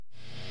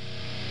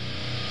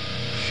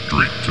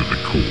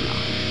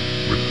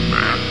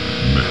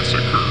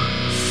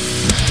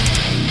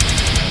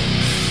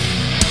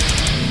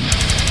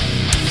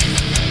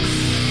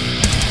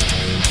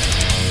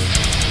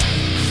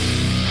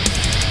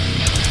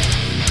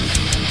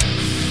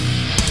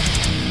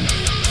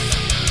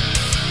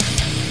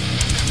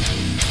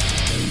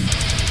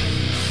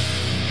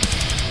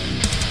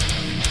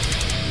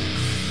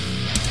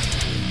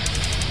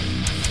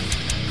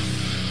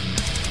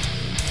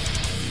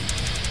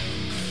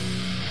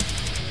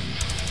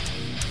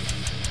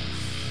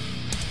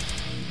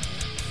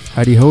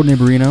Howdy ho,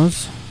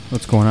 neighborinos.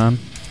 What's going on?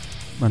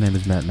 My name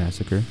is Matt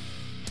Massacre.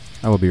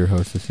 I will be your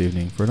host this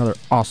evening for another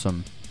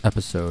awesome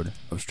episode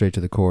of Straight to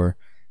the Core,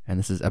 and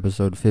this is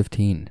episode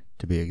 15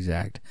 to be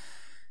exact.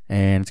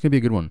 And it's going to be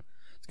a good one.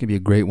 It's going to be a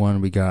great one.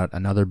 We got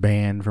another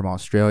band from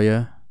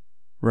Australia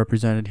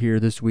represented here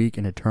this week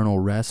in Eternal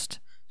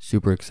Rest.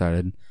 Super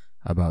excited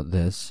about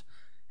this.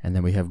 And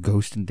then we have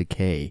Ghost and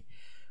Decay,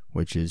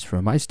 which is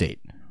from my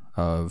state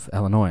of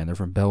Illinois, and they're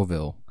from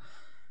Belleville,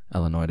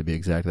 Illinois to be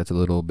exact. That's a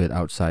little bit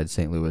outside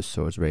St. Louis,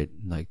 so it's right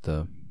like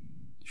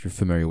if you're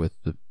familiar with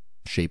the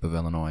shape of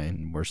Illinois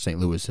and where St.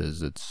 Louis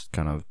is, it's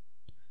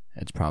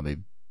probably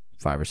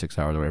 5 or 6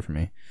 hours away from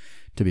me,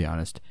 to be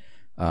honest.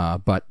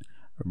 But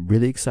I'm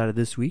really excited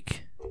this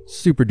week.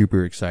 Super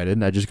duper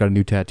excited. I just got a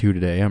new tattoo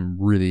today. I'm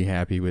really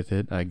happy with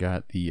it. I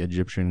got the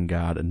Egyptian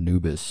god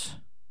Anubis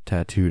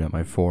tattooed on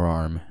my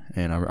forearm,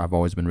 and I've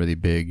always been really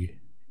big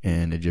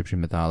in Egyptian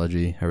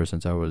mythology ever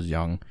since I was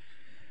young.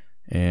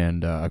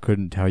 And I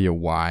couldn't tell you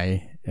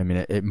why. I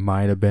mean, it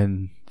might have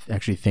been,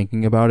 actually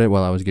thinking about it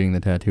while I was getting the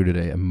tattoo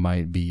today, it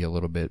might be a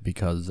little bit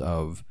because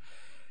of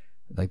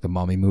like the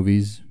Mummy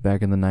movies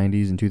back in the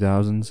 90s and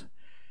 2000s.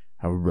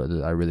 I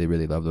really,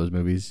 really love those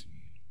movies.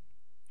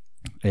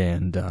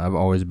 And I've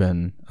always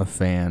been a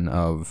fan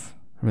of,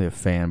 not really a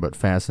fan, but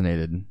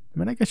fascinated. I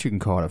mean, I guess you can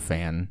call it a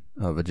fan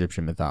of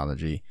Egyptian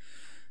mythology.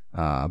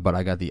 But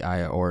I got the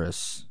Aya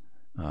Oris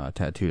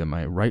tattooed on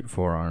my right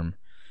forearm.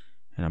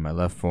 And on my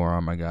left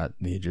forearm, I got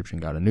the Egyptian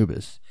god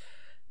Anubis.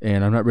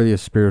 And I'm not really a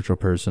spiritual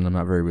person. I'm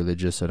not very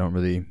religious. I don't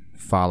really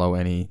follow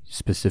any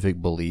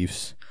specific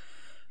beliefs.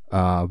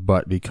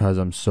 But because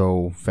I'm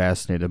so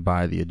fascinated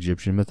by the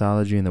Egyptian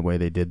mythology and the way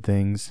they did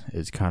things,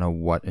 is kind of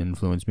what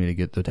influenced me to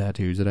get the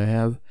tattoos that I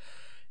have.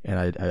 And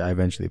I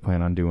eventually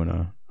plan on doing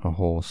a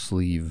whole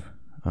sleeve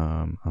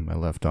on my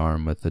left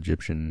arm with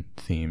Egyptian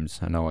themes.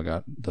 I know I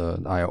got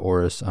the Aya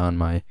Oris on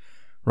my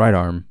right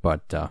arm,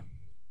 but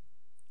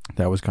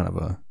that was kind of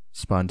a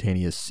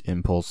spontaneous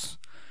impulse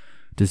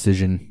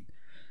decision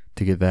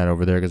to get that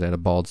over there because I had a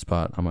bald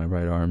spot on my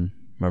right arm,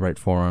 my right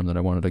forearm that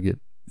I wanted to get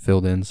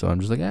filled in. So I'm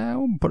just like,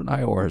 I'll put an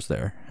Aya Oris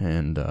there,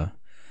 and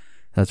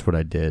that's what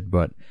I did.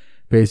 But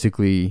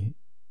basically,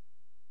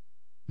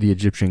 the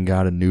Egyptian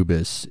god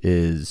Anubis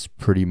is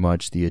pretty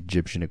much the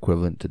Egyptian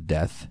equivalent to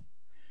death.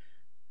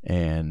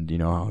 And you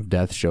know how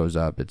death shows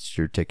up, it's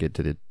your ticket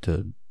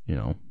to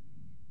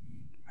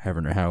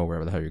heaven or hell,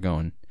 wherever the hell you're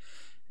going.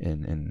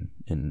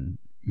 In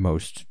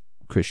most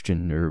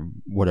Christian or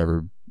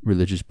whatever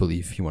religious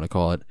belief you want to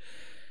call it,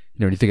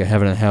 when you think of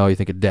heaven and hell, you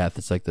think of death.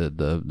 It's like the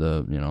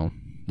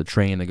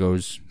train that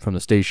goes from the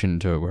station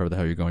to wherever the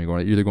hell you're going.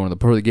 You're either going to the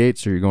pearly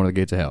gates or you're going to the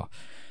gates of hell.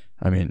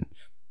 I mean,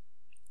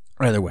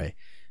 either way.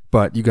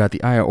 But you got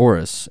the Aya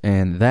Oris,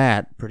 and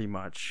that pretty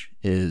much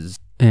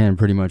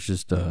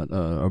just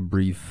a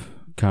brief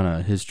kind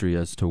of history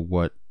as to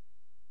what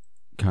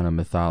kind of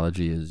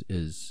mythology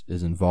is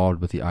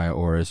involved with the Aya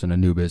Oris and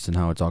Anubis and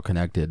how it's all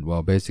connected.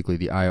 Well, basically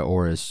the Aya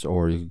Oris,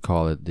 or you could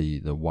call it the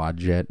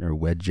Wadjet or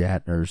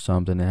Wedjet or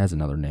something. It has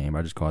another name.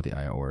 I just call it the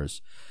Aya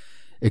Oris.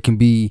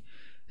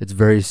 It's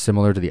very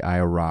similar to the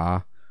Aya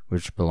Ra,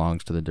 which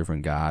belongs to the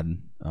different god.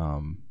 I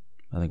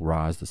think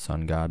Ra is the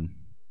sun god.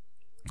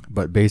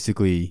 But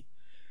basically,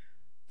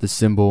 the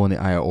symbol in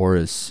the Aya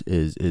Oris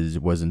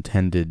was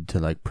intended to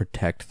like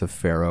protect the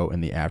pharaoh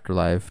in the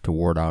afterlife, to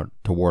ward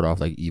off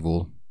like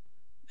evil.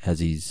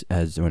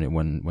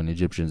 When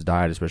Egyptians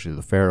died, especially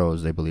the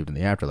pharaohs, they believed in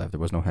the afterlife. There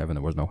was no heaven,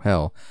 there was no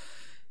hell.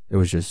 It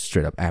was just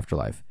straight up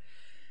afterlife.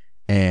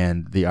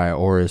 And the Aya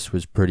Oris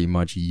was pretty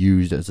much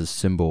used as a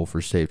symbol for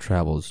safe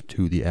travels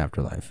to the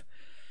afterlife.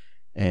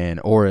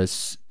 And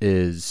Oris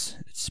it's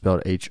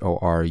spelled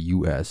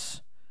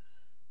Horus.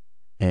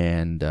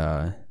 And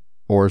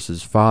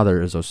Oris's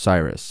father is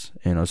Osiris,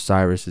 and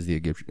Osiris is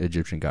the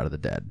Egyptian god of the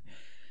dead.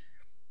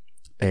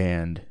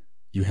 And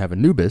you have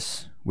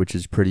Anubis, which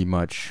is pretty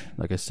much,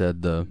 like I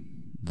said, the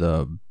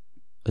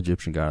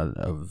Egyptian god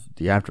of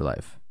the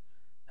afterlife.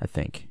 I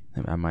think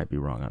I might be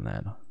wrong on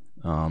that,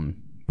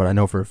 but I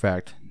know for a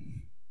fact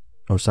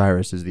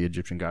Osiris is the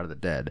Egyptian god of the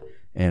dead,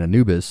 and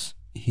Anubis,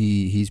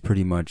 he's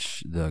pretty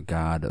much the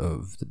god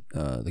of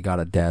the god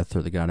of death,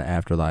 or the god of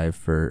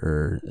afterlife.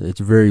 Or it's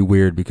very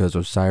weird because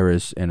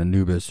Osiris and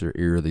Anubis are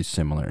eerily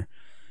similar.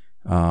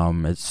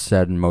 It's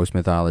said in most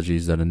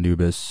mythologies that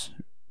Anubis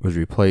was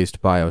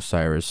replaced by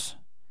Osiris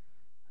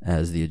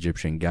as the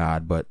Egyptian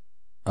god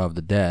of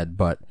the dead,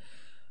 but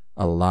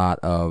a lot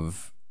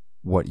of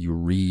what you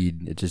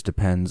read, it just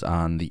depends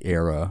on the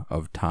era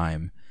of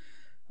time.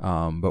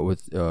 But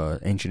with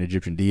ancient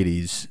Egyptian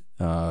deities,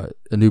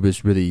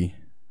 Anubis really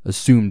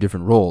assumed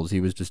different roles.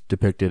 He was just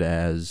depicted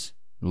as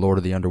Lord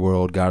of the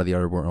Underworld, God of the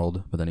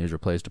Underworld, but then he was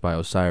replaced by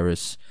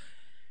Osiris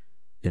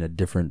in a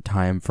different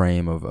time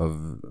frame of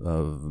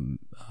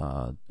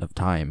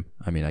time.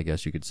 I mean, I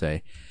guess you could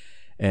say.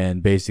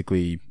 And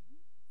basically,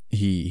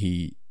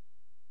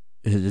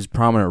 his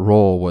prominent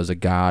role was a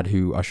god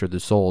who ushered the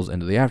souls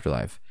into the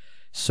afterlife.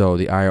 So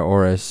the Aya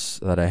Oris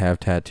that I have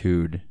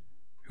tattooed,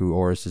 who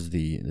Horus is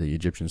the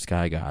Egyptian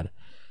sky god,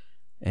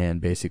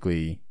 and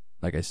basically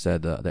like I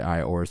said, the Eye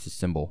of Horus, the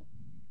symbol.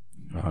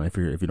 If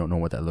you don't know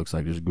what that looks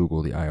like, just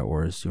Google the Eye of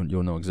Horus.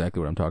 You'll know exactly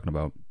what I'm talking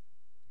about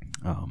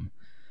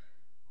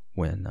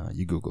when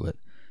you Google it.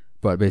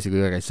 But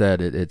basically, like I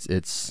said,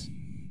 it's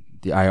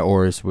the Eye of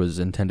Horus was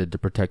intended to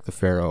protect the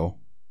pharaoh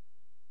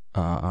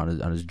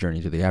on his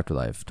journey to the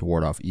afterlife, to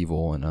ward off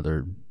evil and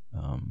other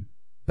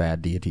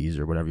bad deities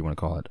or whatever you want to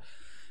call it.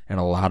 And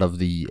a lot of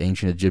the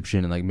ancient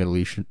Egyptian and like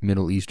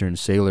Middle Eastern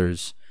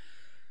sailors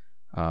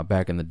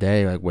back in the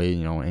day, like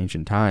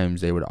ancient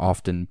times, they would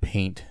often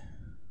paint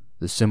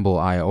the symbol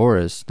Eye of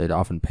Horus. They'd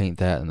often paint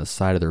that on the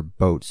side of their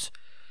boats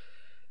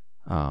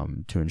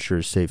to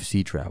ensure safe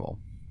sea travel,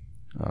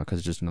 because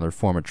it's just another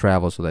form of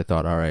travel. So they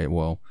thought, all right,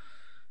 well,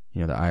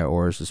 the Eye of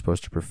Horus is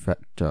supposed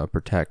to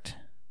protect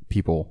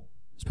people,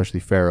 especially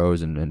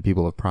pharaohs and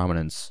people of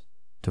prominence,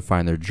 to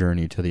find their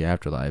journey to the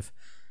afterlife.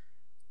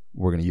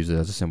 We're going to use it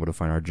as a symbol to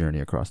find our journey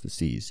across the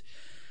seas.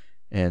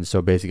 And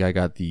so basically I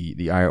got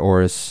the Eye of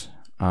Horus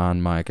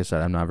on my, like I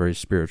said, I'm not very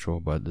spiritual,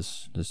 but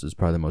this is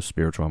probably the most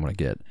spiritual I'm going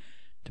to get,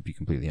 to be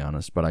completely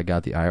honest. But I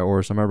got the Eye of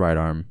Horus on my right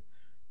arm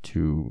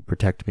to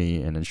protect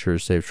me and ensure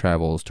safe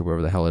travels to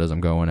wherever the hell it is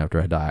I'm going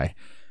after I die.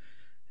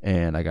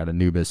 And I got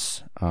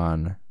Anubis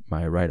on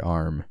my right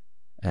arm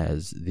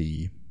as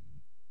the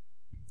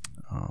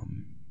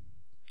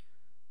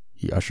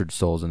he ushered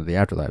souls into the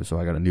afterlife. So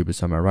I got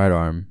Anubis on my right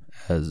arm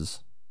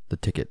as the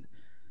ticket.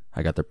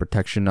 I got the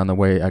protection on the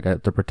way. I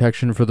got the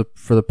protection for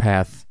the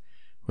path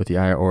with the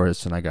Eye of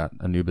Horus, and I got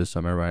Anubis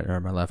on my right or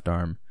my left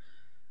arm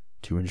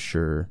to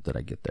ensure that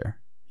I get there.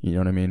 You know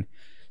what I mean?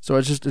 So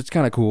it's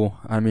kind of cool.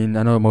 I mean,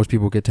 I know most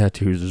people get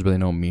tattoos. There's really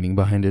no meaning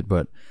behind it,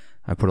 but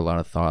I put a lot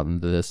of thought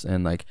into this,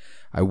 and like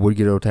I would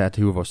get a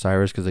tattoo of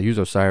Osiris because I use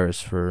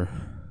Osiris for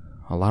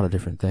a lot of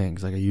different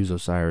things. Like I use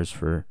Osiris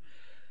for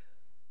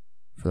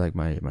like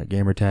my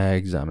gamer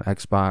tags on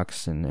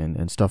Xbox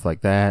and stuff like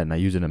that, and I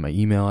use it in my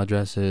email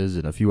addresses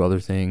and a few other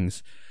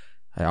things.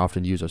 I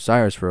often use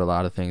Osiris for a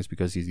lot of things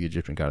because he's the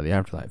Egyptian god of the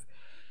afterlife.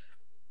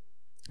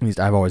 At least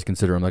I've always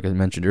considered him, like I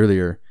mentioned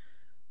earlier.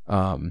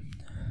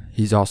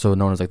 He's also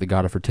known as like the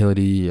god of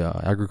fertility,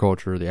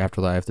 agriculture, the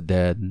afterlife, the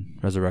dead,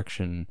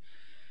 resurrection.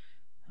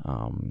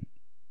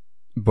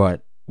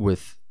 But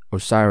with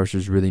Osiris,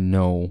 there's really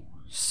no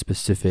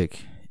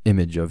specific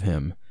image of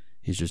him.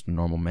 He's just a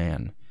normal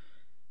man,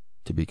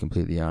 to be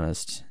completely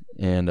honest.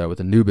 And with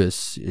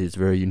Anubis, it's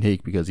very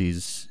unique because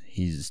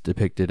he's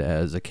depicted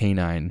as a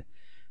canine.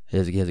 He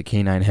has a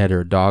canine head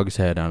or a dog's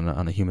head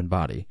on a human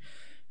body,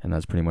 and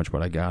that's pretty much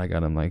what I got. I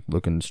got him like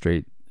looking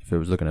straight. If it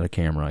was looking at a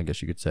camera, I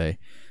guess you could say,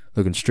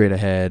 looking straight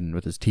ahead and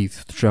with his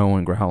teeth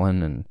showing,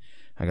 growling. And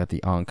I got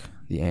the Ankh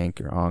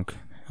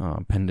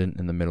pendant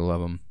in the middle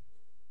of him.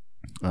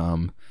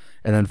 And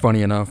then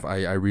funny enough,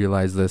 I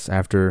realized this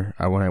after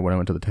when I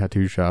went to the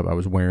tattoo shop. I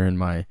was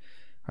wearing I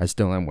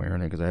still am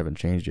wearing it because I haven't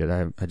changed yet.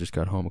 I just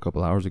got home a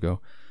couple hours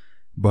ago.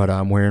 But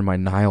I'm wearing my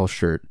Nile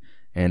shirt.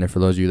 And for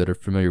those of you that are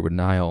familiar with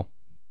Nile,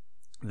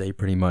 they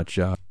pretty much,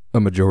 a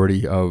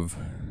majority of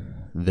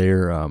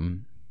their,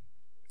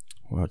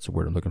 what's the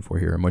word I'm looking for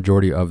here? A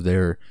majority of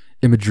their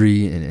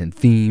imagery and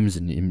themes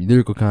and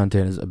lyrical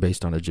content is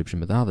based on Egyptian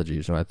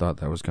mythology. So I thought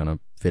that was kind of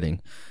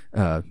fitting.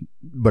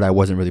 But I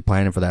wasn't really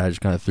planning for that. I just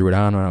kind of threw it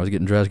on when I was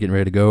getting dressed, getting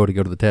ready to go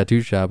to the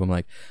tattoo shop. I'm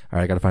like, all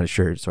right, I got to find a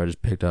shirt. So I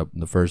just picked up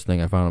the first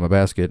thing I found in my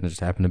basket, and it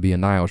just happened to be a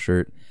Nile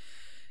shirt.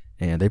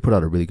 And they put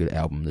out a really good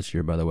album this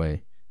year, by the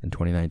way, in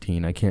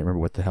 2019. I can't remember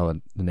what the hell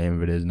the name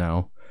of it is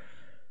now.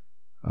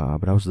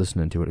 But I was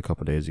listening to it a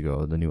couple days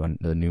ago, the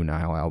new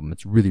Nile album.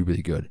 It's really,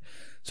 really good.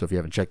 So if you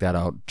haven't checked that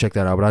out, check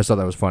that out. But I just thought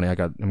that was funny. I'm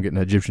getting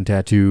an Egyptian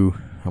tattoo.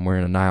 I'm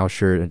wearing a Nile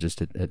shirt, and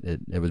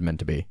it was meant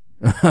to be.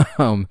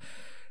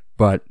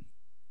 But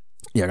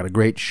yeah, I got a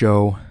great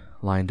show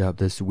lined up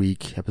this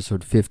week,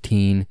 episode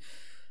 15.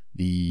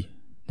 The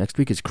next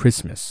week is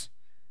Christmas.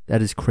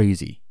 That is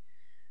crazy.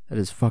 That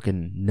is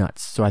fucking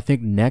nuts. So I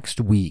think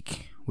next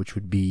week, which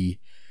would be,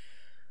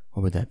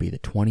 what would that be? The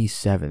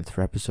 27th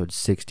for episode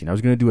 16. I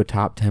was going to do my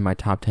top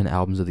 10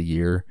 albums of the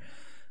year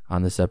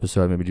on this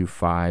episode. Maybe do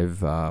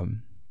five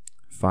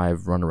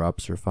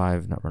runner-ups or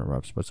five, not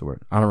runner-ups, what's the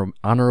word?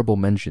 Honorable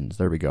mentions.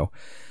 There we go.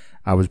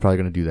 I was probably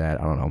going to do that.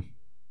 I don't know.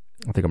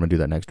 I think I'm going to do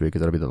that next week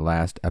because that'll be the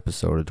last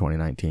episode of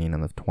 2019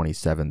 on the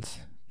 27th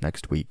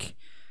next week.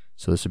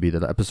 So this will be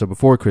the episode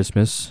before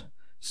Christmas.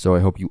 So I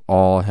hope you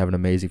all have an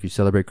amazing, if you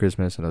celebrate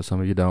Christmas. I know some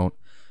of you don't.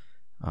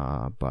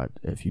 But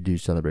if you do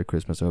celebrate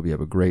Christmas, I hope you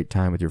have a great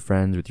time with your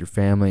friends, with your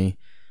family.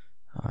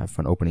 Have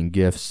fun opening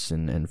gifts.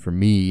 And for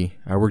me,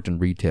 I worked in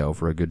retail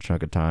for a good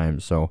chunk of time.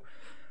 So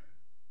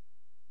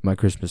my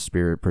Christmas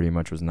spirit pretty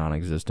much was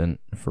non-existent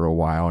for a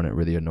while, and it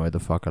really annoyed the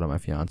fuck out of my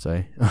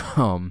fiance.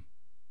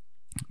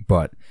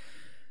 But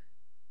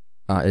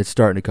it's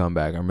starting to come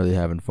back. I'm really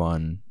having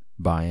fun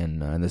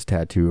buying, and this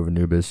tattoo of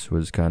Anubis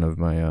was kind of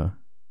my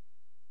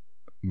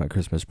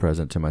Christmas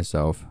present to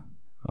myself.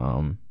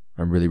 I'm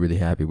really, really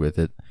happy with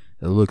it.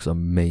 It looks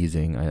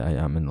amazing.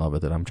 I'm in love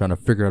with it. I'm trying to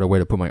figure out a way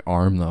to put my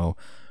arm, though,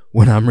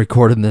 when I'm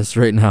recording this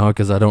right now,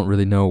 because I don't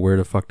really know where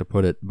the fuck to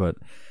put it, but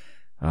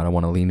I don't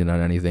want to lean in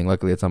on anything.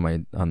 Luckily, it's on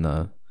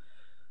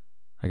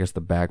I guess,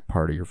 the back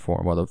part of your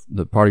forearm. Well,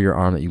 the part of your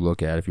arm that you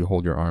look at, if you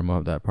hold your arm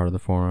up, that part of the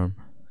forearm,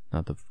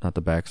 not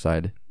the back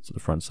side, so the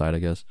front side, I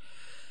guess.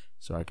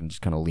 So I can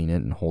just kind of lean it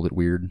and hold it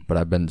weird. But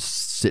I've been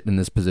sitting in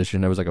this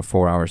position. It was like a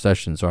 4-hour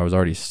session, so I was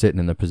already sitting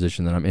in the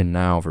position that I'm in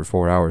now for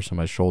 4 hours, so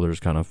my shoulder's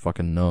kind of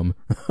fucking numb.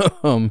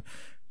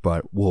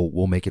 But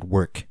we'll make it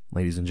work,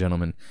 ladies and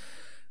gentlemen.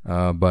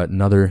 But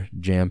another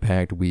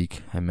jam-packed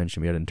week. I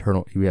mentioned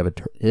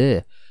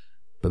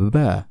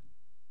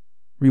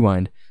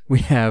Rewind. We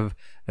have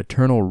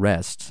Eternal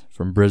Rest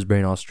from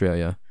Brisbane,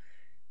 Australia.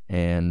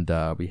 And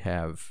we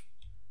have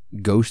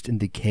Ghost and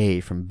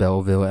Decay from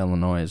Belleville,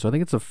 Illinois. So I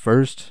think it's the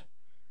first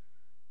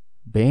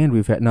band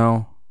we've had.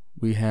 No,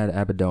 we had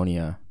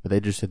Abadonia, but they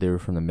just said they were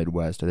from the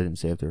Midwest. They didn't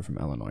say if they were from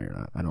Illinois or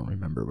not. I don't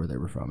remember where they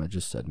were from. It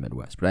just said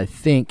Midwest. But I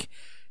think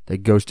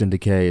that Ghost and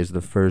Decay is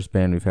the first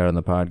band we've had on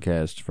the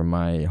podcast from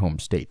my home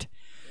state.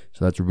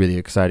 So that's really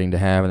exciting to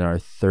have. And they're our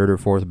third or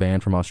fourth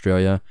band from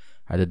Australia.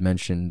 I did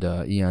mention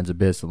Eon's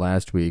Abyss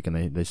last week,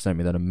 and they sent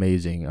me that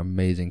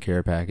amazing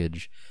care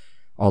package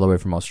all the way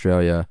from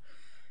Australia.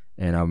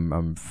 And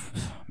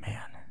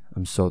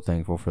I'm so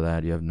thankful for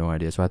that. You have no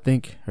idea. So I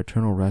think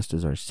Eternal Rest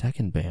is our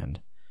second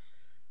band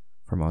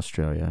from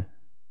Australia,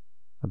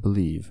 I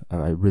believe.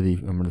 I'm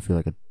going to feel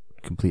like a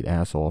complete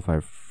asshole if I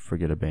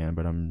forget a band,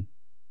 but I'm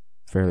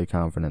fairly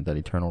confident that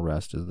Eternal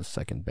Rest is the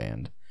second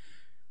band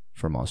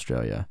from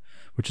Australia,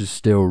 which is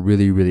still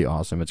really, really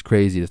awesome. It's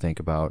crazy to think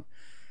about.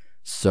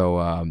 So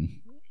I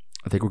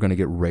think we're going to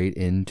get right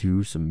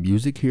into some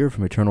music here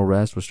from Eternal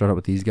Rest. We'll start out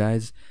with these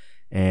guys,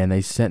 and they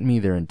sent me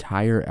their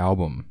entire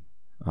album.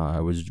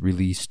 It was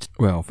released.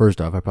 Well, first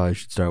off, I probably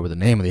should start with the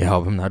name of the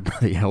album. That'd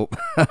really help.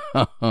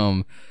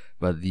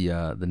 But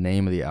the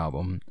name of the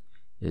album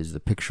is The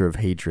Picture of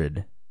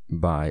Hatred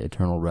by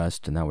Eternal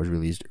Rest, and that was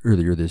released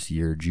earlier this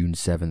year, June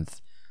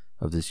 7th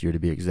of this year to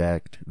be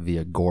exact,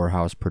 via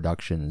Gorehouse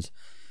Productions.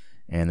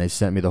 And they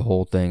sent me the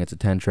whole thing. It's a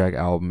 10-track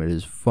album. It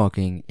is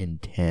fucking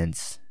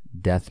intense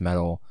death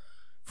metal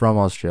from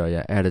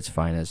Australia at its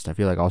finest. I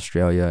feel like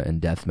Australia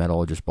and death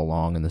metal just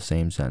belong in the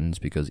same sentence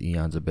because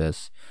Eon's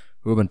Abyss,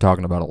 who we've been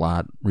talking about a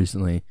lot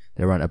recently,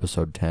 they were on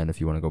episode 10. If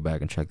you want to go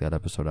back and check that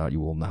episode out, you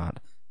will not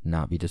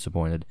be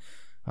disappointed.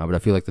 But I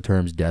feel like the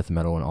terms death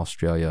metal and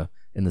Australia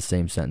in the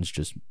same sentence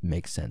just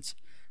makes sense.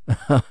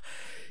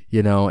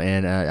 You know,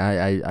 and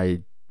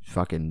I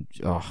fucking,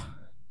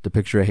 The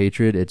Picture of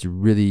Hatred, it's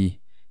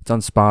on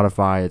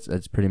Spotify.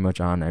 It's pretty much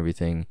on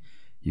everything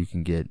you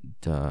can get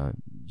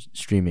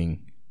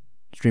streaming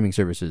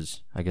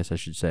services, I guess I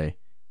should say.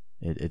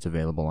 It's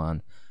available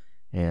on.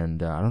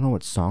 And I don't know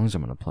what songs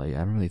I'm going to play. I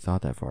haven't really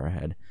thought that far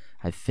ahead.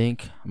 I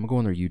think I'm going to go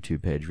on their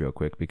YouTube page real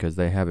quick because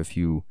they have a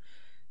few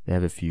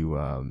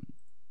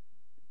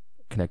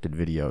connected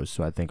videos,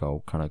 so I think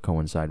I'll kind of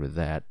coincide with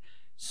that.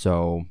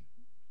 So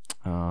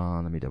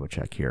let me double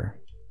check here.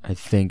 I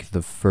think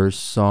the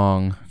first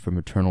song from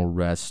Eternal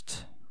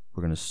Rest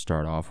we're going to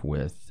start off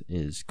with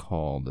is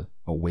called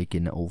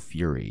Awaken, O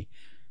Fury,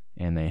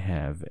 and they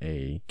have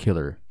a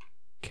killer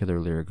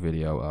lyric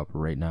video up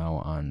right now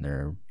on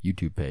their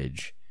YouTube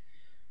page.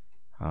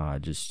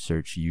 Just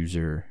search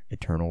user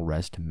Eternal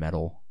Rest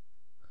Metal,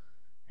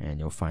 and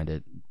you'll find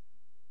it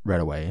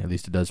right away. At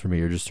least it does for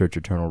me. Or just search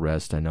Eternal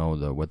Rest. I know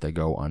what they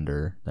go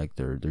under. Like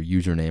their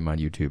username on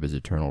YouTube is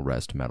Eternal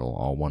Rest Metal,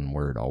 all one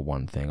word, all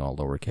one thing, all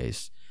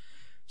lowercase.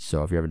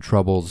 So if you're having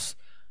troubles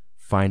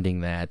finding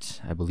that,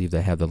 I believe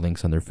they have the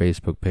links on their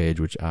Facebook page,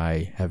 which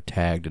I have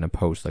tagged in a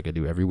post like I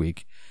do every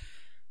week.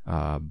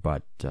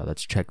 But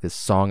let's check this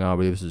song out. I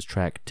believe this is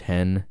track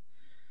 10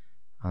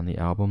 on the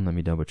album. Let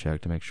me double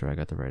check to make sure I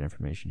got the right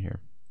information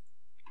here.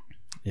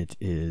 It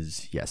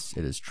is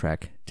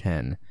track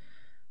 10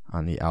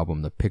 on the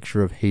album, The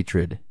Picture of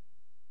Hatred.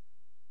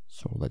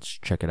 So let's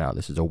check it out.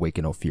 This is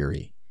Awaken, O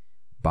Fury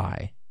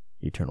by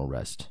Eternal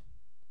Rest.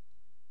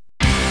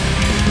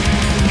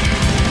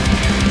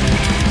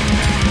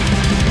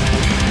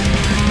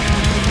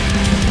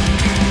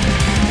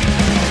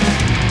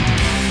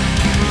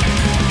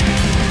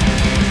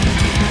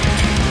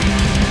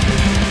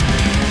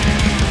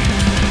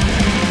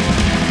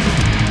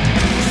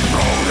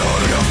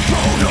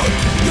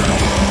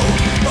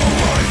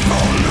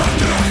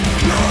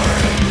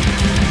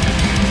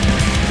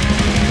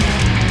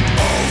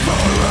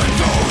 Over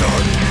and over,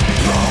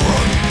 power,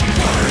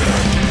 pain,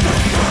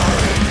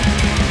 despair.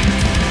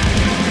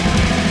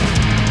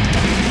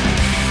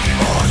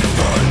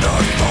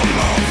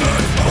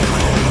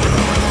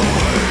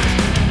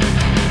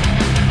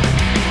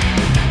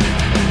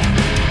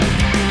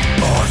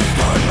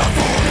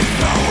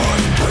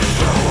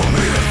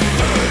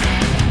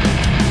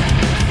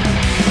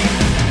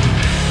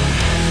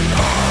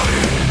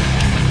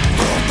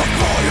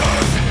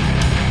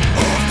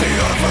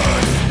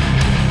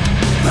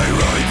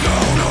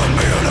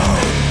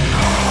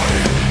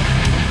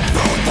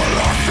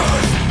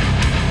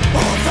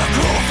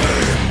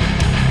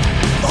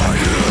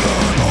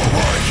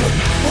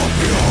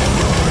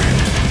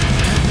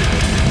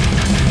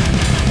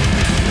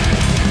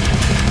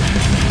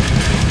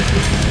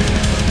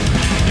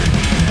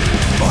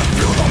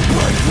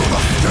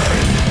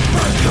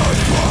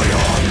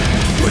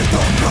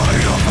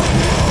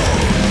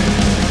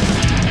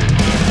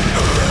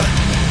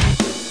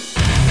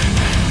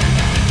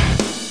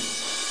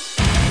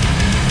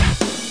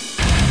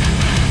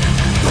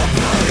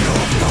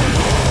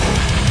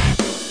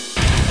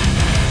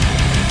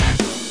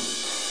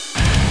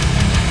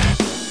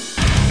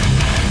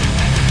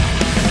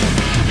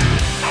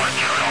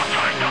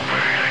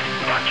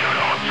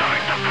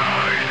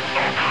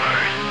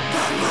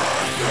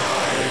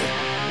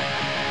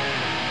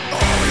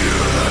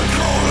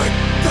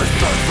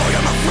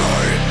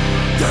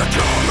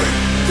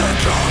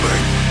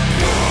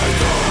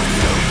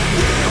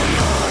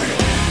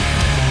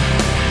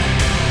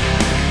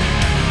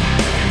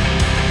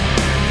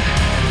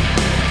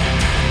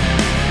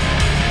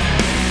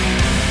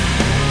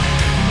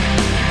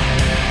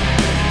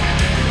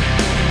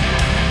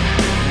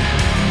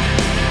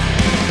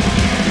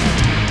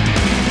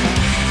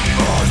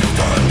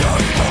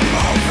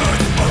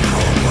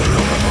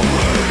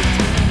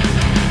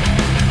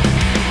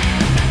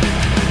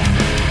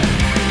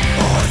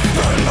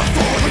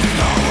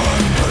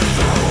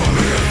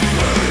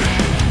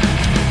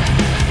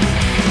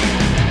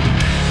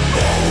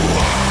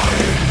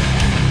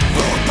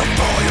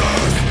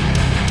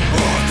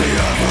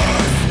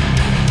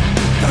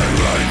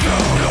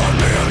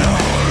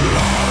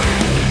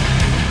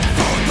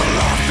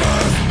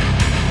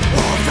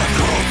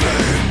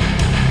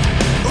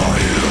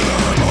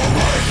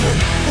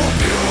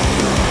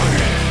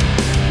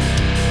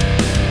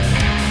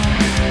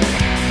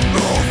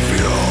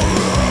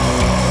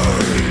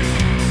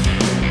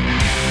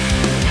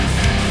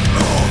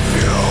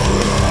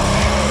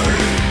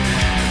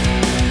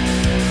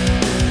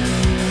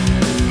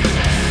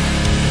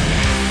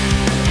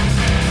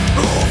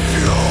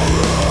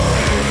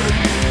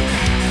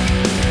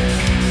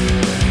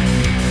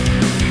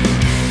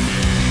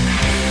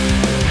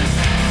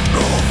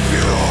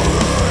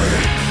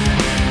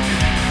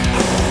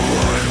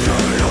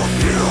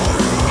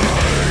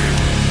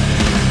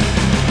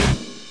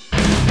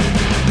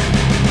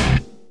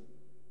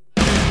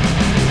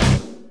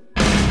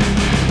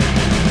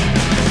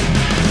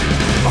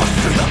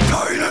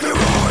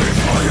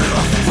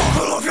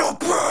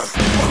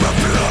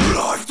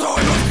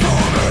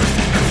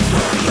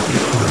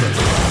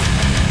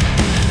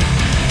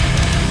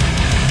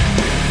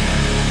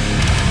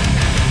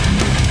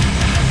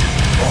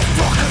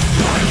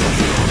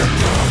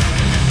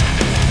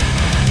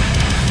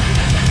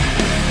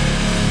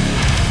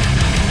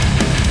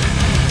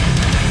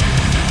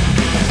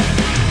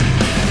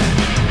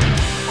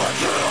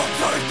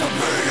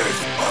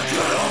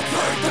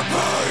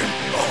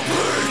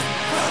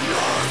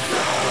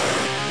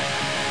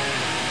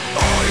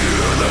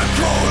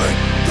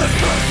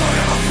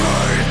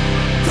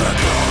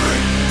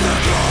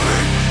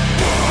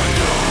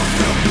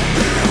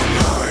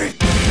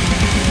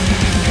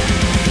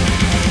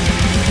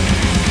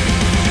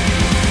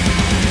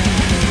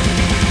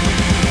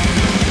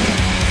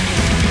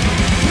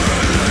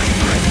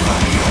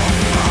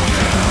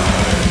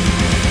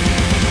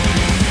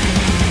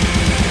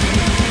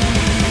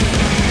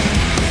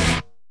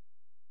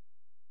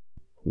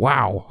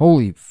 Wow,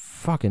 holy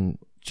fucking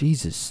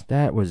Jesus,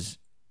 that was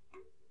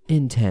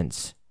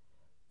intense.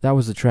 That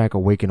was the track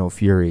Awaken O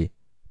Fury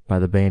by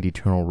the band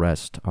Eternal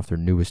Rest off their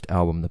newest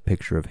album, The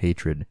Picture of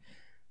Hatred.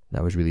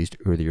 That was released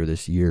earlier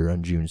this year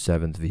on June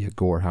 7th via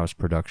Gorehouse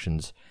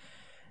Productions.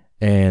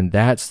 And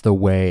that's the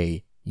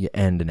way you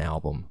end an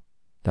album.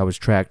 That was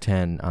track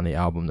 10 on the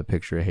album The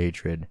Picture of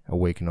Hatred,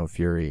 Awaken O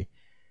Fury.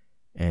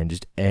 And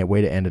just a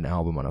way to end an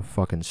album on a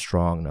fucking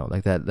strong note.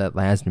 Like that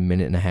last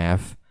minute and a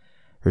half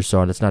or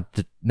so. And it's not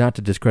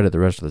to discredit the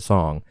rest of the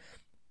song,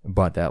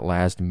 but that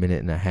last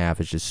minute and a half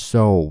is just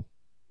so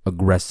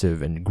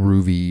aggressive and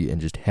groovy and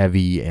just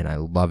heavy, and I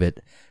love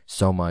it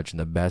so much. And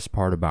the best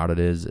part about it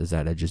is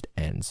that it just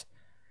ends.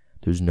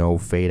 There's no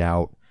fade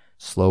out,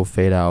 slow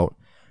fade out.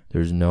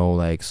 There's no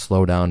like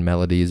slow down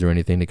melodies or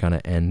anything to kind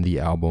of end the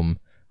album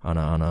on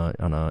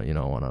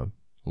a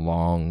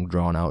long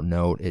drawn out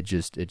note. It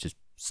just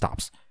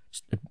stops.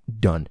 Just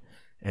done.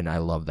 And I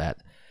love that.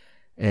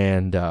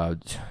 And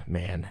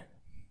man,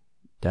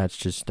 that's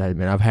just, I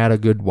mean, I've had a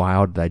good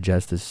while to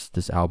digest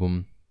this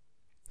album,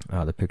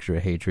 The Picture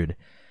of Hatred,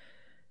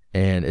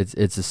 and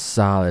it's a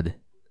solid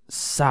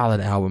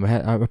album.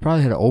 I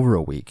probably had it over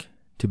a week,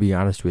 to be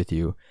honest with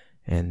you.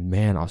 And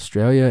man,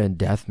 Australia and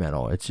death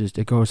metal,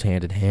 it goes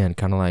hand in hand,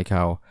 kind of like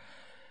how,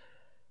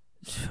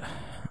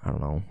 I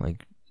don't know,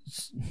 like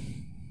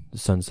the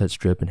Sunset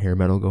Strip and hair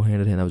metal go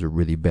hand in hand. That was a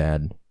really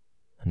bad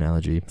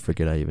analogy.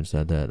 Forget I even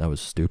said that. That was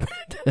stupid.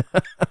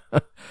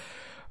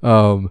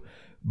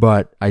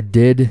 But I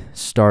did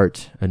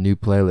start a new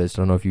playlist.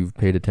 I don't know if you've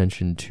paid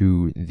attention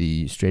to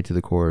the Straight to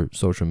the Core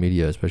social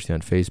media, especially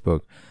on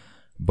Facebook,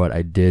 but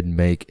I did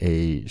make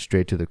a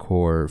Straight to the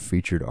Core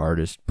featured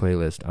artist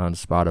playlist on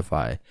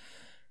Spotify,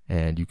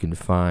 and you can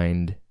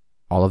find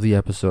all of the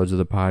episodes of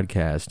the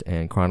podcast,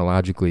 and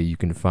chronologically you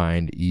can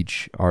find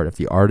each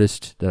the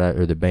artist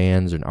or the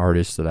bands and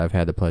artists that I've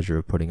had the pleasure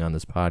of putting on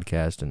this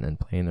podcast and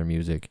playing their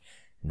music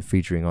and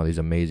featuring all these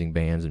amazing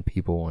bands and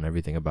people and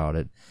everything about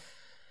it.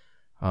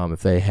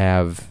 If they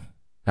have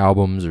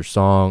albums or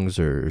songs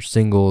or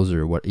singles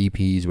or what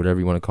EPs, whatever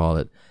you want to call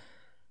it.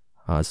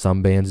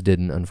 Some bands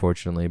didn't,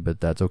 unfortunately,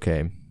 but that's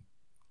okay.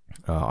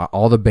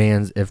 All the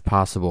bands, if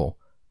possible,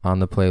 on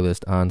the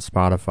playlist on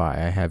Spotify.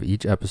 I have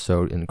each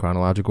episode in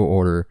chronological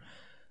order,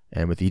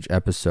 and with each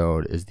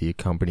episode is the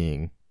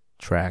accompanying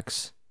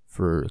tracks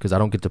because I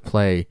don't get to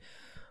play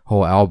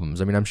whole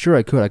albums. I mean, I'm sure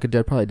I could. I could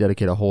probably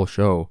dedicate a whole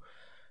show,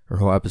 or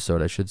whole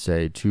episode, I should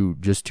say, to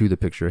The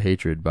Picture of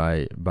Hatred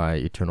by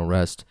Eternal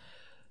Rest.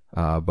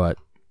 But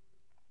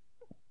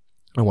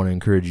I want to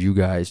encourage you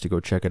guys to go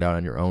check it out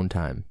on your own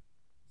time,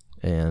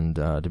 and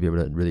to be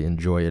able to really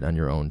enjoy it on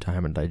your own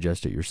time and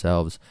digest it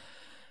yourselves.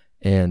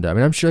 And I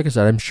mean, I'm sure, like I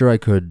said, I'm sure I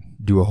could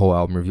do a whole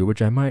album review,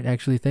 which I might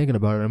actually, thinking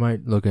about it, I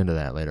might look into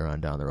that later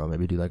on down the road.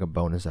 Maybe do like a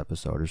bonus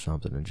episode or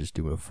something and just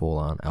do a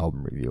full-on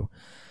album review.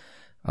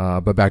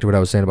 But back to what I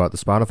was saying about the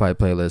Spotify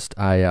playlist,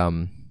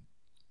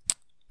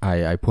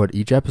 I put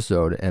each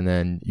episode, and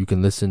then you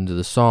can listen to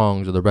the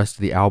songs or the rest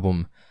of the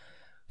album,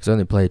 because I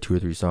only play 2 or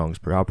 3 songs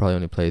per. I'll probably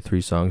only play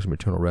 3 songs from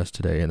Eternal Rest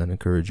today, and then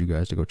encourage you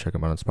guys to go check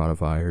them out on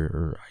Spotify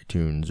or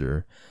iTunes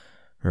or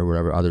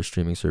whatever other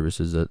streaming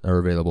services that are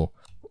available,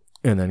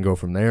 and then go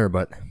from there.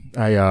 But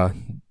the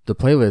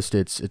playlist,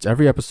 it's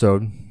every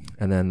episode,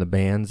 and then the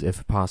bands,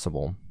 if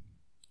possible.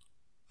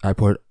 I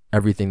put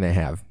everything they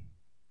have,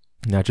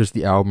 not just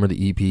the album or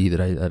the EP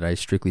that I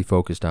strictly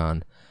focused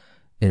on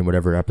in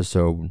whatever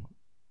episode.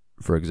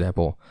 For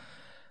example,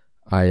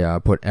 I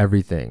put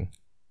everything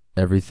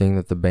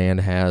that the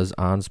band has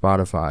on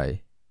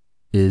Spotify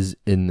is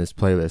in this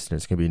playlist, and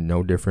it's going to be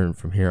no different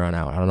from here on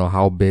out. I don't know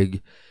how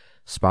big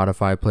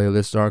Spotify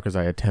playlists are, because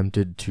I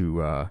attempted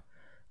to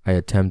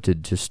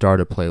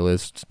start a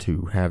playlist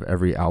to have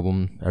every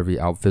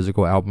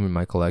physical album in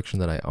my collection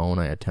that I own.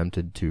 I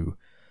attempted to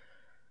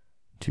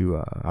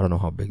I don't know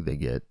how big they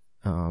get.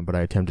 But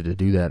I attempted to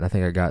do that, and I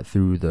think I got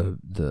through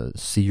the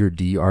C or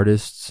D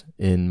artists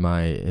in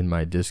my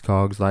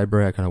Discogs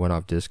library. I kind of went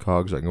off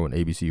Discogs, so I can go in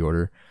ABC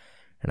order,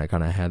 and I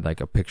kind of had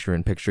like a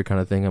picture-in-picture kind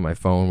of thing on my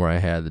phone, where I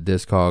had the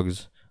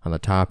Discogs on the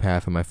top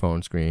half of my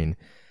phone screen,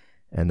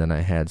 and then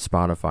I had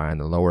Spotify on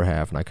the lower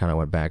half, and I kind of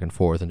went back and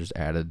forth and just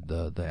added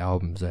the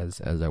albums as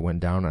I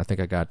went down. And I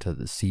think I got to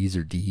the C's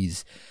or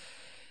D's,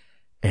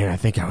 and I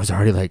think I was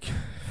already like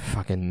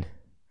fucking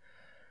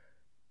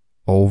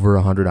over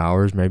 100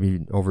 hours,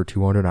 maybe over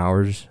 200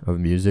 hours of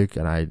music,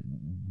 and I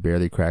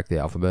barely cracked the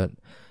alphabet.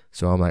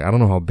 So I'm like, I don't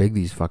know how big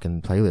these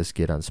fucking playlists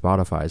get on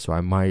Spotify, so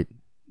I might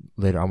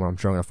later, I'm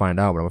sure I'm going to find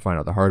out, but I'm going to find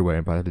out the hard way,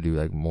 and probably have to do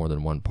like more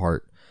than one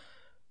part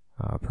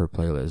per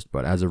playlist.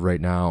 But as of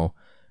right now,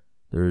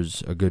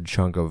 there's a good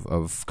chunk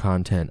of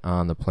content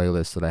on the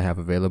playlist that I have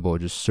available.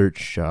 Just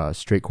search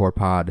Straight Core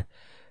Pod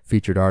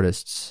featured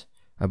artists,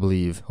 I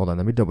believe. Hold on,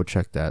 let me double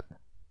check that.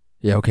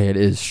 Yeah, okay, it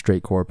is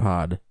Straight Core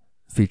Pod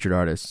featured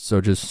artists. So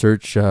just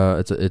search,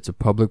 it's a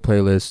public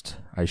playlist.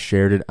 I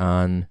shared it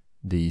on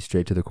the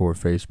Straight to the Core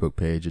Facebook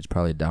page. It's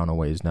probably down a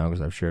ways now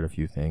because I've shared a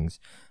few things.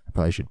 I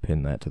probably should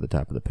pin that to the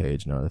top of the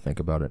page now that I think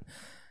about it.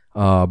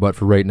 But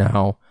for right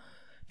now,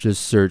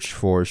 just search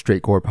for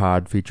Straight Core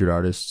Pod featured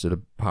artists.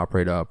 It'll pop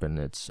right up, and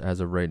it's, as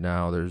of right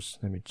now,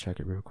 let me check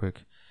it real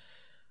quick.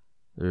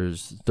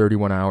 There's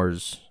 31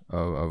 hours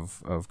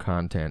of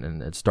content,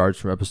 and it starts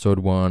from episode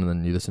 1, and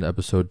then you listen to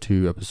episode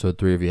 2, episode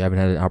 3. If you haven't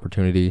had an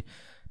opportunity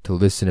to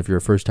listen, if you're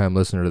a first-time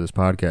listener to this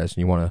podcast and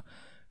you want to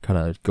kind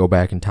of go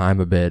back in time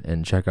a bit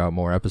and check out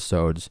more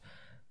episodes,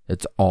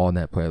 it's all in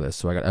that playlist.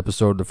 So I got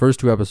the first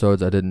 2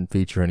 episodes, I didn't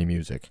feature any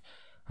music.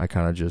 I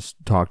kind of just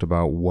talked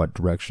about what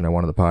direction I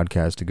wanted the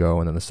podcast to go,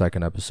 and then the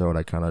second episode,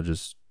 I kind of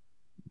just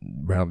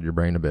rattled your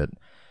brain a bit.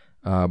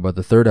 But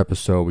the third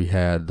episode, we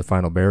had The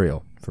Final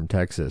Burial from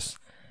Texas,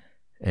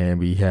 and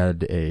we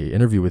had a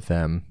interview with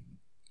them,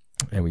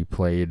 and we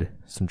played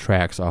some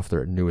tracks off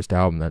their newest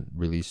album that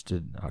released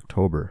in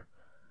October,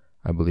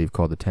 I believe,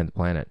 called The 10th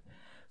Planet.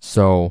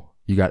 So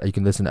you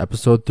can listen to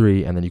episode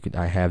 3, and then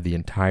I have the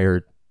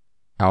entire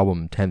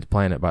album 10th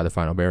Planet by The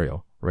Final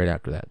Burial right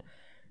after that.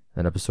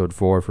 Then episode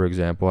 4, for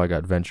example, I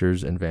got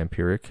Ventures and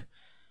Vampiric.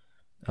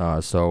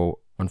 So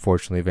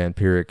unfortunately,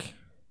 Vampiric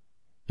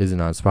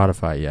isn't on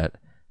Spotify yet,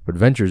 but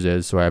Ventures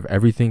is, so I have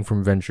everything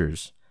from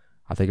Ventures.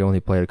 I think I only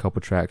played a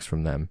couple tracks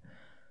from them.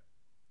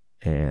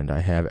 And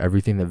I have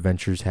everything that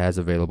Ventures has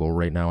available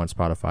right now on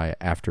Spotify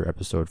after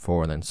episode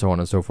 4, and then so on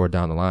and so forth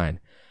down the line.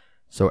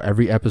 So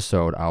every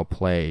episode I'll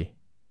play,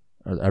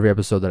 or every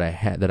episode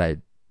that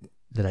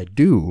I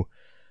do,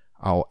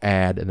 I'll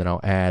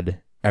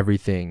add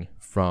everything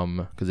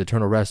from, because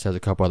Eternal Rest has a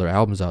couple other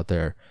albums out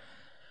there,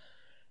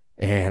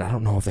 and I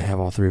don't know if they have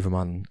all 3 of them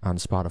on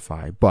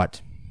Spotify,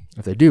 but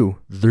if they do,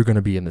 they're going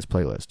to be in this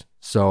playlist.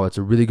 So it's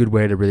a really good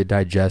way to really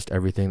digest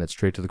everything that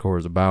Straight to the Core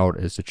is about,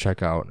 is to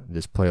check out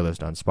this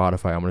playlist on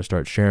Spotify. I'm going to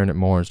start sharing it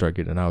more and start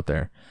getting it out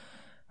there.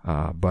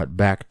 But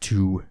back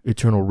to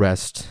Eternal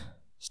Rest.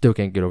 Still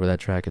can't get over that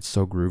track. It's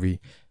so groovy.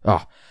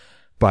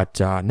 But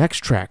next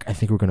track I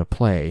think we're going to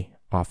play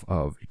off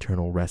of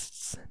Eternal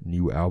Rest's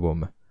new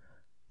album,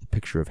 The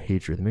Picture of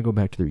Hatred. Let me go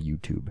back to their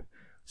YouTube,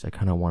 because I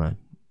kind of want to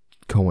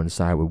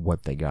coincide with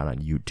what they got on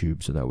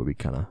YouTube, so that way we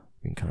can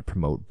kind of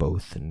promote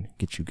both and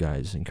get you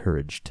guys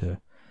encouraged to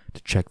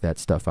check that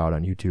stuff out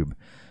on YouTube.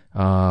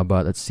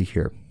 But let's see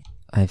here.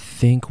 I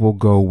think we'll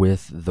go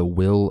with The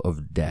Will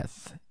of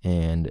Death,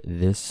 and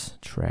this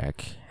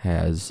track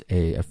has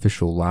a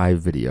official live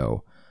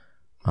video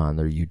on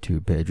their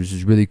YouTube page, which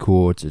is really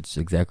cool. It's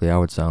exactly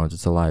how it sounds.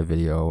 It's a live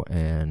video,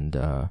 and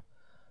let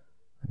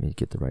me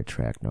get the right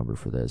track number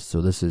for this.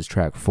 So this is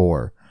track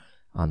 4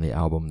 on the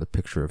album The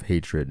Picture of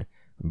Hatred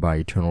by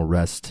Eternal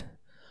Rest,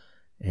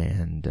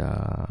 and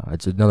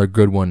it's another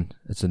good one.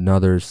 It's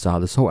another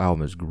solid. This whole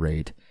album is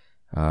great.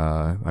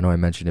 I know I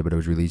mentioned it, but it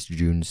was released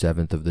June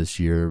 7th of this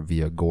year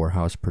via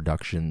Gorehouse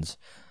Productions.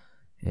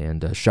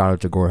 And shout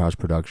out to Gorehouse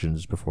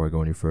Productions, before I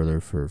go any further,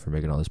 for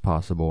making all this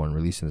possible and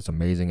releasing this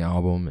amazing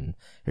album. And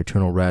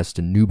Eternal Rest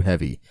and Noob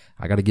Heavy,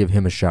 I got to give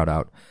him a shout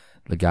out.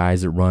 The guy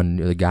that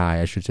runs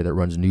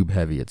Noob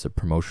Heavy. It's a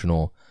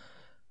promotional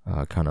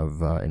kind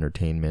of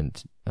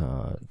entertainment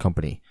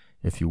company,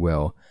 if you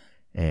will.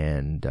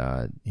 And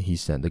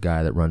the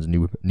guy that runs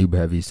Noob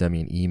Heavy sent me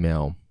an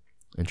email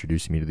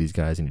introducing me to these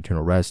guys in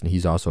Eternal Rest, and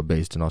he's also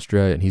based in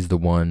Australia, and he's the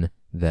one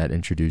that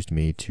introduced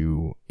me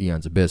to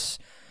Eon's Abyss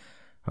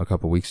a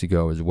couple weeks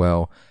ago as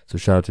well. So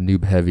shout out to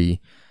Noob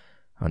Heavy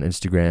on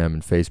Instagram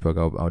and Facebook.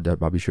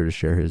 I'll be sure to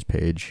share his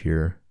page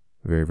here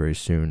very, very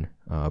soon.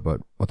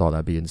 But with all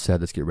that being said,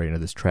 let's get right into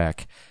this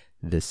track.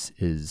 This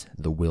is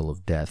The Will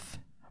of Death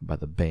by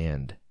the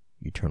band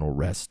Eternal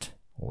Rest.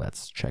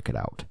 Let's check it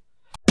out.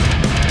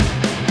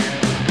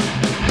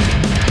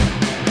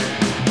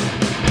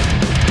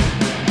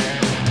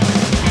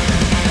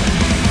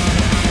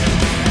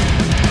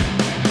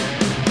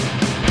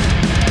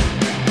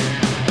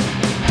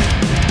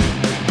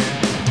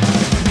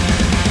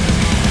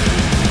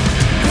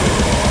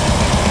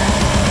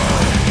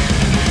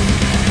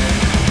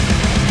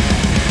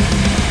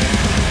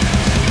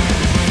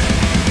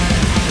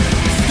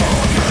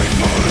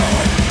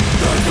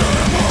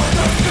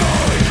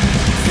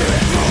 Through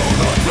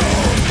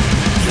the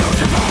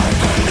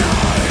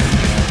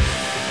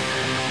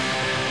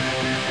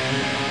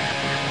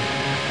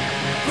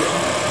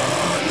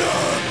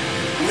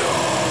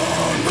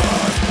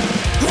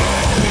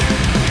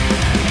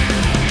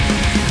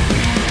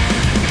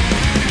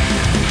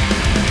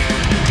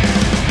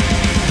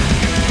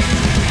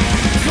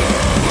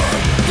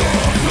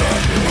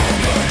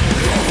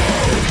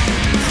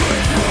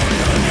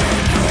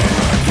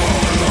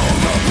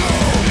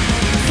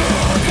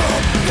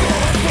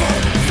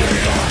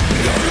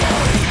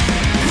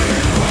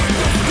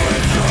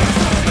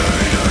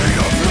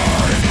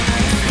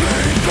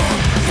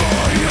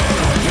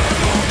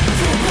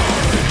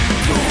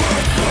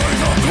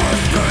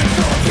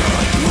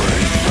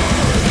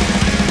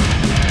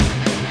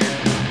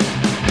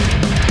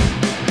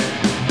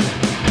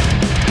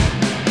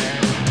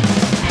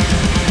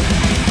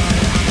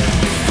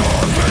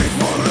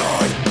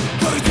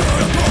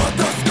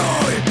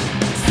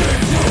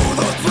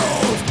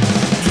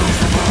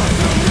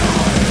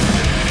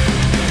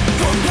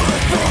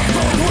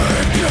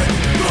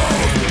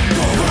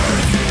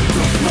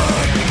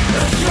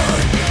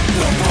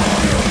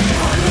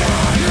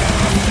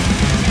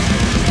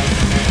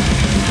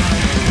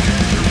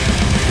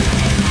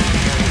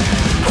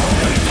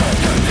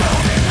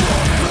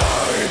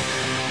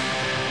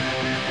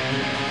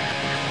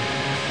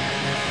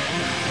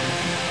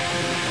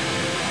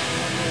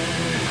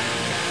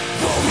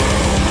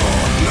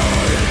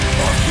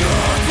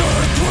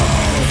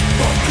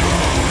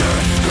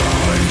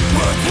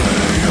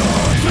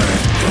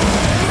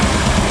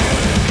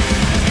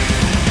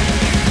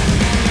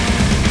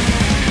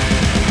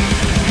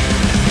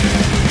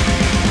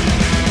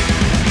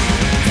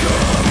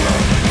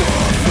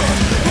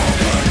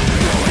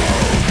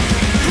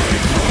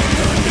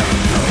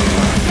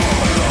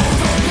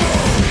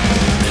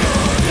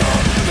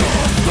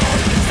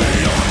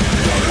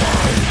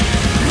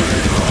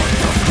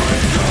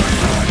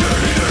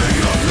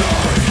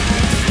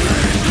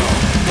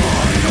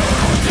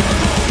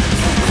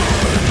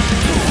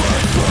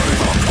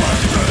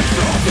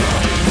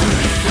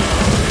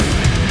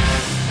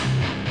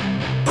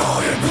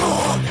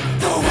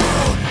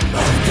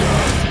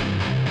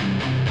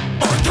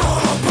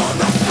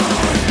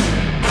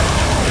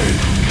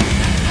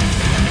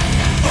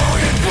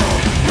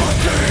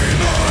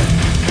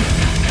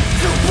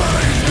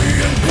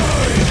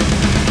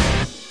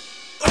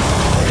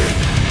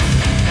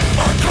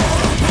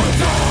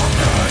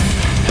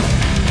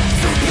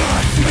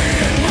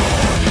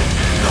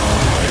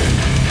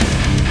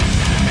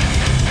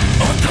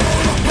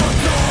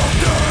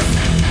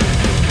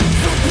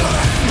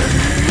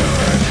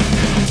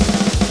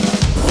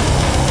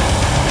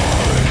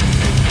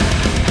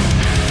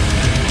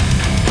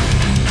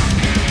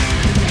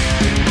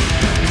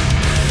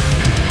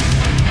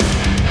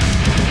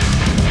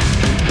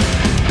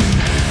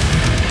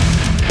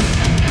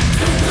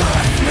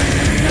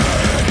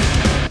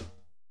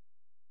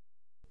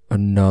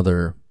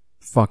another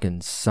fucking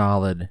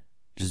solid,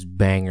 just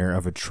banger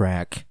of a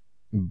track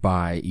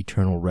by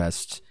Eternal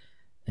Rest.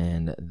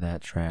 And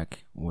that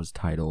track was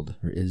titled,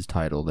 or is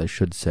titled, I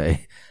should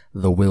say,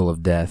 The Will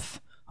of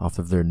Death, off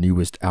of their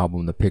newest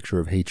album, The Picture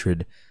of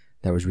Hatred,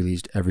 that was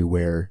released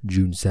everywhere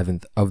June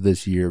 7th of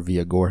this year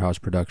via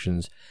Gorehouse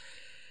Productions.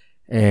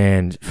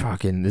 And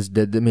fucking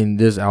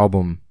this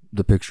album,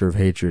 The Picture of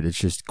Hatred, it's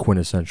just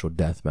quintessential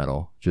death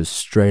metal. Just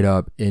straight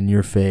up in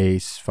your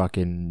face,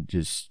 fucking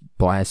just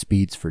blast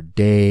beats for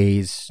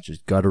days,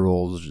 just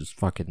gutturals, just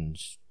fucking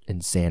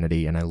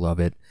insanity, and I love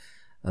it.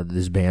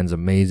 This band's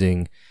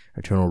amazing.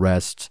 Eternal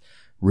Rest,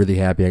 really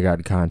happy I got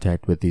in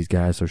contact with these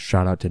guys, so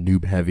shout out to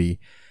Noob Heavy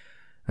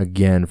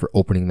again for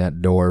opening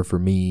that door for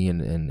me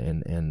and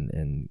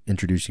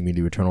introducing me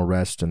to Eternal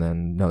Rest, and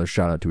then another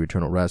shout out to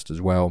Eternal Rest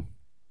as well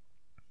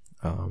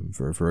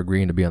for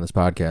agreeing to be on this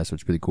podcast. So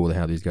it's really cool to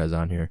have these guys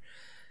on here,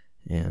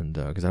 and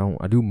because I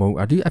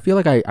feel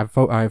like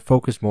I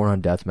focus more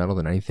on death metal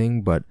than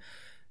anything, but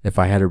if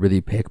I had to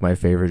really pick my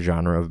favorite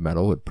genre of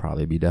metal, it'd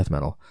probably be death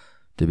metal,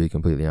 to be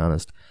completely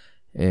honest.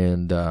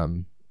 And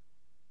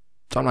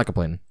so I'm not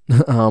complaining,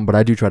 but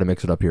I do try to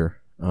mix it up here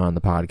on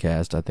the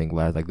podcast. I think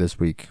like this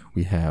week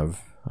we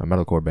have a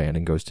metalcore band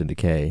in Ghost in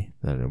Decay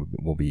that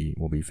we'll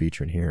be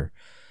featuring here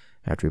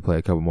after we play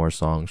a couple more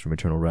songs from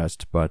Eternal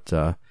Rest. But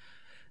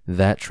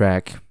that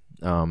track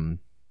you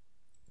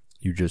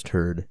just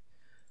heard,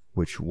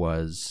 which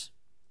was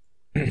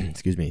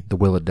excuse me, The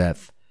Will of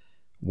Death,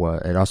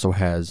 it also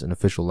has an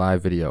official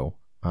live video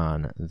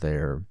on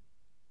their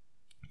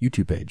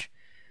YouTube page.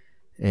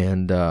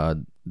 And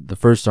the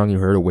first song you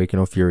heard, Awaken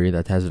O Fury,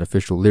 that has an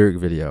official lyric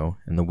video,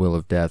 and The Will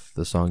of Death,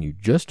 the song you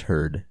just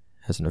heard,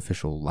 has an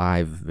official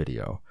live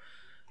video.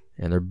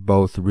 And they're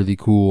both really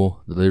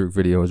cool. The lyric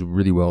video is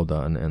really well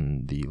done,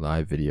 and the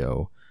live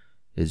video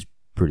is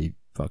pretty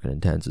fucking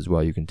intense as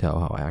well. You can tell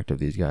how active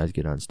these guys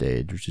get on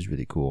stage, which is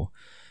really cool.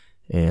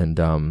 And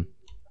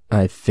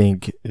I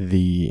think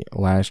the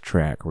last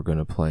track we're going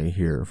to play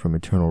here from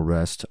Eternal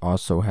Rest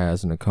also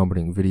has an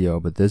accompanying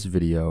video, but this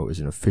video is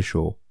an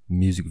official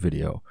music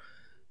video,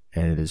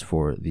 and it is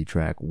for the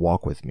track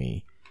Walk With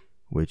Me,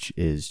 which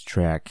is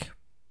track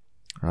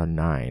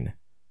 9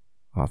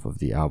 off of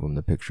the album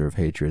The Picture of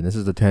Hatred. And this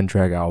is a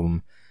 10-track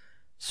album,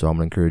 so I'm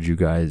going to encourage you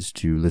guys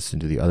to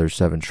listen to the other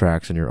 7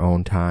 tracks in your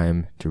own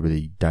time to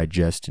really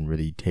digest and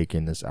really take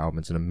in this album.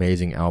 It's an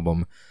amazing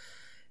album,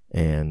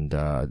 and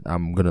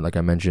I'm going to, like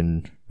I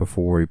mentioned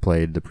before we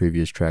played the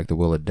previous track, The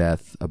Will of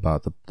Death,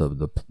 about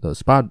the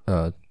spot.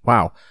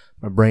 Wow,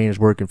 my brain is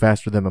working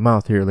faster than my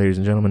mouth here, ladies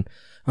and gentlemen.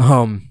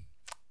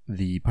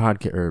 The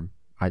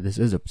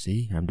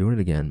podcast, I'm doing it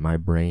again. My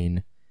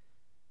brain,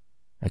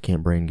 I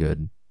can't brain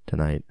good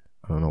tonight.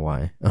 I don't know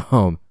why.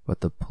 But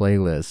the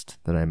playlist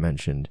that I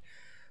mentioned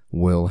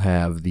will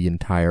have the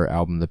entire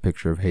album, The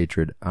Picture of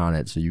Hatred, on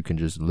it. So you can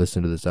just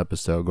listen to this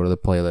episode, go to the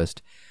playlist,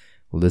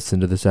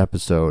 listen to this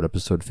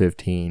episode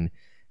 15,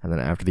 and then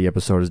after the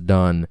episode is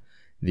done,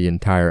 the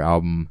entire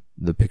album,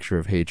 The Picture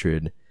of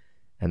Hatred.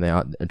 And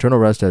Eternal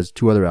Rest has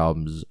 2 other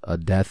albums, A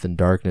Death in the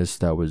Darkness,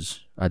 that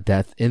was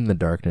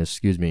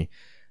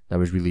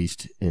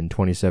released in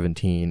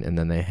 2017, and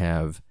then they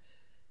have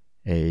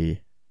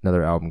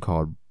another album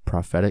called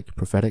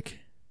Prophetic,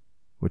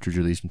 which was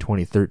released in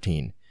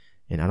 2013.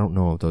 And I don't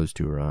know if those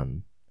 2 are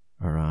on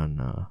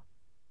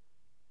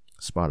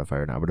Spotify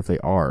or not, but if they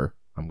are,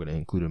 I'm going to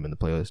include them in the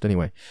playlist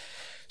anyway.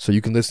 So you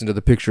can listen to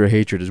The Picture of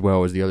Hatred as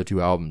well as the other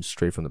 2 albums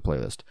straight from the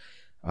playlist.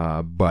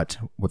 But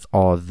with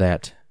all of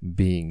that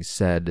being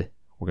said,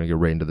 we're going to get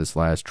right into this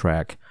last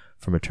track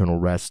from Eternal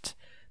Rest.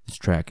 This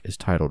track is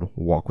titled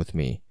Walk With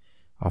Me,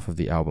 off of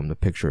the album The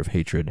Picture of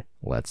Hatred.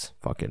 Let's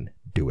fucking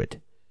do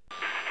it.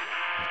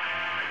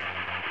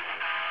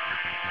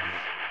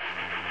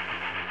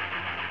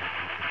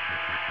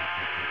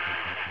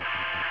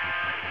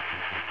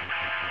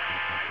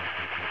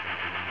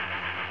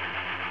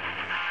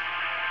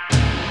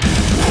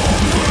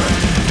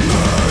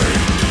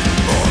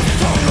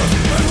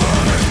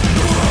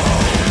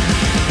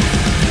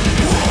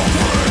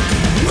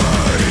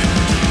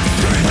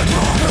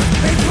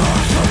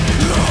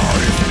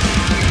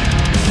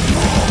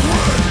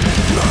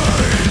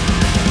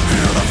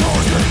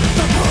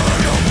 The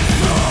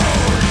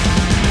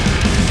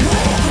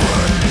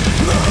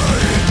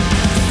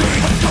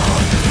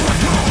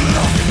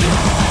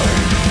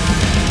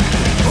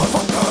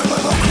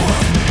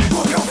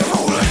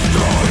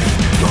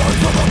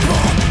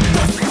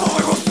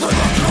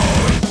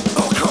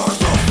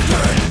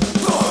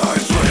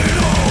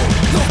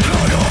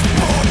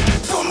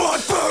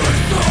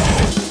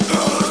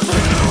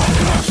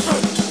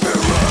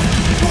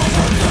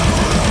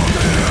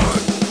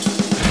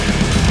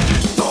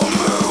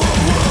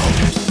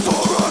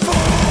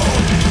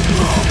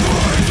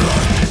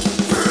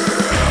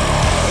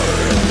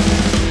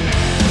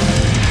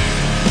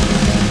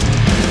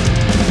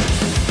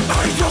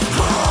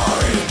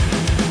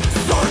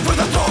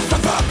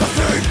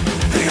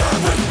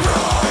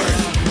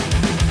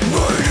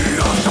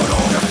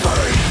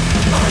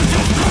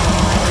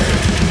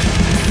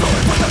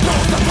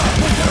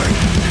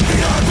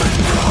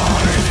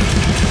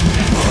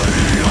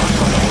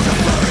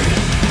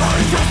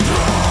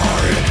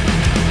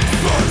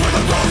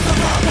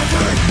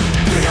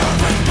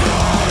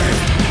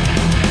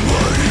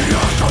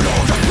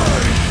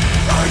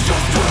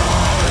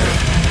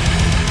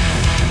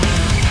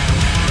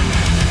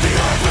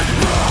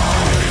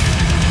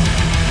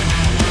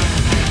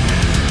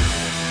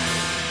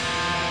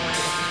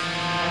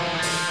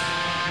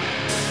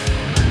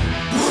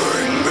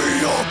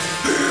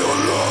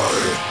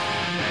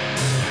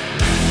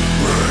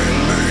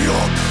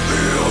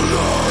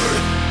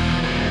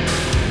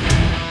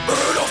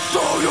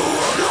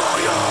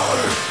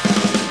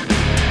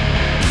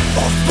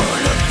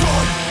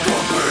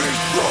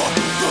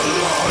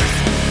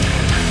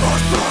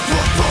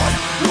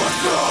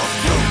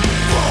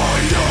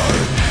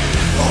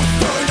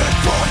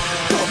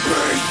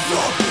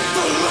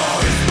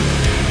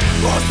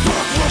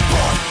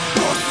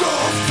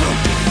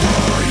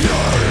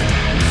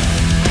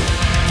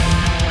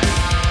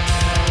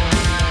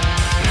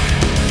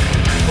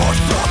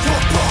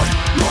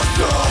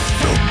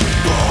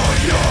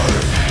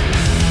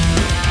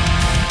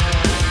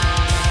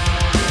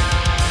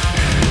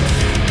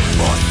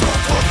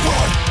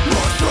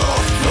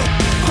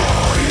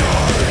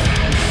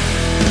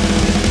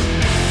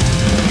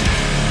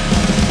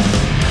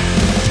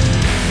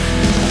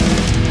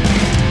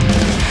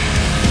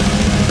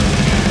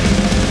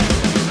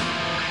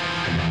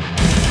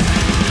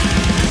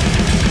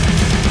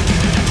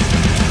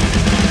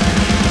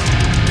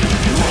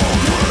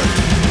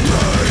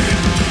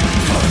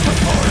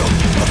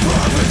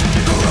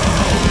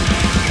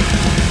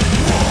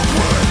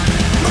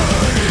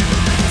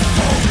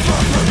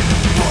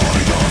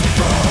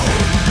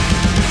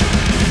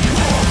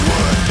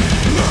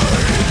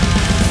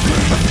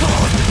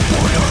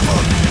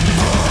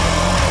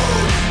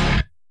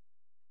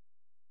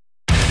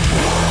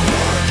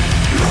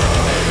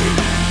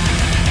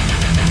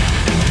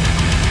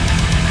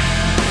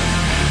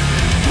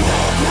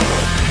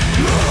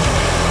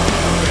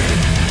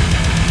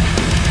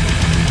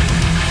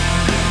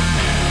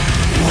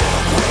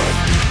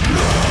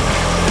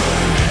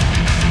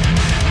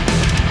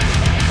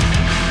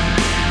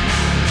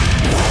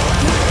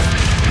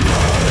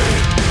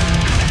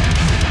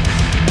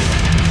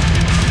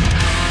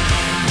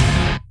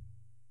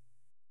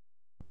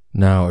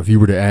Now, if you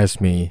were to ask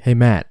me, hey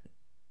Matt,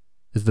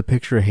 is the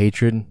Picture of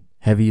Hatred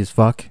heavy as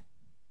fuck?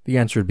 The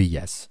answer would be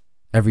yes.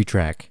 Every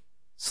track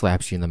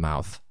slaps you in the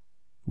mouth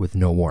with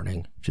no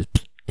warning.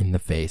 Just in the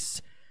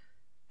face.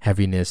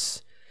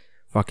 Heaviness.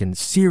 Fucking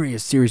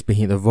serious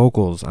behind the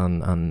vocals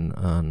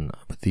on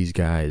these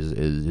guys.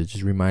 It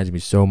just reminds me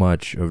so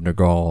much of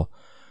Nergal.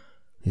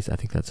 I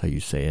think that's how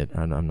you say it.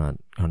 I'm not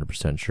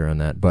 100% sure on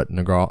that. But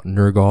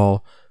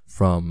Nergal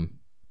from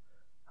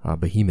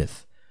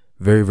Behemoth.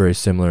 Very, very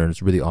similar, and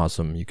it's really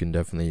awesome. You can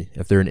definitely,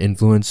 if they're an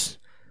influence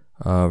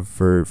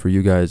for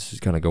you guys,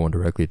 just kind of going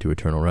directly to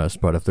Eternal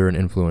Rest, but if they're an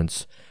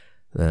influence,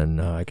 then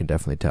I can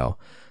definitely tell.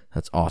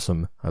 That's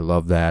awesome. I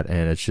love that,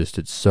 and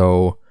it's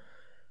so,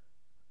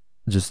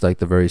 just like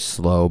the very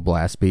slow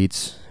blast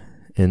beats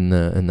in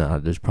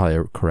the there's probably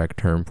a correct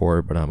term for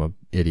it, but I'm an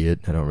idiot.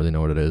 I don't really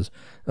know what it is.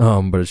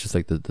 But it's just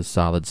like the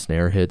solid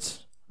snare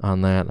hits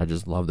on that. I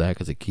just love that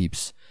because it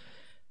keeps,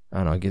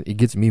 I don't know, it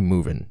gets me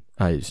moving.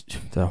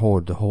 The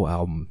whole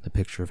album, The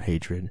Picture of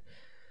Hatred,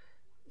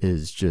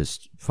 is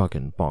just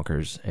fucking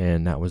bonkers.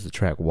 And that was the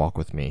track Walk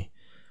With Me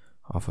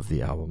off of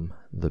the album,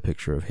 The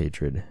Picture of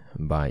Hatred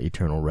by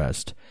Eternal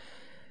Rest.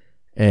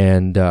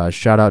 And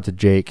shout out to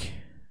Jake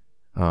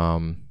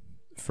from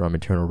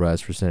Eternal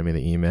Rest for sending me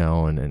the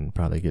email and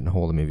probably getting a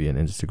hold of me via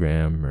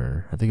Instagram,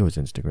 or I think it was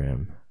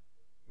Instagram.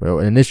 Well,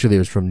 initially it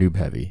was from Noob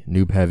Heavy.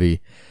 Noob Heavy,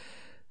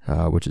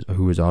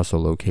 who is also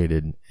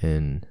located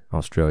in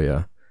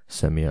Australia,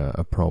 sent me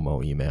a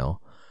promo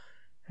email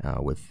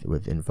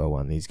with info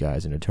on these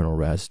guys in Eternal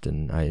Rest,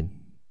 and I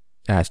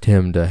asked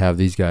him to have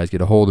these guys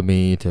get a hold of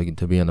me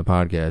to be on the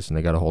podcast, and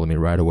they got a hold of me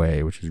right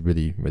away, which is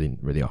really, really,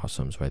 really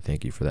awesome. So I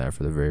thank you for that,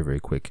 for the very, very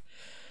quick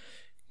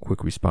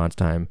response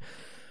time,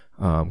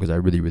 because I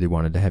really, really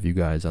wanted to have you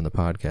guys on the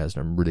podcast,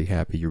 and I'm really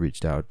happy you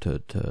reached out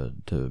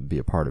to be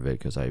a part of it,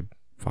 because I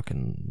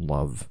fucking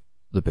love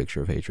The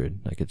Picture of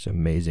Hatred. Like, it's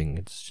amazing.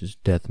 It's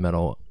just death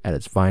metal at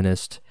its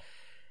finest.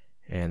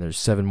 And there's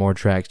 7 more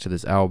tracks to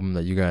this album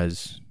that you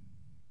guys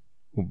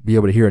will be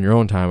able to hear in your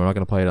own time. I'm not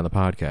going to play it on the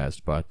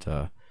podcast, but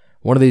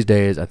one of these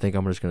days, I think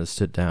I'm just going to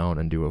sit down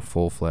and do a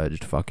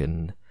full-fledged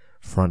fucking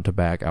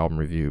front-to-back album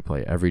review.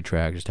 Play every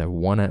track, just have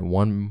one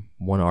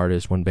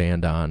artist, one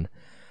band on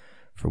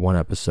for one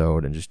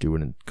episode, and just do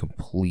a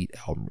complete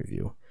album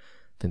review.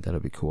 I think that'll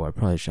be cool. I'm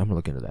going to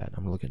look into that.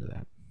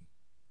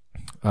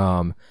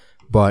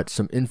 But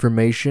some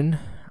information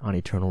on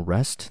Eternal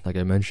Rest. Like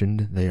I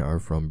mentioned, they are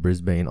from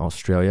Brisbane,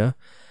 Australia.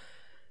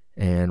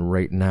 And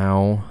right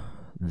now,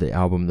 the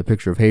album The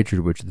Picture of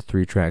Hatred, which are the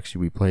 3 tracks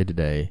we played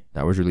today,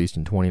 that was released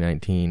in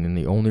 2019. And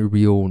the only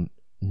real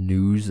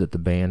news that the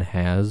band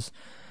has,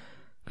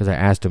 because I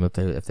asked them if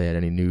they had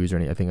any news or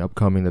anything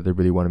upcoming that they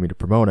really wanted me to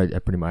promote, I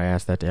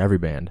asked that to every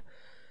band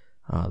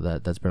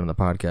that's been on the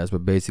podcast.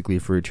 But basically,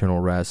 for Eternal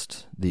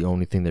Rest, the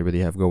only thing they really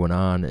have going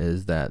on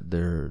is that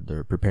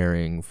they're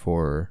preparing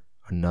for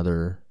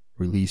another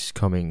release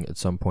coming at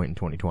some point in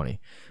 2020,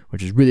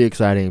 which is really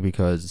exciting,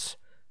 because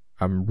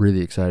I'm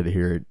really excited to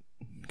hear it,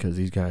 because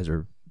these guys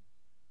are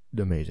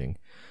amazing.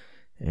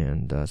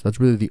 And so that's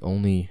really the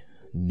only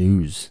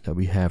news that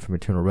we have from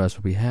Eternal Rest.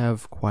 But we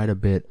have quite a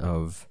bit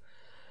of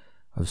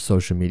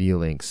social media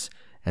links,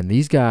 and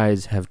these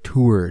guys have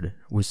toured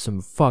with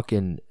some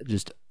fucking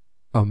just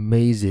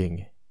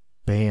amazing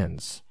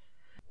bands.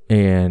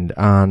 And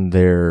on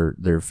their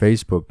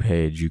Facebook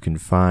page, you can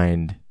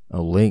find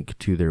a link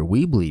to their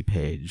Weebly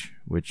page,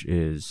 which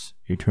is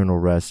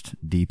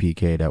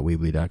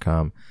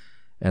eternalrestdpk.weebly.com.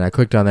 And I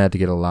clicked on that to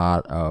get a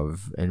lot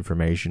of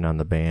information on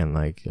the band.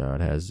 Like it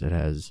has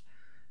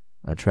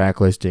a track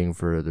listing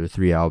for the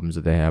 3 albums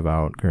that they have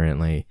out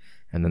currently,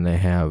 and then they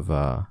have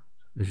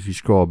if you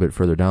scroll a bit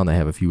further down, they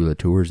have a few of the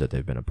tours that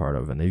they've been a part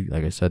of. And they,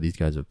 like I said, these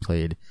guys have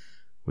played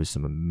with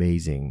some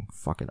amazing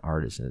fucking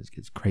artists, and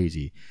it's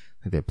crazy.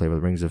 I think they played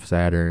with Rings of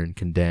Saturn,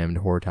 Condemned,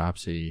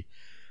 Hortopsy,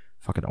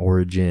 fucking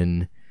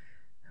Origin,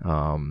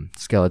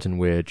 Skeleton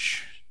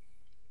Witch,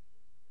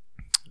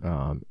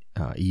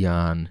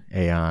 Aeon.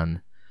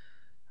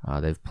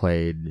 They've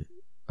played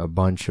a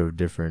bunch of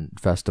different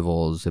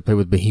festivals. They played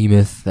with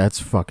Behemoth. That's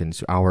fucking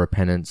Hour of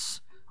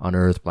Penance,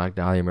 Unearth, Black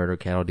Dahlia Murder,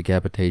 Cattle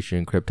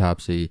Decapitation,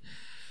 Cryptopsy,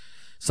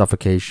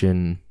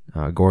 Suffocation,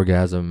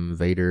 Gorgasm,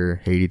 Vader,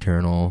 Hate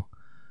Eternal,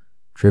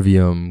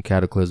 Trivium,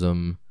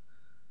 Cataclysm,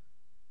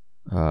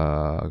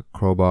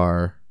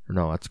 Crowbar,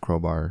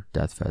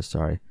 Deathfest,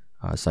 sorry,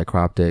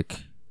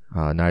 Psychroptic,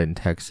 Night in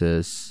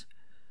Texas,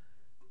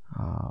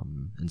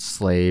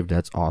 Enslaved,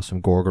 that's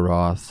awesome,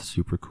 Gorgoroth,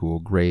 super cool,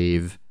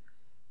 Grave,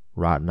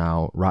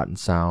 Rotten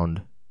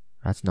Sound,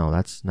 that's not,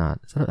 I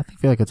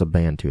feel like that's a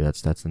band too,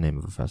 that's the name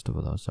of a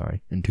festival though,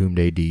 sorry, Entombed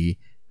AD,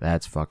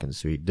 that's fucking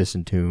sweet,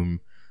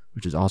 Disentomb,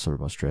 which is also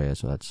from Australia,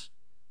 so that's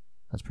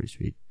pretty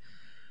sweet,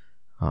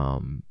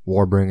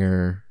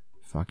 Warbringer,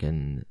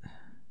 fucking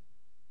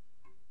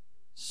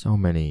so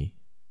many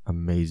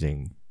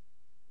amazing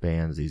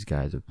bands these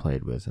guys have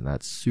played with, and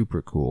that's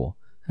super cool.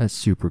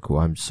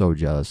 I'm so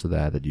jealous of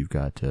that you've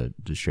got to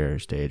share a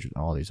stage with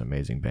all these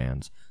amazing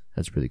bands.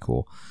 That's really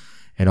cool.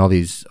 And all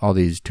these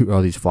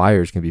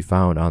flyers can be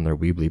found on their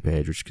Weebly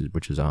page,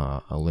 which is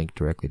a link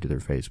directly to their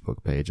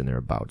Facebook page in their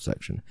About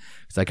section.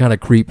 Because I kind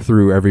of creep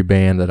through every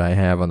band that I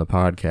have on the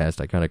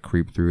podcast. I kind of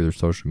creep through their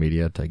social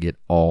media to get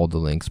all the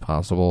links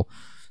possible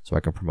so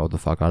I can promote the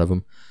fuck out of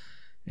them.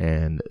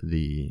 And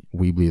the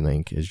Weebly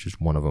link is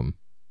just one of them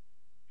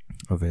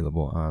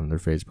available on their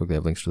Facebook. They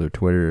have links to their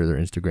Twitter, their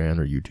Instagram,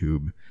 their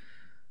YouTube,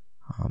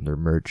 their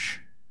merch.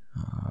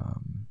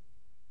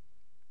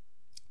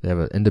 They have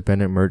an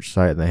independent merch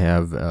site, and they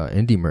have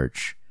indie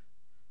merch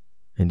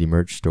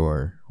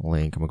store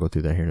link. I'm going to go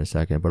through that here in a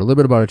second. But a little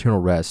bit about Eternal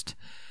Rest.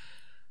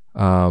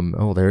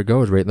 There it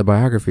goes, right in the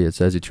biography. It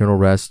says Eternal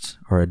Rest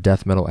are a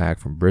death metal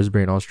act from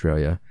Brisbane,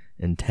 Australia.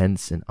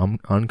 Intense and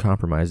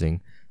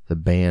uncompromising, the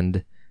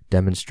band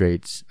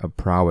demonstrates a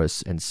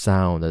prowess and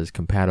sound that is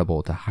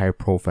compatible to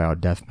high-profile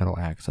death metal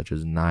acts such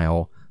as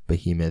Nile,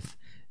 Behemoth,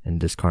 and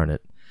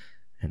Discarnate.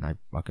 And I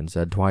fucking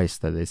said twice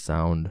that they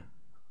sound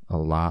a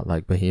lot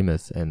like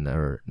Behemoth,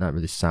 or not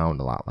really sound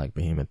a lot like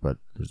Behemoth, but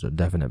there's a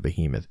definite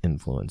Behemoth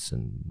influence,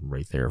 and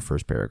right there,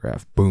 first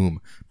paragraph,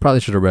 boom. Probably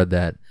should have read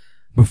that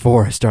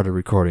before I started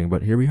recording,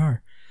 but here we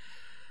are.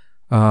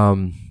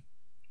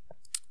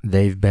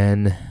 They've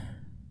been,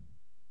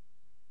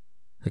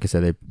 like I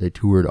said, they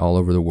toured all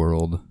over the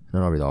world,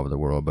 not all over the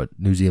world, but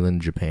New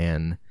Zealand,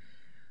 Japan,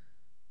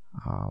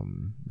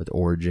 with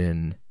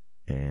Origin,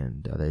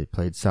 and they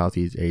played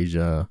Southeast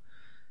Asia,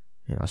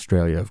 in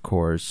Australia, of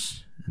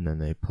course. And then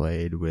they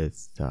played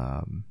with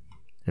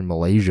in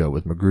Malaysia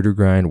with Magruder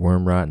Grind,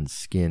 Wormrot, and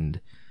Skinned.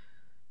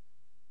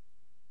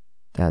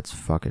 That's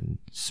fucking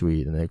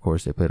sweet. And then, of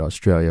course, they played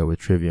Australia with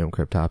Trivium,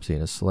 Cryptopsy,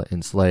 and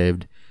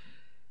Enslaved.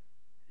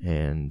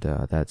 And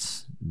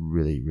that's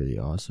really, really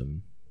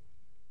awesome.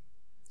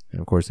 And,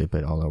 of course, they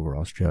played all over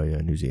Australia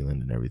and New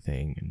Zealand and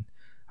everything. And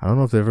I don't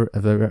know if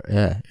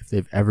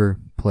they've ever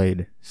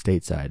played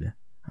stateside.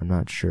 I'm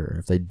not sure.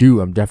 If they do,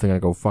 I'm definitely going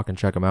to go fucking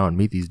check them out and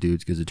meet these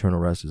dudes because Eternal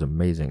Rest is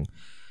amazing.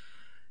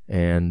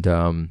 And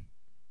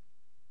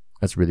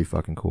that's really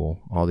fucking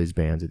cool. All these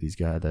bands that these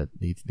guys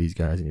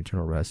in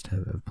Eternal Rest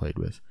have played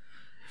with.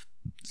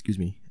 Excuse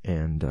me.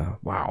 And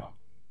wow.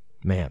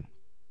 Man.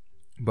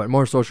 But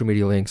more social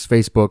media links.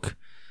 Facebook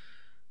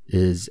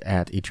is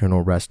at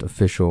Eternal Rest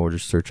Official.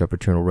 Just search up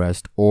Eternal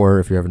Rest. Or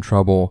if you're having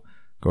trouble,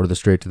 go to the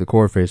Straight to the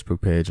Core Facebook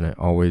page. And I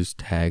always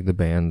tag the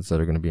bands that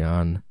are going to be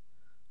on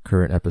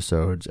current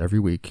episodes every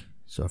week.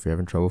 So if you're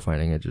having trouble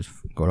finding it, just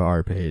go to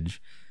our page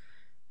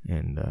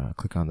and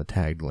click on the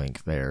tagged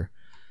link there.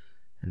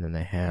 And then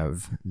they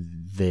have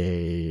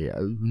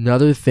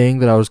another thing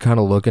that I was kind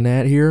of looking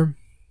at here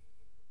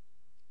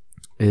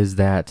is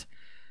that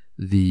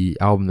the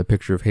album The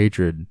Picture of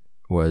Hatred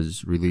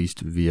was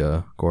released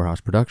via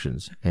Gorehouse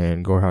Productions,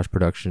 and Gorehouse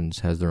Productions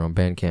has their own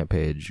Bandcamp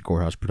page,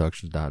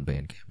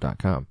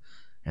 gorehouseproductions.bandcamp.com,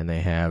 and they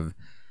have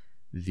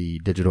the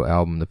digital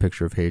album, The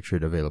Picture of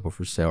Hatred, available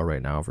for sale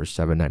right now for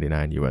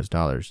 $7.99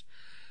 US.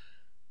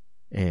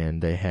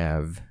 And they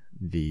have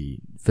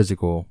the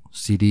physical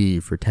CD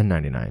for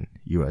 $10.99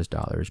 US.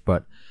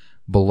 But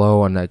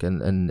below on that,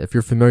 and if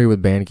you're familiar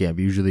with Bandcamp,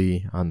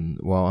 usually I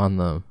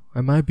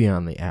might be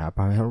on the app.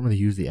 I don't really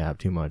use the app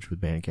too much with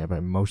Bandcamp. I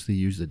mostly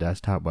use the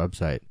desktop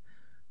website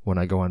when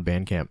I go on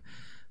Bandcamp.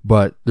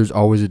 But there's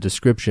always a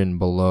description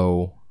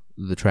below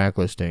the track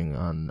listing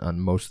on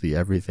mostly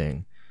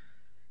everything.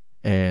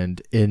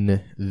 And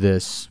in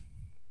this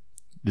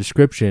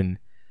description,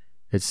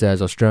 it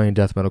says Australian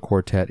death metal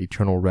quartet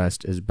Eternal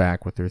Rest is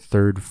back with their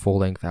third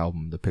full-length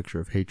album, The Picture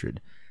of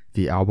Hatred.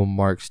 The album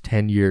marks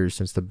 10 years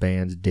since the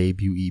band's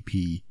debut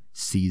EP,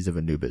 Seas of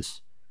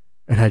Anubis.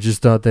 And I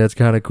just thought that's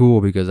kind of cool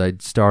because I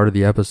started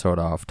the episode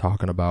off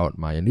talking about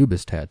my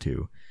Anubis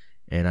tattoo.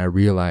 And I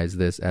realized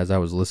this as I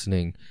was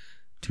listening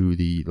to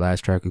the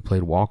last track we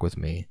played, Walk With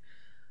Me.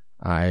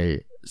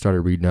 I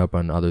started reading up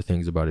on other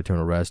things about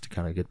Eternal Rest to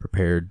kind of get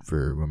prepared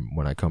for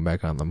when I come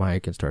back on the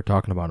mic and start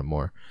talking about it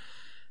more.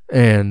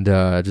 And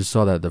I just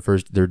saw that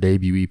their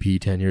debut EP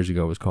 10 years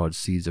ago was called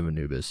Seas of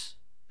Anubis.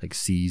 Like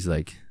seas,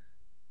 like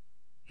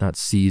not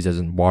seas as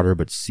in water,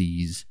 but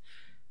seas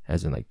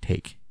as in like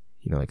take,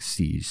 like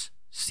seize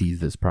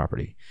this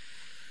property.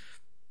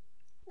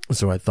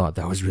 So I thought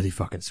that was really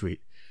fucking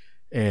sweet.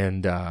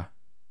 And yeah,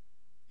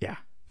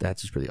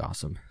 that's just really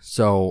awesome.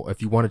 So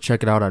if you want to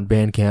check it out on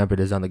Bandcamp, it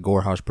is on the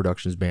Gorehouse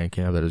Productions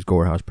Bandcamp. That is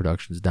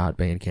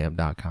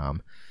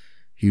gorehouseproductions.bandcamp.com.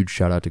 Huge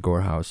shout out to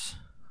Gorehouse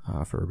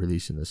for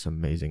releasing this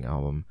amazing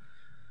album.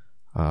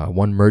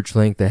 One merch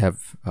link, they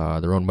have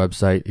their own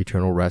website,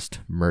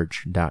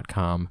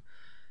 eternalrestmerch.com,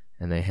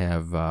 and they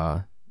have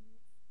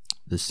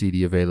the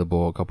CD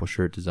available, a couple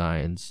shirt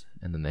designs,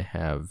 and then they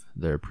have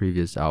their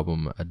previous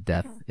album, A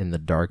Death in the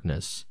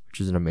Darkness, which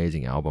is an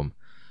amazing album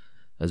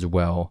as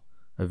well,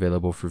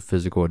 available for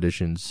physical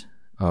editions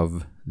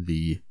of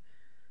the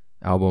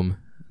album.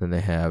 Then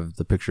they have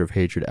the Picture of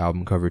Hatred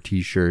album cover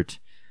t-shirt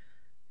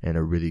and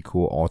a really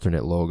cool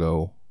alternate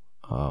logo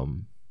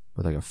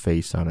with like a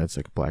face on it. It's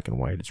like black and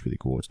white. It's really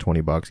cool. It's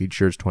 $20. Each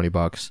shirt's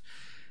 $20.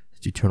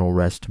 It's Eternal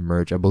Rest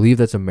merch. I believe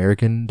that's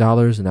American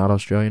dollars and not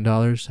Australian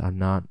dollars. I'm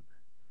not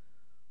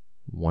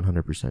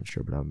 100%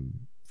 sure, but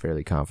I'm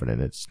fairly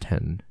confident it's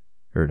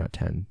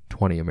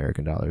 20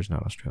 American dollars,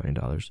 not Australian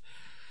dollars.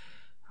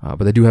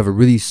 But they do have a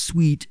really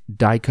sweet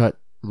die-cut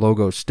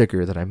logo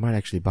sticker that I might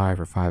actually buy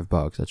for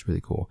 $5. That's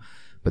really cool.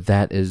 But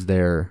that is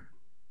their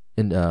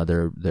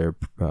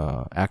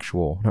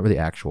actual, not really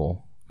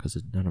actual, because I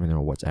don't even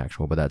know what's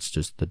actual, but that's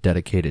just the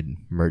dedicated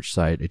merch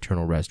site,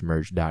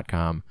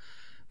 eternalrestmerch.com.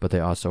 But they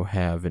also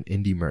have an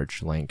indie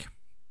merch link.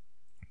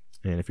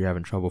 And if you're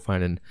having trouble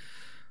finding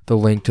the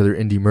link to their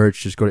indie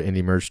merch, just go to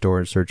Indie Merch Store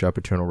and search up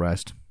Eternal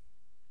Rest.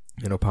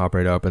 It'll pop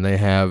right up. And they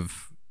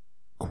have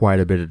quite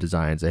a bit of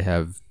designs. They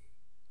have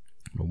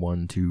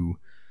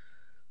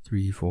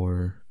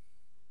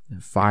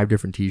 5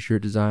 different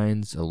t-shirt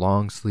designs, a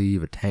long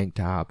sleeve, a tank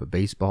top, a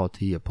baseball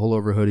tee, a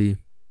pullover hoodie,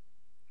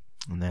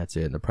 and that's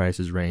it. And the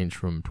prices range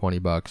from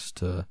 $20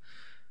 to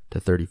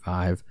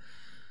 $35,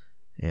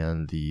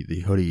 and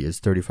the hoodie is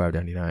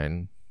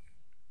 $35.99,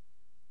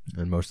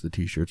 and most of the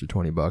t-shirts are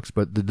 $20.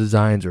 But the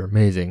designs are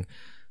amazing.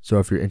 So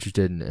if you're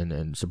interested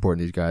in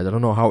supporting these guys, I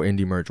don't know how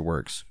indie merch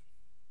works.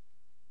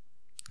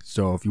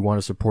 So if you want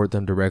to support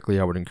them directly,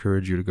 I would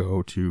encourage you to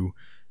go to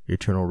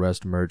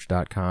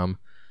eternalrestmerch.com.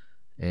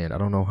 And I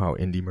don't know how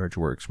indie merch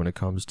works when it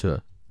comes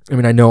to, I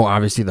mean, I know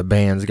obviously the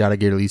band's got to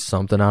get at least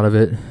something out of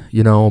it,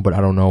 but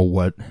I don't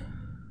know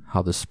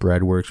how the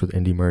spread works with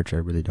indie merch. I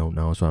really don't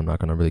know, so I'm not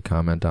going to really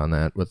comment on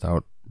that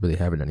without really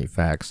having any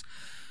facts.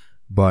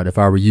 But if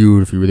I were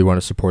you, if you really want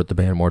to support the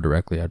band more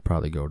directly, I'd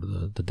probably go to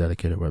the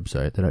dedicated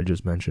website that I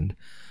just mentioned.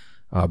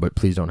 But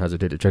please don't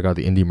hesitate to check out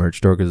the indie merch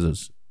store, because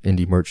it's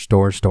indie merch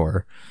store,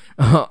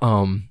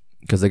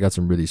 because they got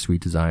some really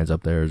sweet designs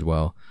up there as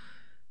well.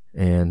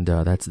 And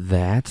that's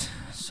that.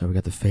 So we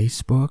got the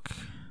Facebook,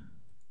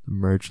 the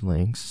merch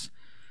links.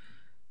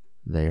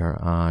 They are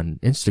on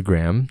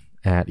Instagram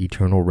at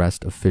Eternal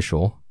Rest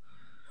Official,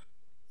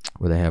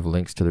 where they have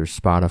links to their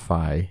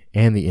Spotify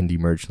and the indie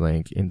merch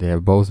link. And they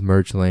have both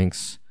merch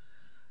links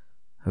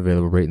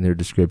available right in their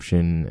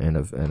description, and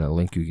a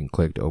link you can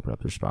click to open up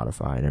their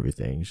Spotify and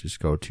everything. Just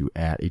go to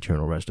at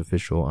Eternal Rest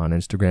Official on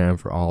Instagram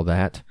for all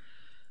that.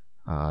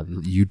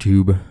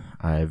 YouTube,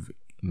 I've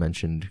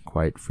mentioned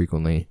quite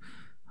frequently.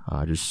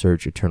 Just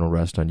search Eternal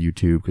Rest on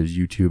YouTube, because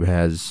YouTube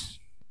has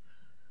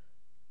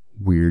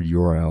weird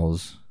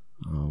URLs.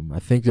 I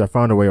think I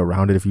found a way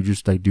around it. If you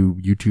just do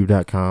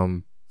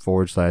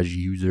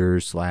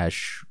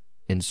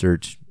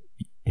youtube.com/user/insert,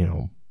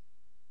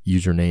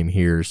 username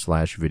here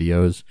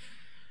 /videos.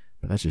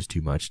 But that's just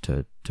too much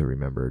to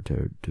remember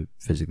to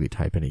physically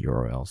type in a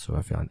URL.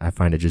 So I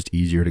find it just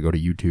easier to go to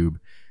YouTube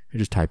and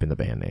just type in the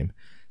band name.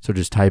 So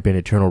just type in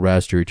Eternal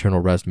Rest or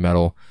Eternal Rest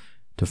Metal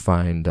to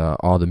find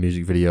all the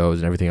music videos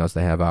and everything else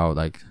they have out.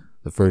 Like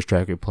the first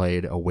track we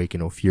played,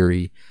 Awaken O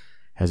Fury,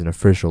 has an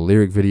official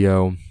lyric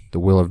video. The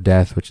Will of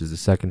Death, which is the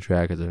second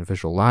track, has an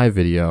official live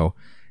video.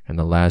 And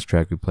the last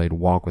track we played,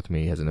 Walk With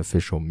Me, has an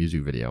official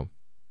music video.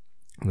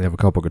 And they have a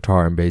couple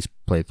guitar and bass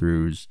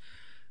playthroughs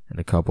and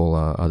a couple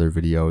other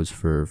videos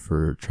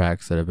for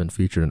tracks that have been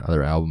featured in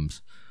other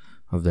albums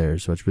of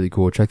theirs. So it's really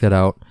cool. Check that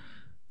out.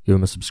 Give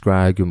them a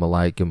subscribe, give them a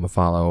like, give them a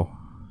follow.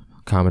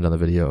 Comment on the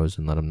videos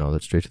and let them know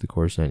that Straight to the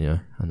Core sent you.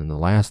 And then the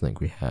last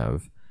link we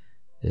have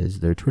is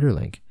their Twitter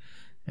link,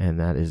 and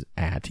that is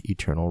at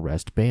Eternal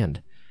Rest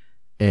Band.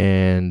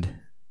 And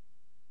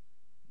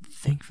I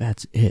think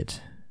that's it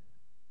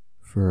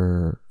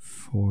for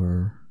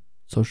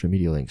social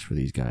media links for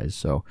these guys.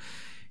 So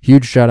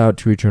huge shout out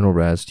to Eternal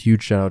Rest,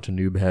 huge shout out to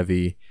Noob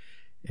Heavy,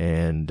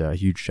 and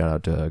huge shout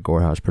out to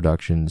Gorehouse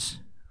Productions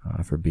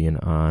for being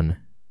on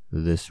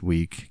this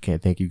week.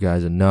 Can't thank you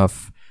guys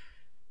enough.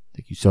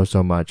 Thank you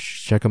so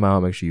much. Check them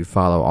out. Make sure you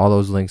follow all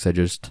those links I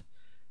just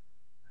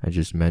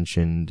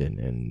mentioned,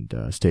 and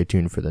stay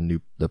tuned for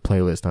the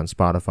playlist on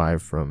Spotify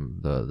from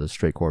the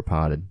Straight Core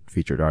Pod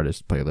featured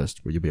artist playlist,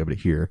 where you'll be able to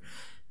hear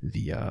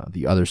the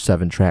other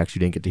 7 tracks you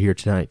didn't get to hear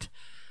tonight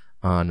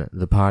on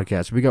the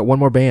podcast. We got one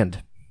more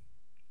band.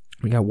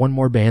 We got one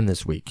more band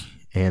this week,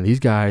 and these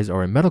guys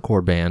are a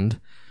metalcore band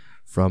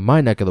from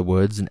my neck of the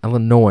woods in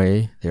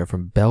Illinois. They are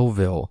from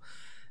Belleville,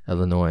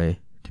 Illinois,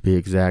 to be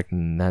exact,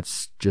 and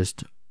that's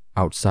just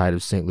outside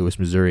of St. Louis,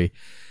 Missouri.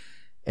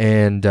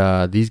 And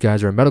these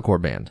guys are a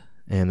metalcore band,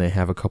 and they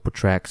have a couple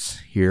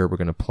tracks here we're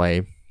going to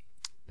play.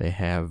 They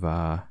have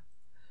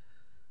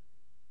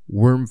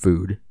Worm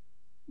Food,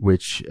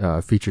 which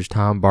features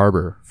Tom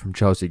Barber from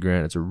Chelsea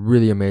Grin. It's a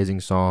really amazing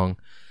song.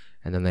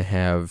 And then they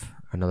have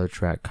another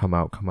track, Come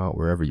Out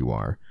Wherever You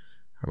Are.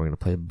 And we're going to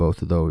play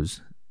both of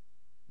those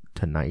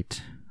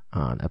tonight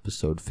on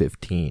episode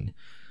 15.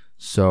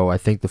 So I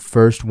think the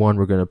first one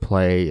we're going to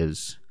play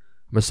is,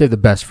 I'm going to save the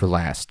best for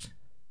last.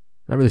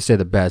 Not really say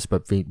the best,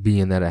 but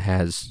being that it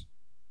has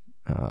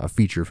a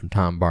feature from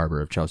Tom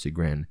Barber of Chelsea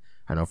Grin.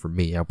 I know for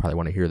me, I'll probably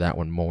want to hear that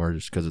one more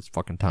just because it's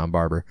fucking Tom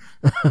Barber.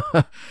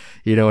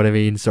 You know what I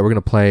mean? So we're going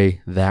to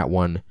play that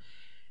one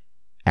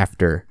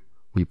after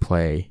we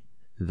play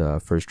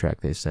the first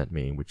track they sent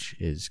me, which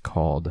is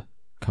called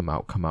Come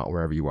Out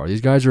Wherever You Are.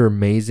 These guys are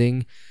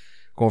amazing.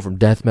 going from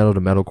death metal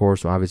to metalcore,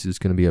 so obviously it's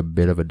going to be a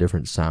bit of a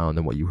different sound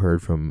than what you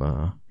heard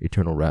from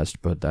Eternal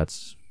Rest, but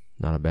that's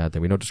not a bad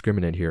thing. We don't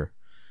discriminate here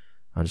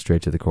on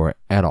Straight to the Core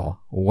at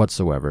all,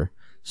 whatsoever.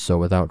 So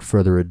without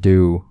further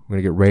ado, we're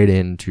going to get right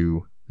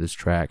into this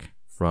track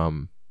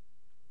from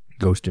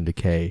Ghost and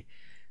Decay.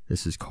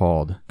 This is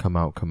called Come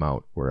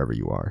Out, Wherever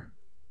You Are.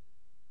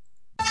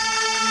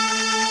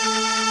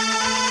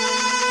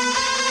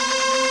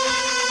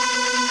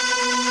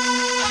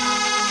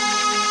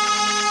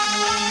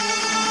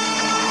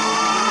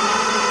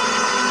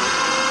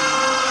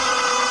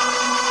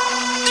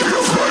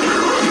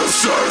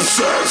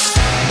 Senses.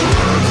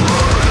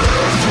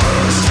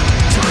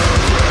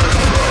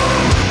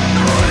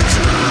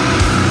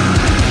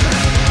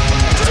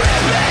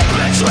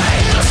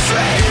 Between the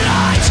street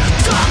lights,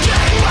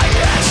 talking like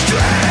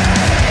history.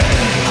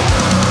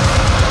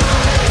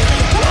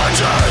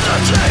 Under the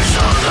days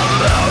of the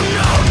moon,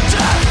 no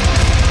death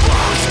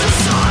blows the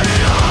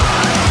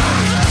sunlight.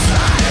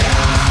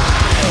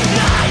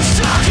 Night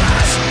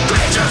stalkers,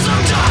 creatures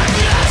of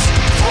darkness,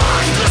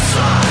 find the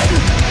sun,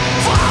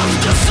 follow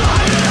the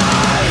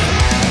sunlight.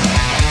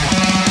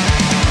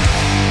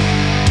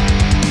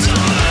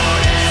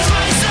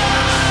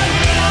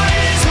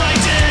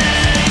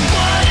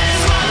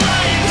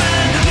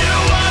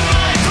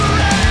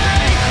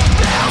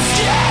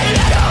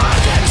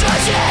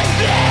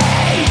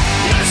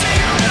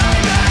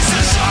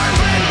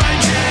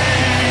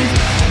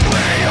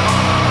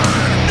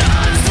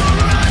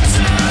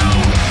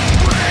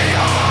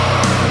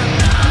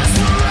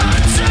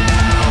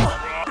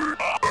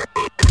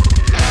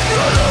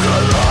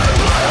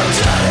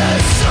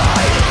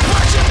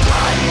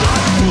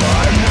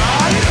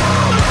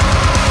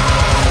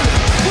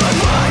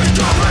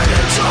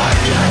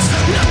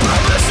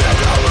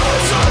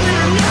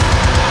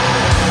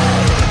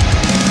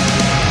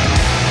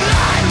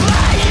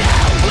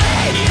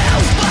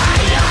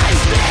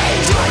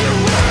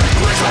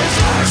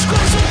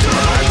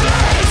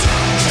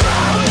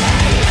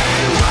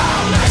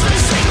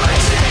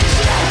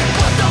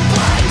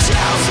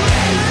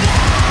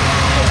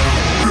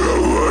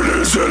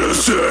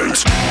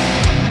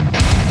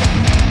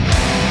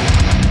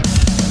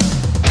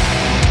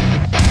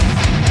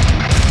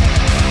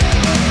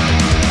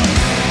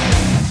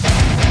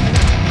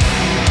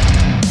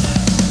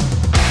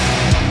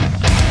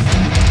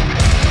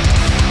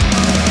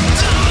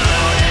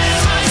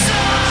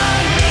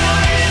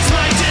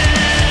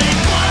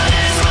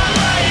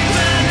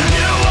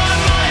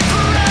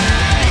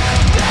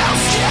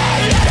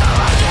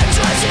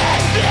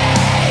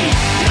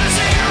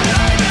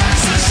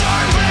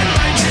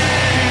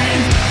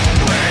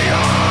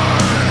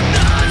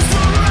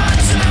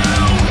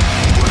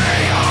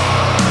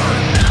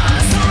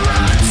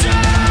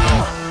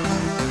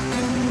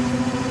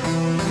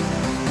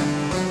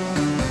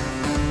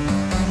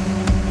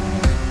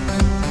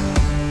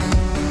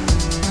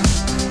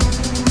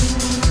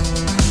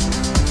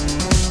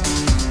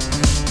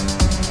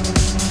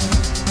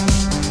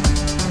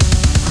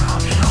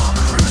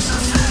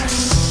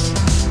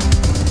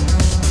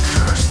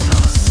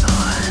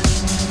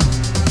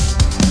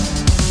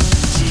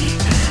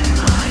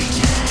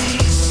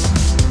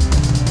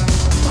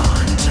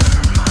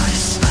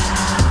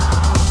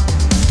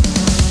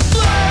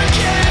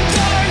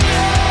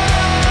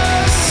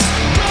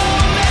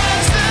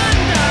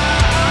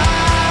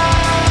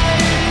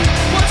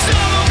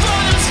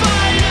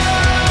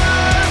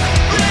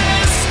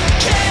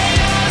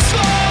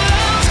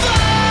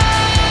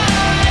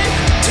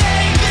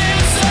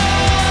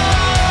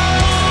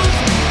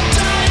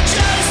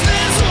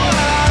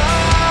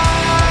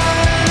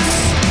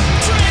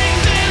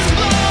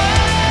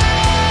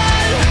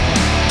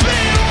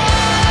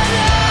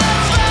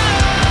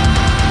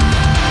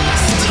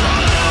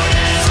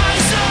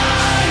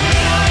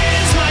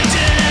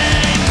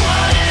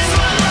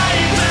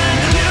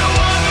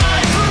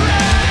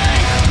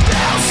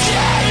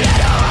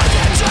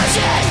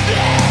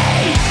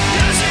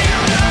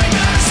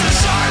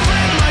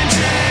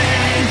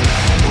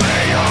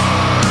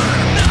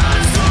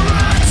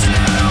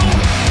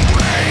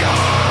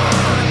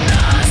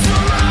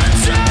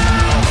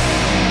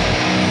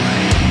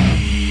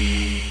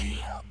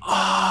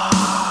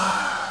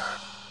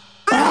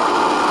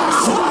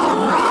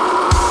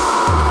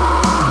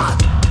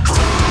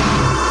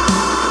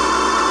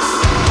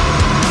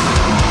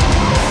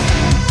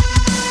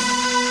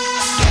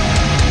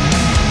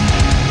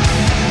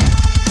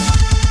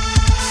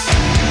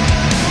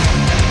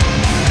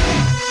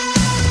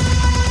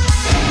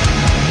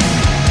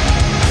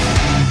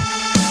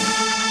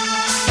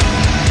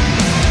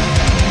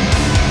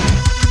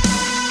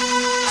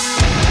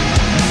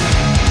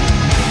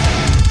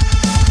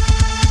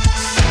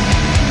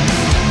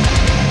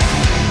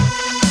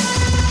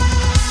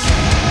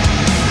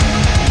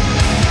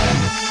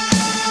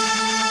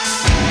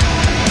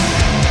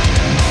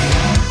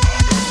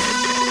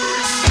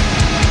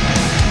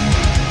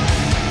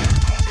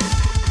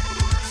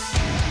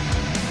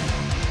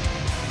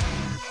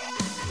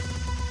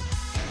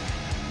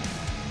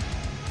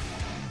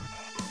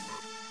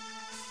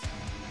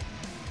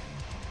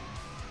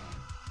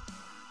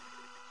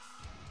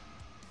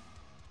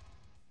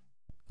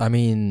 I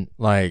mean,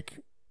 like,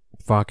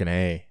 fucking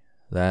A.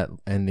 That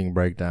ending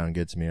breakdown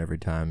gets me every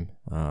time.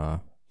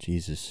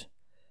 Jesus.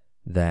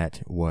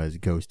 That was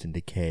Ghost and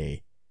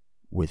Decay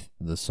with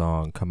the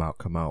song Come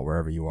Out,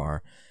 Wherever You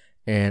Are.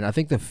 And I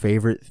think my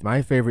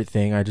favorite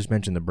thing, I just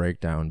mentioned the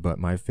breakdown, but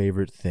my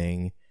favorite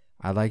thing,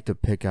 I like to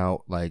pick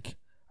out, like,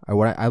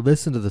 I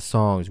listen to the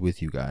songs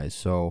with you guys,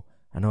 so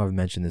I know I've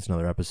mentioned this in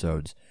other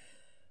episodes,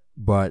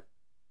 but,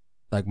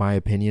 like, my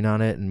opinion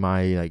on it and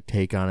my, like,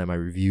 take on it, my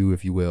review,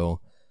 if you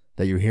will,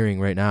 that you're hearing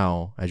right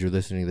now as you're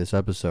listening to this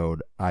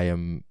episode, I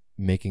am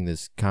making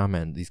these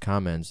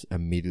comments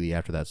immediately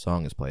after that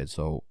song is played,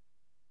 so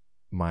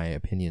my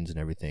opinions and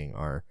everything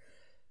are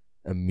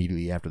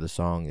immediately after the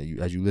song.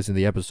 As you listen to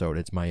the episode,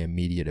 it's my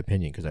immediate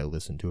opinion because I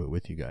listened to it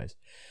with you guys.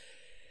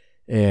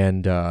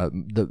 And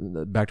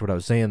back to what I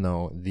was saying,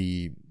 though,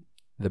 the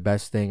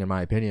best thing, in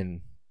my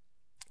opinion,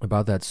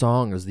 about that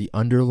song is the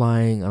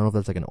underlying, I don't know if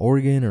that's like an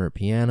organ or a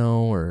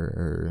piano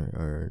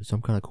or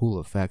some kind of cool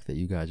effect that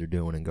you guys are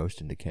doing in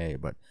Ghost and Decay,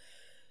 but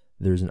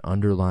there's an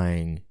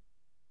underlying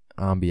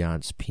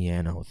ambiance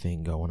piano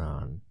thing going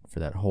on for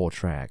that whole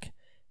track.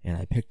 And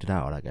I picked it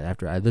out.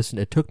 After I listened,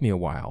 it took me a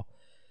while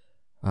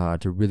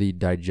to really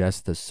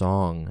digest the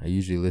song. I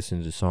usually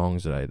listen to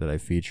songs that I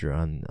feature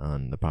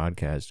on the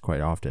podcast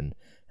quite often.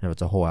 And if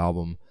it's a whole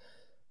album,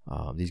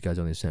 these guys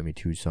only sent me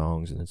 2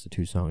 songs, and it's the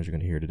 2 songs you're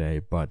going to hear today.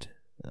 But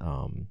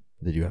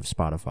they do have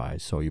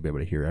Spotify, so you'll be able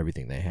to hear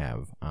everything they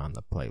have on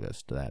the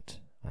playlist that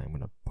I'm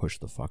going to push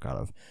the fuck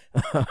out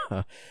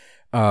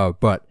of.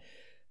 But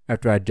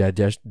after I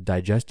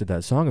digested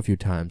that song a few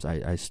times,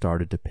 I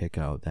started to pick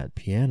out that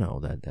piano,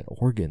 that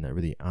organ, that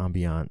really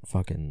ambient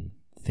fucking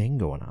thing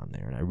going on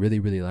there. And I really,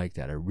 really like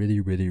that. I really,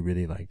 really,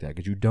 really like that.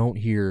 Because you don't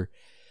hear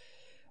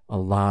a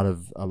lot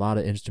of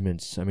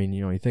instruments. I mean,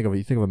 you think of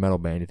a metal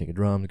band, you think of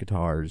drums,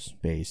 guitars,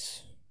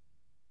 bass,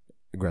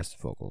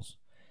 aggressive vocals.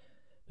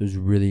 There's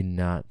really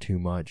not too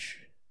much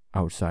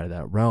outside of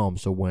that realm.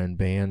 So when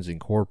bands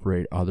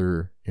incorporate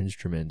other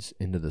instruments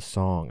into the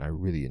song, I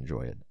really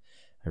enjoy it.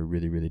 I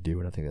really, really do,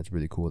 and I think that's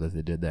really cool that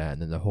they did that.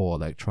 And then the whole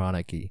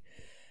electronica,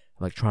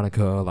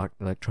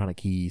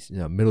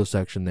 middle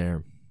section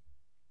there,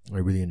 I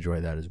really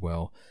enjoy that as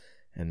well.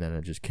 And then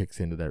it just kicks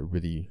into that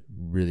really,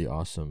 really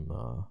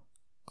awesome,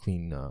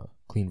 clean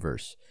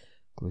verse,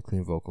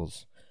 clean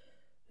vocals.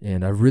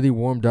 And I've really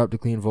warmed up to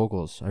clean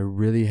vocals. I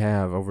really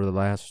have over the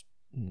last,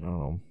 I don't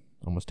know,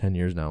 almost 10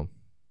 years now.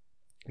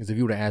 Because if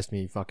you would have asked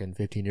me fucking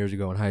 15 years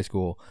ago in high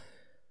school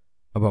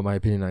about my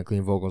opinion on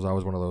clean vocals, I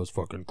was one of those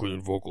fucking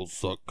clean vocals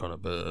suck kind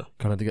of you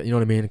know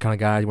what I mean, kind of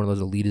guy, one of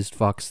those elitist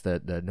fucks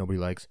that nobody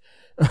likes.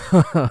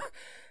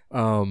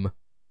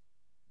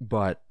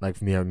 But like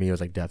for me, it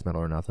was like death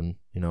metal or nothing,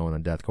 and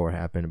then deathcore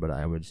happened. But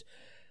I don't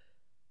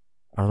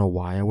know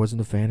why I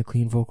wasn't a fan of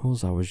clean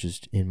vocals. I was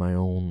just in my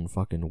own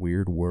fucking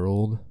weird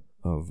world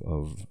of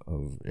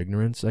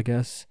ignorance, I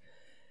guess.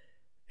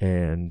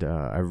 And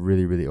I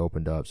really, really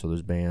opened up. So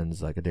there's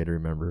bands like A Day to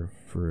Remember,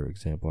 for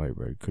example. I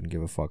couldn't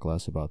give a fuck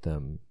less about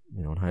them,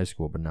 in high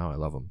school. But now I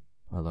love them.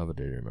 I love A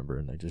Day to Remember,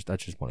 and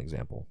that's just one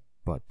example.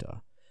 But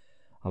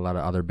a lot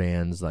of other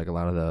bands, like a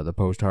lot of the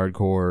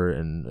post-hardcore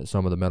and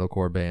some of the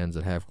metalcore bands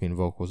that have clean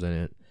vocals in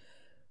it,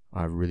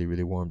 I've really,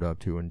 really warmed up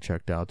to and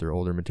checked out their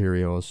older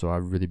material. So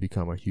I've really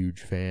become a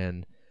huge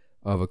fan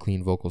of a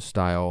clean vocal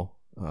style.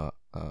 A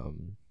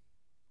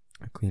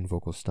clean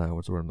vocal style.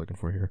 What's the word I'm looking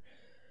for here?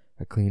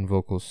 A clean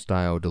vocal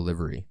style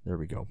delivery. There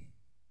we go.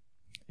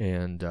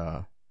 And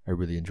I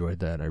really enjoyed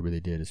that. I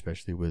really did,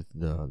 especially with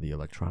the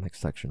electronic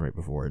section right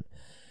before it.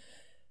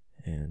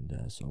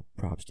 And so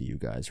props to you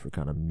guys for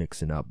kind of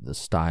mixing up the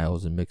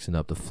styles and mixing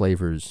up the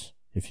flavors,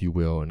 if you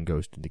will, in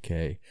Ghost and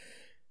Decay.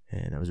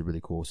 And that was a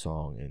really cool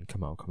song. And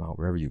come out,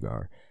 wherever you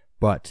are.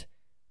 But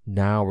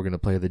now we're going to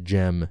play the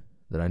gem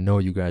that I know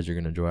you guys are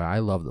going to enjoy. I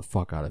love the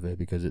fuck out of it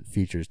because it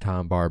features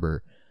Tom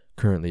Barber,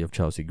 currently of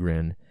Chelsea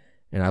Grin.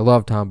 And I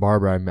love Tom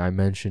Barber. I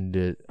mentioned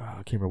it.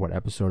 I can't remember what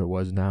episode it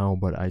was now,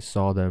 but I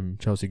saw them,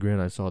 Chelsea Grin,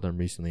 I saw them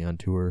recently on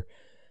tour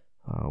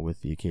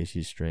with the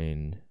Acacia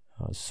Strain,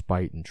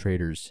 Spite, and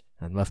Traders,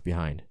 and Left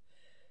Behind.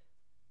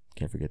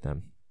 Can't forget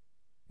them.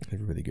 They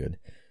were really good.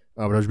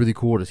 But it was really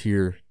cool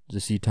to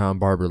see Tom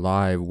Barber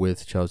live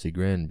with Chelsea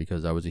Grin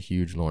because I was a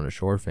huge Lorna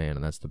Shore fan,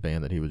 and that's the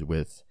band that he was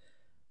with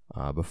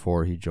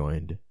before he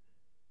joined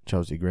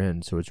Chelsea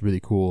Grin. So it's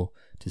really cool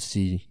to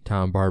see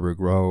Tom Barber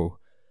grow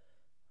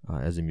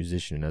as a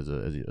musician, as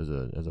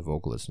a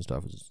vocalist and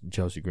stuff.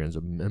 Chelsea Grin's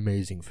an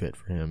amazing fit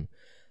for him.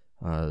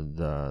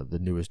 The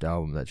newest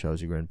album that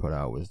Chelsea Grin put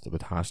out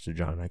with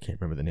Hostage on, I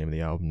can't remember the name of the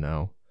album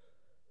now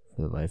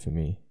for the life of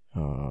me.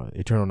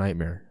 Eternal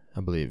Nightmare, I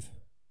believe.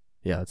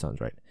 Yeah, that sounds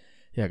right.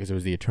 Yeah, because it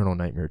was the Eternal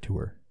Nightmare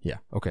tour. Yeah,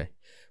 okay.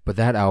 But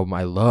that album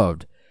I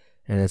loved,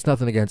 and it's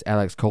nothing against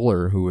Alex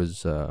Kohler, who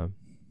was the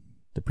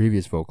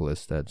previous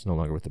vocalist that's no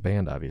longer with the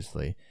band,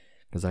 obviously,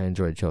 because I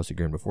enjoyed Chelsea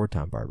Grin before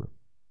Tom Barber,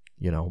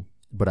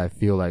 But I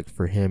feel like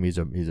for him, he's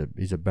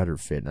a better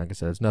fit. And like I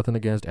said, it's nothing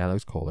against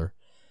Alex Kohler,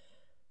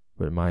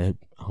 but in my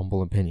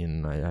humble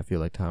opinion, I feel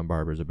like Tom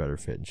Barber is a better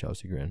fit than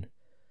Chelsea Grin.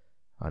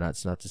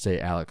 That's not to say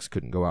Alex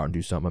couldn't go out and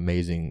do something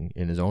amazing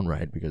in his own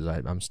right, because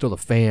I'm still a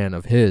fan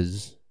of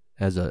his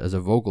as a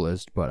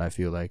vocalist, but I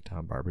feel like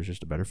Tom Barber's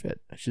just a better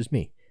fit. That's just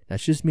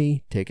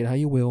me. Take it how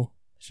you will.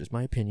 It's just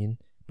my opinion.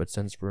 But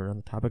since we're on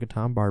the topic of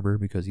Tom Barber,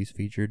 because he's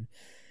featured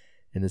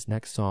in this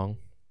next song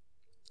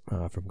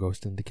from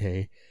Ghost and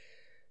Decay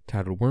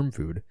titled Worm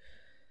Food,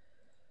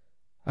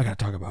 I gotta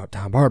talk about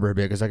Tom Barber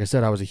because, like I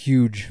said, I was a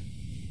huge,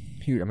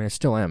 I mean, I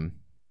still am.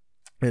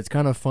 And it's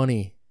kind of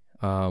funny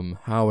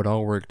how it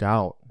all worked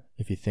out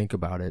if you think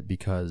about it,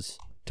 because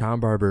Tom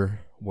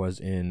Barber was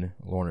in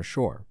Lorna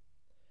Shore,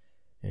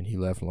 and he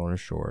left Lorna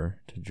Shore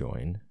to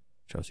join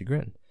Chelsea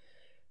Grin,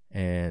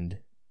 and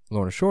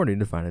Lorna Shore needed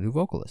to find a new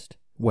vocalist.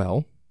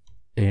 Well,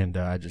 and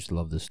I just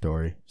love this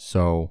story.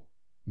 So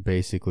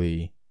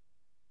basically,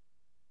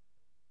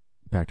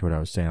 back to what I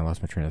was saying, I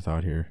lost my train of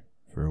thought here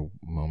for a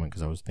moment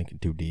because I was thinking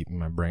too deep and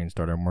my brain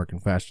started working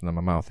faster than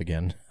my mouth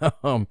again.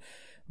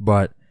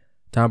 But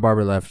Tom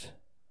Barber left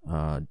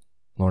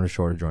Lorna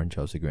Shore to join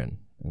Chelsea Grin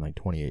in like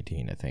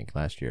 2018, I think,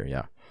 last year,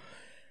 yeah.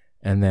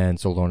 And then,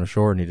 so Lorna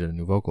Shore needed a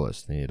new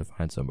vocalist. They needed to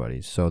find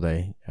somebody. So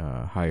they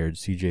hired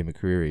CJ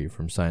McCreery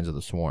from Signs of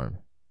the Swarm,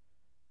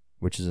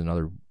 which is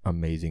another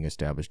amazing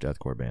established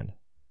deathcore band.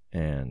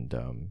 And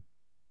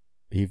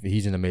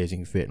he's an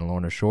amazing fit in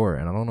Lorna Shore.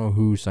 And I don't know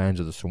who Signs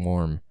of the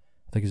Swarm,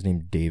 I think his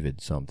name David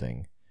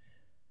something.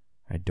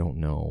 I don't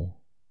know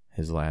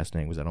his last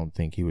name, because I don't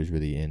think he was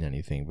really in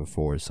anything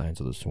before Signs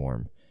of the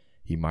Swarm.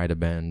 He might have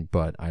been,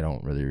 but I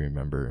don't really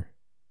remember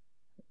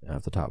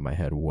off the top of my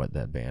head what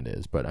that band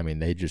is. But I mean,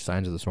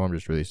 Signs of the Swarm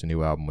just released a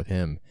new album with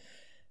him,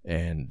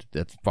 and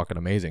that's fucking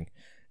amazing.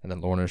 And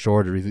then Lorna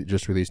Shore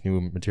just released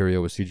new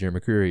material with CJ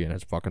McCreery, and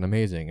it's fucking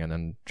amazing. And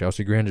then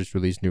Chelsea Grin just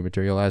released new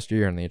material last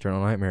year in The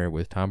Eternal Nightmare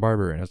with Tom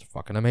Barber, and it's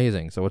fucking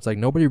amazing. So it's like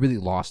nobody really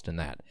lost in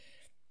that.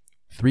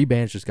 3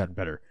 bands just got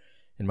better,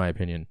 in my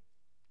opinion.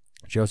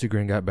 Chelsea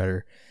Grin got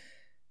better,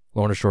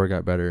 Lorna Shore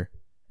got better,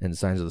 and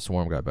Signs of the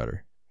Swarm got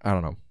better. I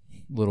don't know.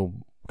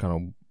 Little kind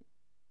of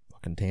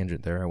fucking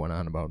tangent there I went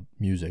on about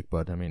music,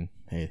 but I mean,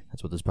 hey,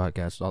 that's what this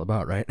podcast is all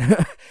about, right?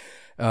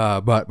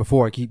 But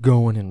before I keep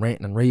going and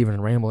ranting and raving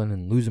and rambling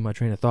and losing my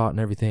train of thought and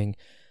everything,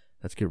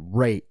 let's get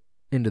right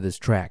into this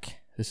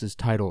track. This is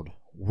titled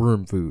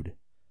Worm Food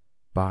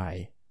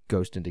by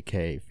Ghost and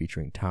Decay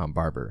featuring Tom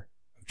Barber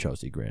of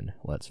Chelsea Grin.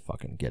 Let's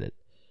fucking get it.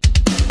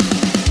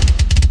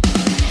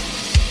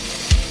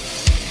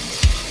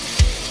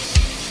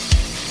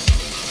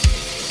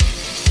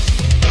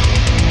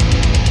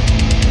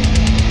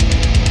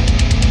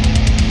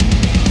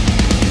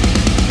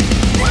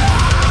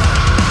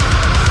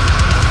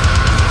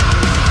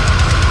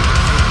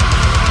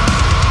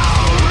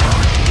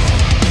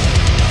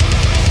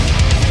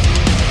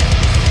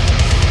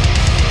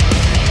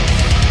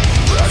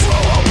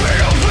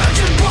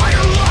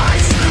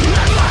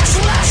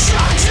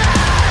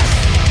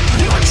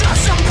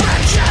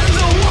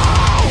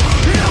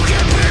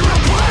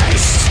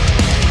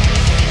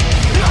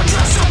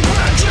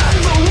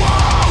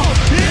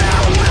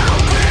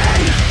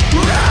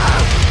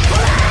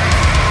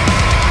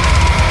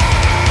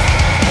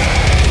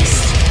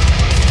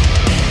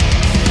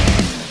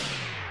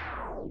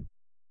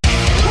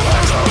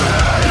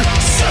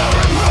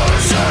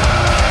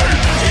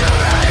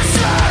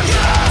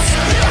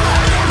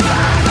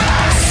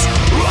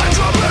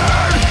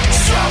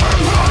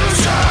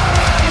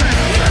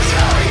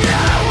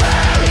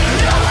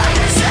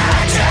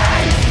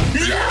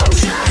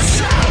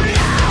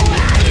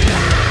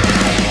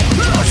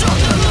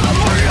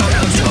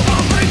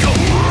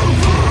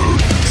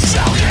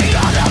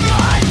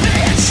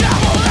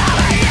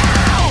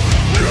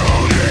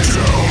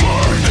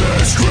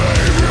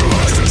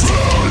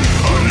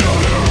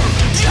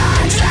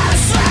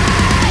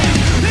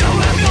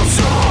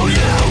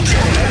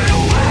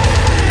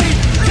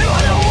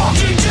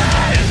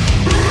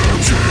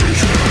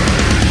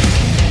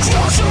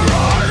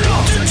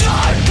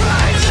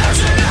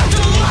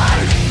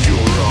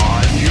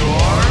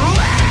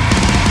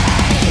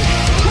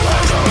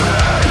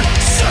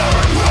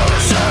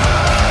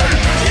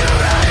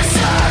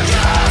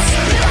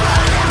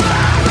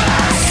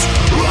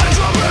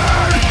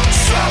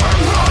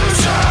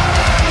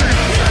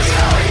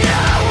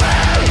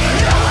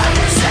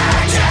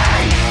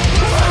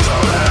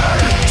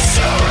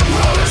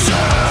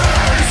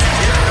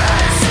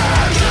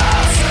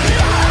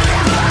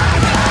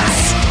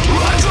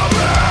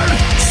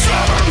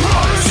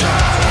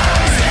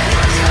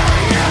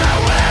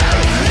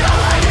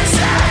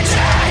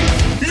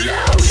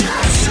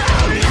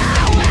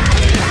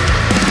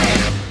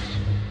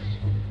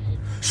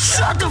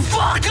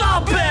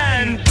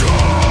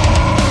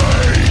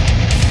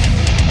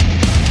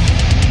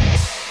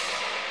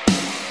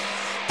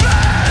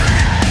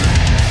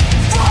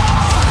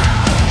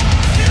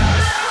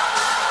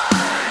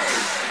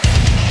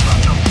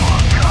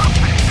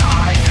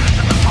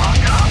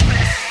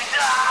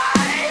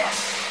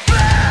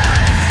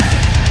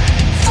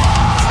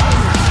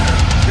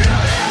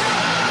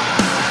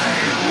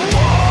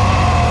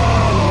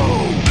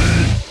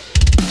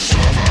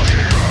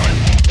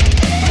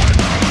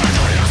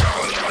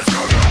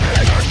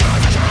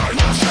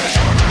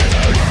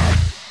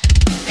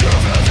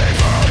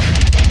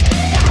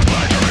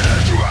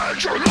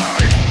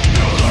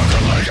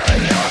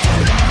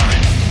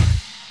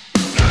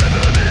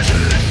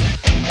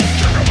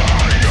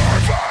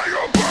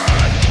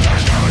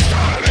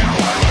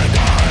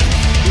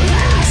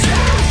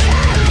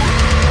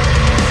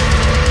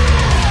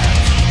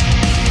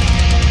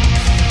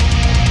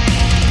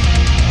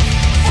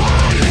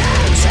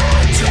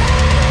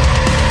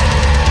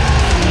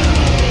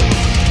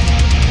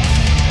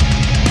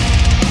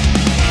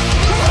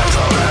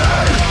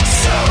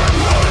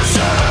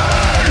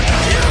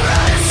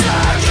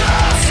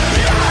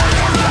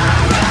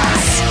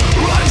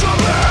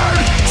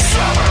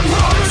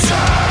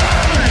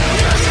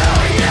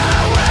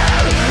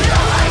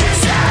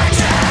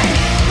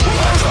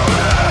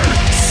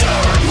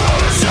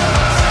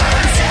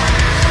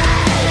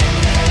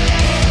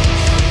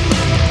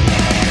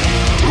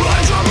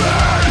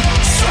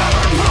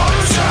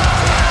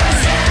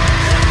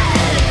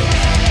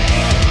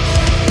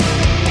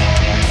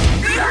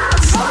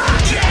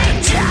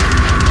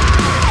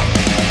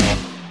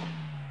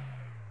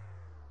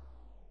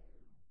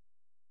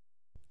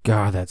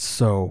 that's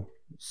so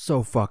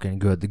fucking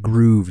good. The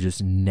groove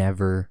just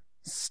never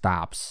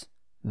stops.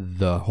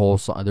 The whole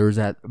song. There was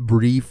that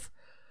brief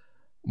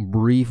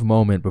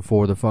moment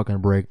before the fucking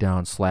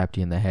breakdown slapped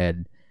you in the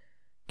head,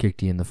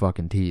 kicked you in the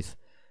fucking teeth.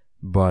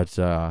 But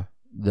that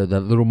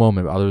little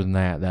moment, other than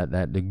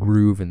that the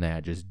groove in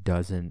that just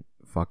doesn't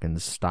fucking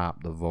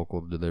stop. The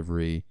vocal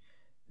delivery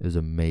is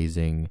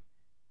amazing.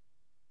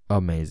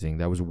 Amazing.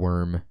 That was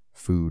Worm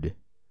Food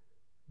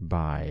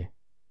by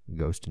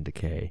Ghost and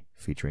Decay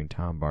featuring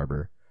Tom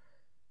Barber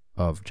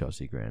of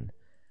Chelsea Grin.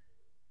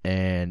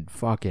 And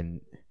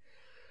fucking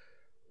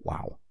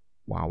wow.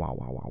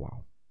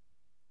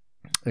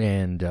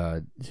 And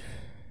I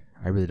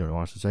really don't know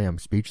what else to say. I'm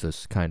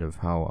speechless kind of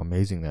how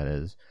amazing that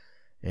is.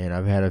 And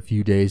I've had a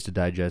few days to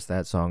digest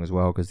that song as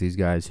well, because these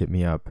guys hit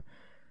me up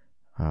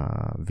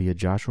via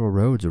Joshua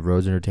Rhodes of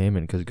Rhodes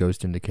Entertainment, because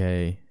Ghost and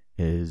Decay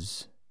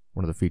is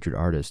one of the featured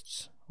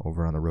artists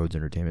over on the Rhodes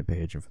Entertainment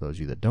page. And for those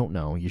of you that don't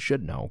know, you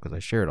should know, because I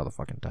share it all the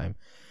fucking time.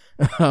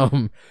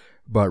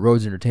 But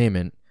Rhodes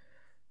Entertainment,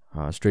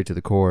 Straight to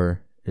the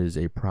Core, is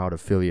a proud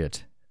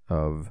affiliate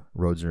of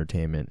Rhodes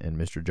Entertainment, and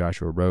Mr.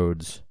 Joshua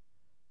Rhodes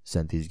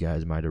sent these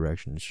guys my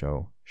direction.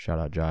 So shout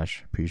out,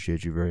 Josh.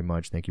 Appreciate you very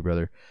much. Thank you,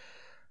 brother.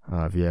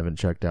 If you haven't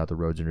checked out the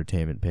Rhodes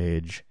Entertainment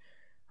page,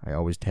 I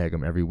always tag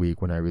them every week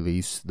when I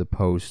release the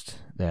post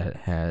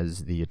that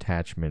has the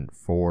attachment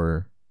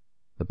for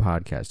the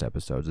podcast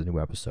episodes, the new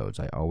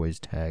episodes. I always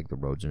tag the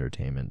Rhodes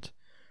Entertainment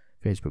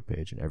Facebook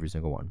page in every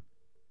single one.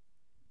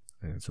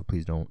 And so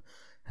please don't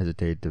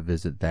hesitate to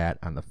visit that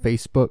on the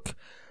Facebook,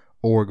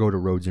 or go to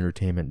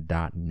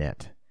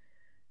rhodesentertainment.net.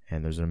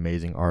 And there's an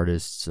amazing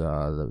artists.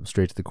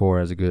 Straight to the Core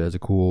has a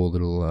cool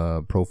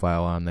little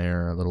profile on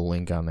there, a little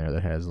link on there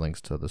that has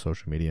links to the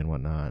social media and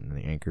whatnot, and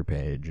the Anchor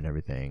page and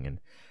everything. And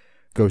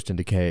Ghost and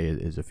Decay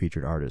is a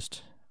featured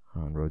artist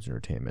on Rhodes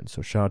Entertainment.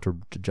 So shout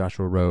out to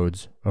Joshua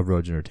Rhodes of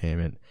Rhodes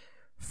Entertainment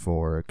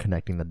for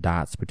connecting the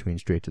dots between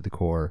Straight to the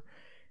Core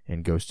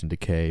and Ghost and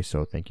Decay.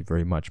 So thank you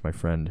very much, my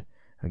friend.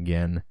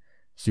 Again,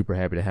 super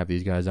happy to have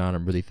these guys on.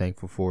 I'm really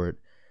thankful for it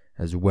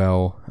as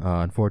well.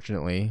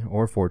 Unfortunately,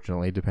 or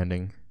fortunately,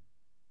 depending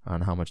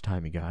on how much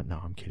time you got.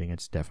 No, I'm kidding.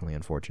 It's definitely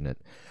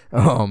unfortunate.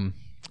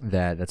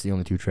 That's the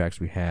only 2 tracks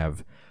we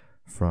have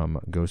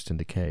from Ghost and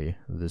Decay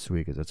this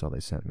week, as that's all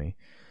they sent me.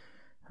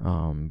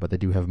 But they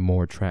do have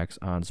more tracks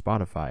on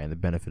Spotify, and the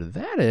benefit of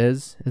that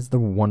is the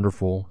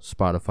wonderful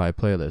Spotify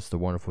playlist, the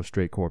wonderful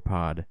Straight Core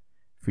Pod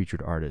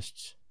featured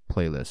artists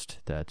playlist,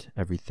 that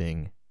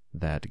everything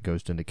that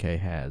Ghost and Decay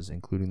has,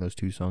 including those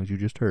 2 songs you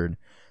just heard,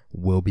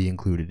 will be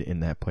included in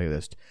that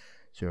playlist.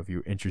 So if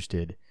you're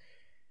interested,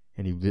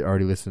 and you've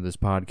already listened to this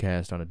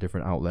podcast on a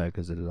different outlet,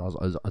 because it is also,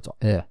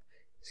 it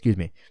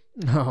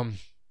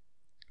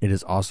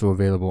is also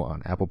available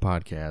on Apple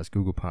Podcasts,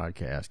 Google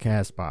Podcasts,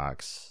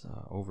 Castbox,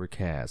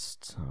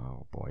 Overcast,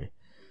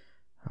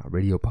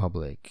 Radio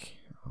Public,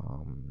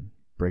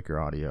 Breaker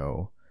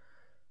Audio.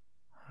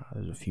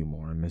 There's a few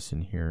more I'm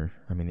missing here.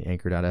 I mean, the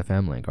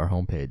Anchor.fm link, our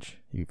homepage.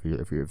 If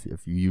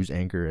you use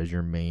Anchor as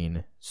your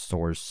main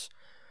source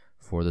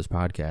for this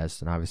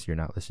podcast, and obviously you're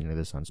not listening to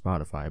this on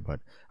Spotify,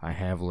 but I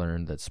have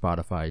learned that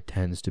Spotify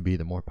tends to be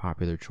the more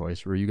popular choice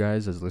for you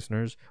guys as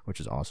listeners, which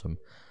is awesome.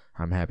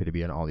 I'm happy to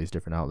be on all these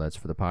different outlets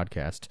for the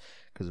podcast,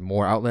 because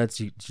more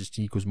outlets just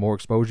equals more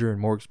exposure, and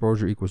more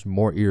exposure equals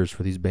more ears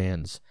for these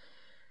bands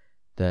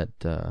that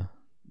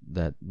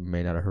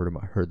may not have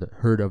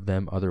heard of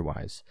them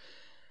otherwise.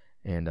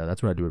 And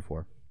that's what I do it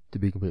for. To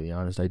be completely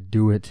honest, I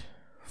do it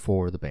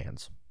for the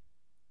bands.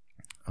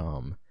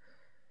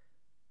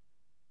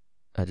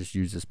 I just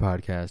use this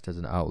podcast as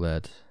an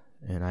outlet,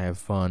 and I have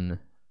fun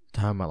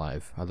time of my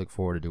life. I look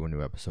forward to doing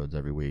new episodes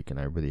every week, and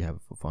I really have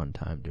a fun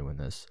time doing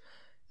this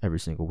every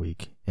single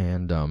week.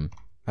 And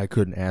I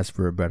couldn't ask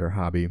for a better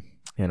hobby,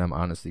 and I'm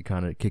honestly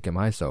kind of kicking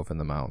myself in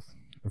the mouth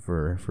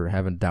for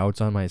having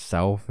doubts on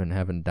myself and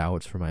having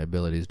doubts for my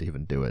abilities to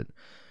even do it.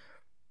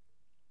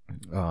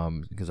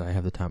 Because I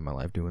have the time of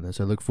my life doing this.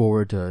 I look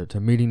forward to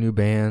meeting new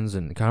bands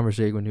and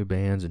conversating with new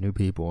bands and new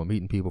people and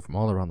meeting people from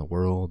all around the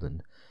world,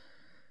 and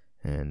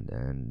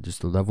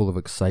just the level of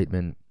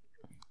excitement,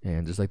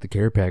 and just like the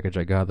care package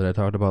I got that I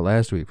talked about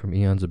last week from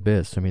Eon's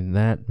Abyss. I mean,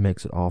 that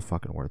makes it all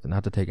fucking worth it.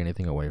 Not to take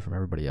anything away from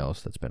everybody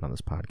else that's been on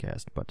this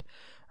podcast, but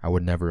I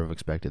would never have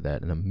expected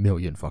that in a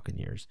million fucking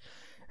years.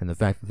 And the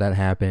fact that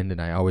happened,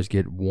 and I always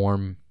get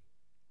warm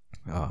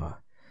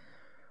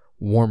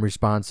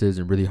responses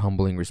and really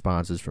humbling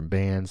responses from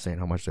bands saying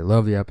how much they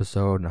love the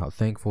episode and how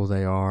thankful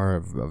they are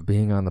of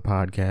being on the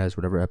podcast,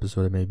 whatever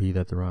episode it may be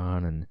that they're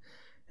on, and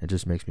it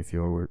just makes me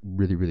feel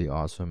really, really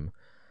awesome.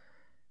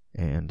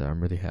 And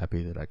I'm really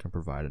happy that I can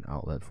provide an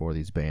outlet for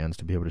these bands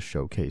to be able to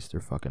showcase their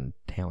fucking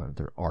talent,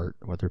 their art,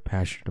 what they're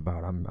passionate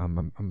about.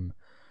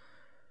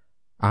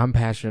 I'm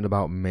passionate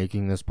about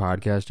making this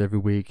podcast every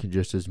week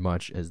just as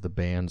much as the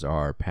bands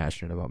are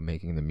passionate about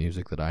making the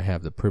music that I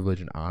have the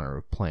privilege and honor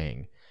of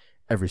playing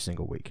every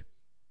single week.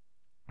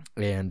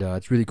 And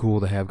it's really cool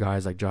to have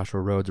guys like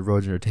Joshua Rhodes of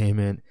Rhodes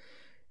Entertainment,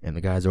 and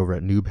the guys over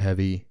at Noob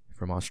Heavy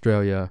from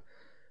Australia,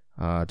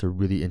 to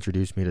really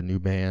introduce me to new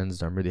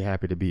bands. I'm really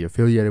happy to be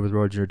affiliated with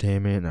Roads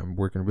Entertainment. I'm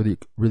working really,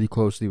 really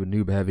closely with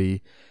Noob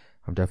Heavy.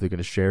 I'm definitely going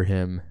to share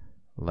him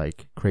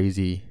like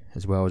crazy,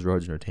 as well as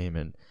Roads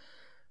Entertainment,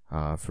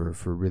 for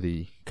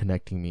really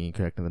connecting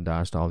the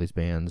dots to all these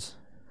bands.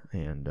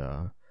 And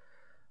a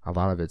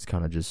lot of it's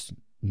kind of just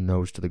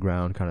nose to the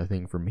ground kind of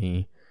thing for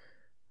me.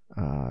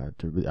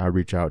 I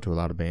reach out to a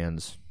lot of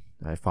bands.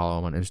 I follow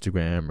them on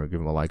Instagram or give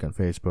them a like on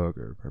Facebook,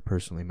 or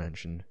personally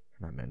message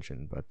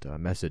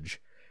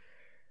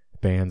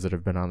bands that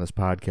have been on this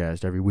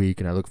podcast every week,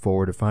 and I look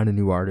forward to finding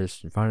new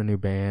artists and finding new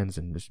bands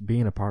and just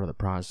being a part of the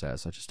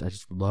process. I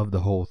just love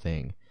the whole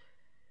thing.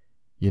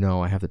 You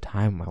know, I have the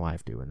time of my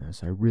life doing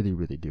this. I really,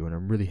 really do, and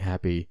I'm really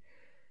happy.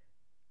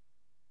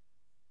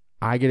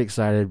 I get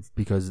excited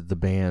because the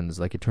bands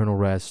like Eternal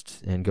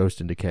Rest and Ghost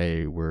and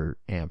Decay were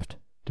amped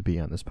to be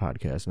on this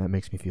podcast, and that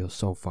makes me feel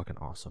so fucking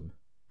awesome,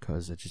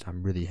 because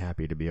I'm really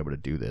happy to be able to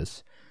do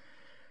this.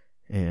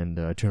 And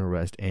Eternal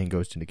Rest and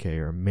Ghost and Decay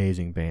are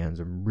amazing bands.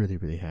 I'm really,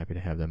 really happy to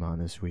have them on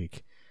this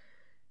week.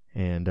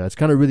 And it's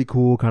kind of really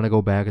cool, kind of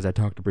go back, as I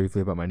talked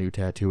briefly about my new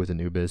tattoo with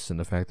Anubis, and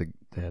the fact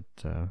that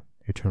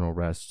Eternal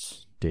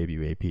Rest's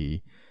debut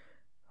AP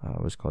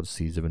was called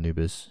Seeds of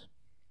Anubis.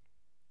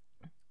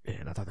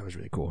 And I thought that was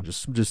really cool.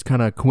 Just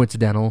kind of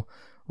coincidental,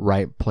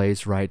 right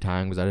place, right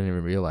time, because I didn't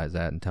even realize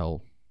that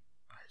until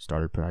I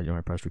started,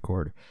 I pressed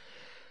record.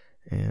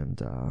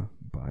 And,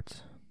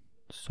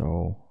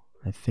 so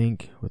I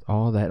think with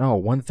all that,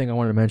 one thing I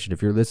wanted to mention,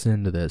 if you're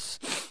listening to this,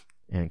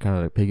 and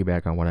kind of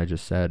piggyback on what I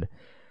just said,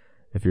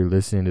 if you're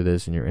listening to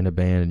this and you're in a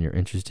band and you're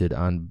interested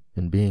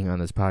in being on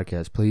this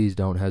podcast, please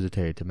don't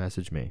hesitate to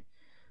message me.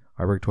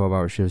 I work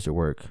 12-hour shifts at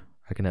work.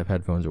 I can have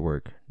headphones at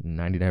work.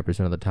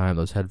 99% of the time,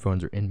 those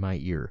headphones are in my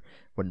ear.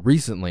 But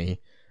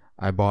recently,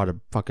 I bought a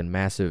fucking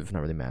massive,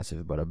 not really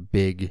massive, but a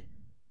big,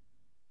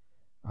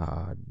 what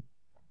are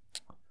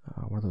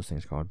those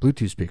things called?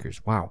 Bluetooth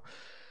speakers. Wow.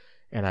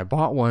 And I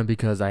bought one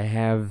because I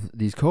have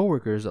these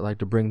coworkers that like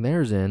to bring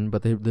theirs in,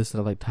 but they listen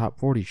to like top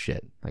 40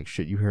 shit. Like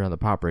shit you hear on the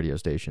pop radio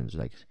stations.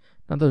 Like,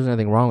 not that there's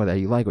anything wrong with that.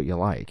 You like what you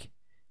like.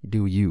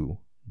 You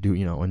do,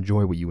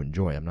 enjoy what you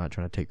enjoy. I'm not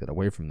trying to take that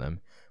away from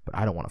them, but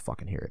I don't want to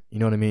fucking hear it. You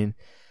know what I mean?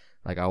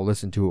 Like, I'll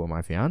listen to it when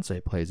my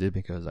fiance plays it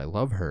because I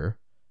love her,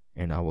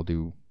 and I will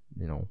do,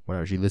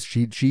 whatever.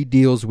 She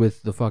deals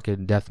with the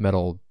fucking death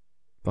metal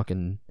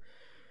fucking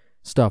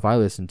stuff I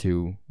listen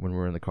to when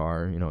we're in the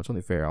car. It's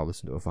only fair I'll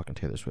listen to a fucking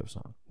Taylor Swift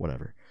song,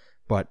 whatever.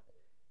 But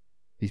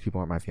these people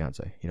aren't my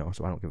fiance,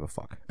 so I don't give a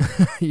fuck.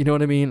 You know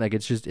what I mean? Like,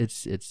 it's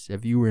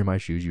if you were in my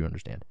shoes, you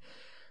understand.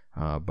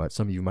 But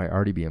some of you might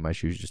already be in my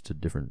shoes, just a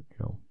different,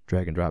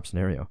 drag and drop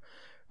scenario.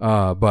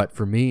 But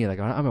for me, like,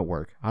 I'm at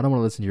work. I don't want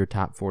to listen to your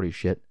top 40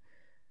 shit.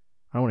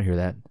 I don't want to hear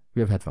that. We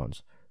have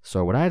headphones.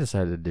 So what I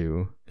decided to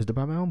do is to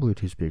buy my own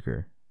Bluetooth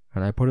speaker,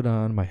 and I put it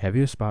on my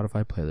heaviest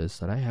Spotify playlist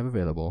that I have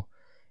available,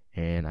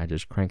 and I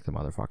just cranked the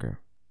motherfucker.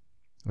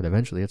 But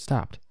eventually it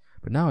stopped.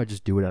 But now I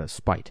just do it out of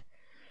spite.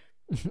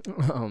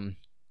 Because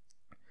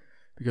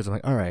I'm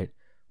like, all right,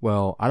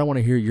 well, I don't want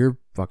to hear your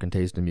fucking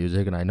taste in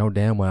music, and I know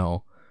damn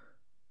well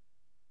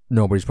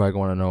nobody's probably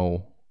going to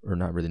know, or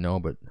not really know,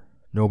 but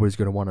nobody's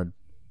going to want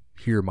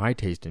to hear my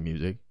taste in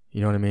music.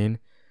 You know what I mean?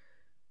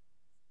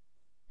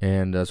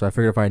 And so I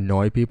figured if I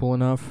annoy people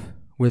enough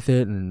with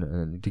it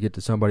and to get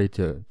to somebody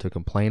to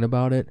complain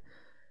about it,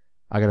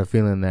 I got a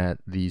feeling that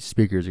these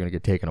speakers are going to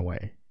get taken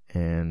away.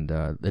 And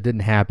it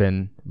didn't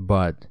happen,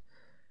 but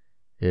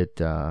it,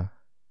 because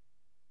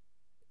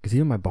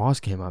even my boss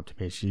came up to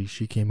me.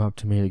 She came up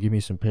to me to give me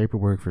some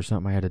paperwork for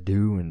something I had to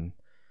do, and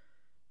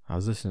I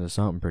was listening to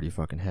something pretty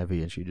fucking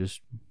heavy, and she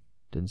just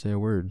didn't say a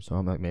word. So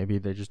I'm like, maybe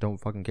they just don't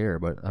fucking care.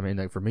 But I mean,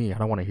 like, for me, I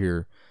don't want to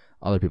hear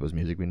other people's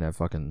music. We didn't have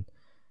fucking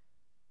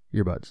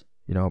earbuds,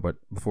 but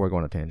before I go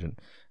on a tangent,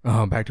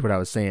 back to what I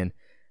was saying,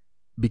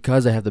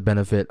 because I have the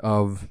benefit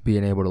of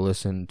being able to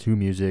listen to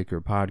music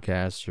or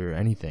podcasts or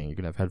anything. You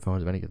can have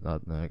headphones of anything.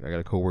 I got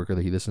a coworker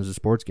that he listens to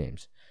sports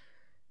games.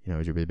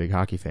 He's a really big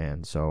hockey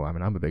fan. So, I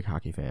mean, I'm a big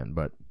hockey fan,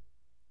 but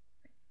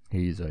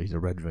he's a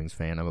Red Wings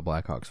fan. I'm a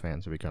Blackhawks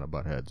fan, so we kind of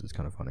butt heads. It's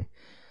kind of funny.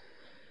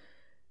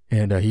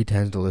 And he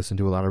tends to listen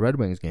to a lot of Red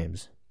Wings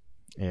games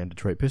and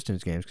Detroit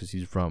Pistons games because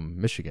he's from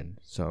Michigan.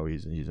 So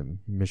he's a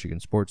Michigan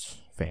sports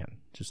fan,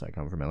 just like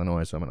I'm from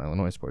Illinois. So I'm an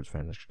Illinois sports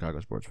fan, a Chicago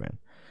sports fan.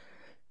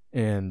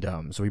 And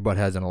so we butt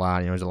heads in a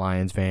lot. He's a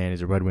Lions fan,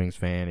 he's a Red Wings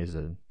fan, he's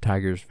a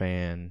Tigers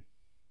fan,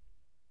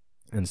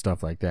 and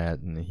stuff like that.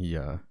 And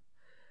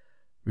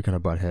we kind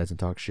of butt heads and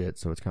talk shit,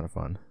 so it's kind of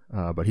fun.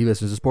 But he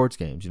listens to sports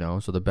games,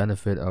 so the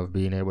benefit of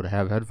being able to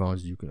have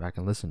headphones, I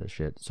can listen to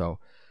shit. So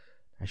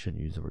I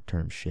shouldn't use the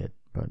term shit,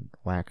 but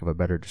lack of a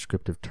better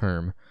descriptive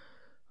term.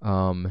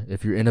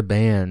 If you're in a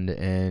band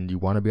and you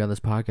want to be on this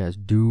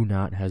podcast, do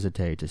not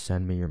hesitate to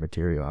send me your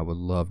material. I would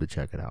love to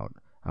check it out.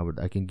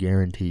 I can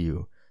guarantee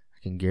you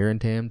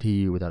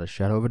without a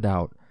shadow of a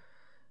doubt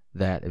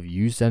that if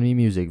you send me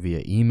music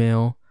via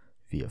email,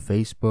 via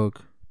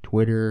Facebook,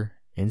 Twitter,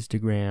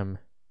 Instagram,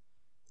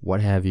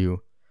 what have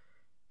you,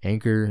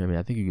 Anchor, I mean,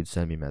 I think you could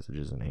send me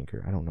messages on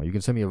Anchor. I don't know. You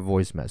can send me a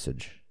voice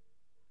message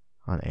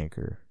on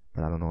Anchor.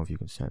 but I don't know if you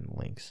can send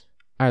links.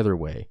 Either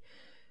way,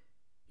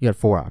 you got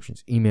 4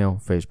 options: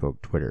 email,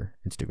 Facebook, Twitter,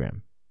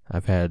 Instagram.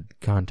 I've had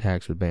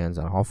contacts with bands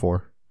on all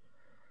 4.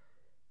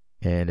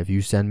 And if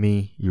you send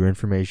me your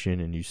information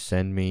and you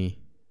send me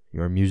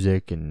your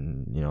music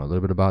and, you know, a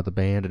little bit about the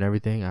band and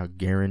everything, I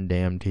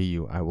guarantee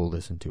you I will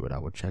listen to it. I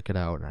will check it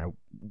out, and I would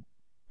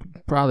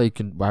probably,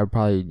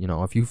 you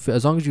know,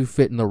 as long as you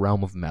fit in the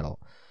realm of metal.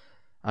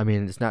 I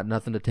mean, it's not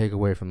nothing to take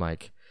away from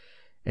like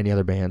any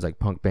other bands, like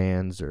punk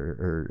bands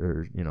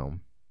or you know,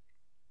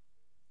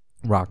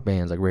 rock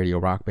bands, like radio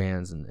rock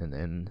bands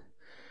and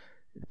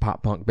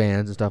pop punk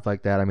bands and stuff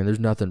like that. I mean, there's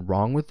nothing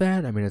wrong with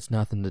that. I mean, it's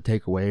nothing to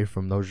take away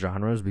from those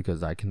genres,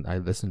 because I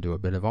listen to a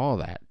bit of all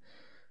that.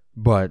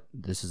 But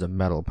this is a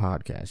metal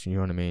podcast, you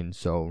know what I mean?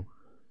 So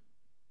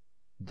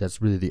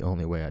that's really the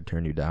only way I'd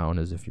turn you down,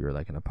 is if you're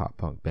like in a pop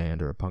punk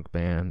band or a punk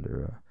band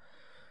or a,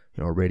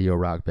 you know, a radio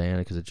rock band,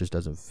 because it just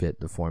doesn't fit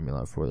the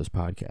formula for this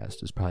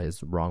podcast. It's probably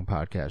the wrong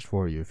podcast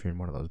for you if you're in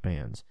one of those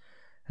bands.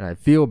 And I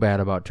feel bad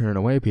about turning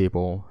away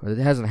people. It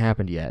hasn't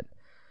happened yet.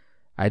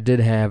 I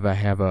have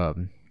a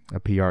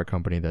PR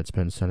company that's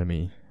been sending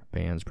me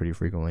bands pretty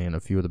frequently, and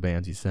a few of the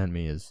bands he sent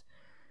me is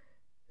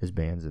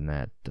bands in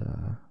that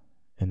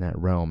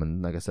realm.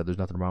 And like I said, there's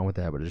nothing wrong with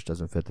that, but it just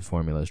doesn't fit the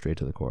formula straight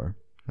to the core.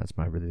 That's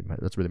really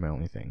my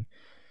only thing.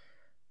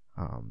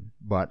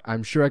 But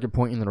I'm sure I could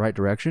point you in the right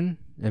direction.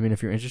 I mean,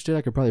 if you're interested,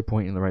 I could probably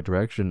point you in the right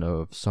direction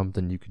of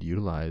something you could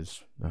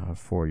utilize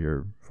for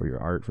your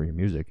art, for your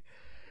music.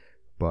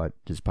 But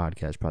this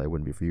podcast probably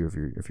wouldn't be for you.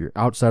 If you're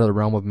outside of the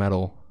realm of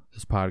metal,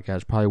 this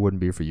podcast probably wouldn't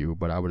be for you.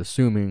 But I would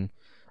assume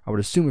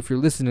if you're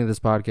listening to this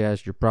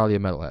podcast, you're probably a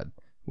metalhead,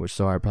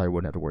 so I probably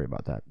wouldn't have to worry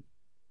about that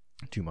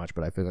too much.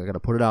 But I feel like I got to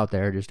put it out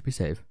there just to be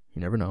safe.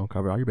 You never know.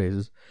 Cover all your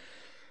bases.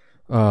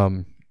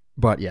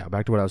 But yeah,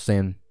 back to what I was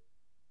saying.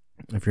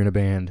 If you're in a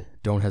band,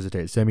 don't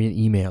hesitate. Send me an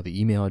email. The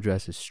email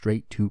address is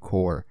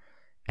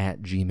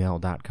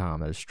straight2core@gmail.com.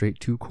 That is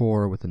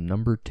straight2core with the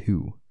number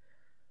 2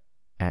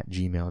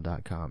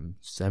 @gmail.com.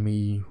 Send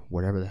me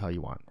whatever the hell you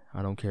want.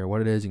 I don't care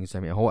what it is. You can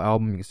send me a whole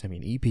album. You can send me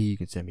an EP. You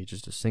can send me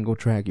just a single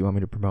track you want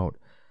me to promote.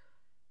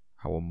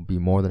 I will be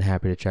more than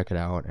happy to check it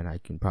out, and I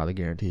can probably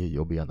guarantee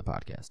you'll be on the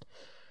podcast.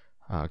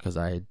 Because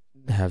I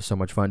have so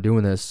much fun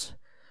doing this.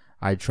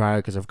 I try,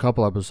 because of a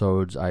couple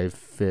episodes, I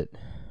fit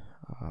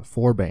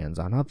 4 bands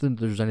on. Not that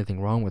there's anything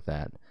wrong with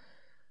that,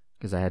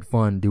 because I had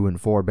fun doing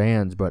 4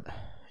 bands, but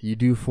you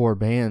do 4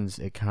 bands,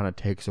 it kind of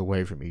takes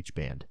away from each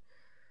band.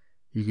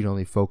 You can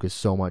only focus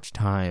so much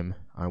time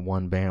on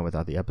one band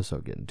without the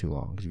episode getting too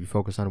long. Because if you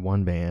focus on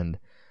one band,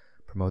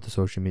 promote the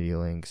social media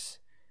links,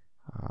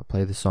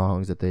 play the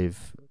songs that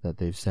they've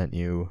sent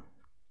you,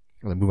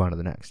 and then move on to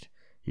the next.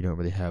 You don't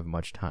really have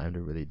much time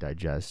to really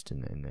digest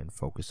and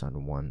focus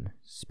on one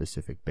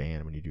specific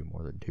band when you do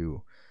more than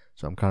 2.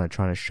 So I'm kind of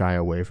trying to shy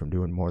away from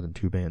doing more than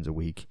 2 bands a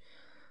week.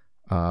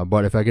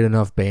 But if I get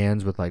enough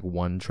bands with like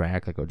one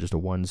track, like just a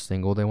one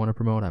single they want to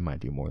promote, I might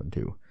do more than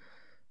 2.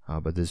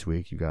 But this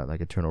week you got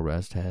like Eternal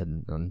Rest had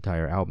an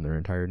entire album, their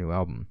entire new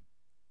album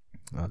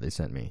they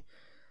sent me.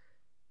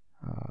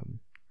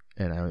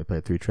 And I only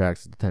played 3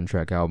 tracks. It's a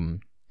 10-track album,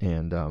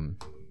 and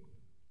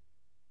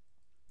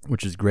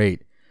which is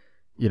great.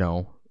 You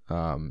know,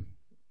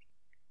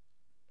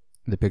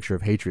 The Picture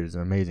of Hatred is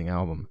an amazing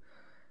album,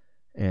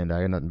 and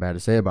I got nothing bad to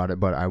say about it,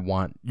 but I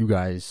want you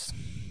guys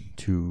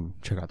to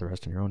check out the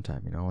rest on your own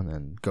time, you know. And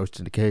then Ghost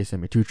in Decay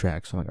sent me 2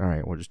 tracks, so I'm like, all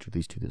right, we'll just do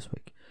these 2 this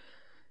week.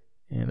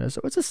 And so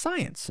it's a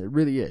science, it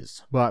really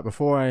is. But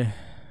before I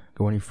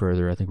go any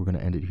further, I think we're going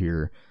to end it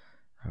here.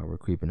 We're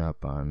creeping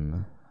up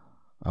on,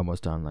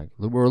 almost on, like,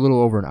 we're a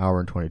little over an hour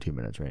and 22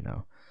 minutes right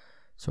now.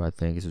 So I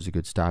think this is a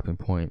good stopping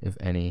point, if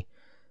any.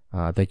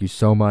 Thank you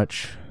so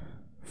much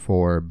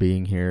for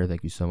being here.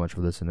 Thank you so much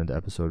for listening to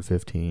episode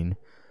 15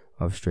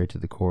 of Straight to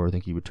the Core.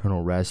 Thank you,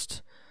 Eternal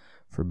Rest,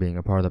 for being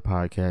a part of the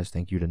podcast.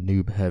 Thank you to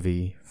Noob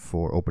Heavy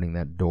for opening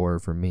that door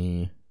for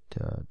me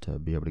to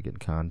be able to get in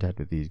contact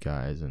with these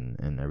guys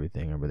and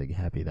everything. I'm really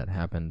happy that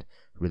happened.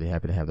 Really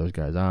happy to have those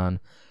guys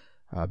on.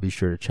 Be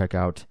sure to check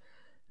out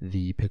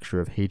The Picture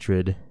of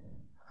Hatred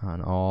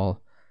on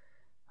all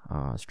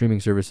streaming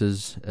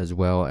services, as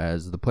well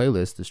as the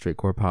playlist, the Straight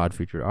Core Pod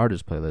Featured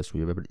Artist playlist.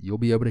 You'll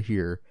be able to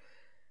hear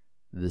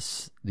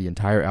the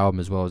entire album,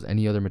 as well as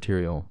any other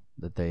material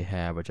that they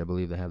have, which I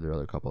believe they have their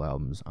other couple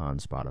albums on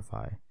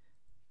Spotify.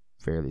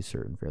 Fairly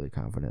certain, fairly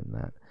confident in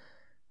that.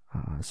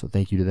 So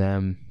thank you to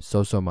them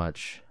so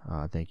much.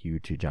 Thank you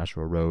to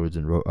Joshua Rhodes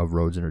of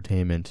Rhodes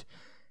Entertainment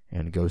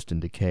and Ghost in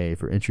Decay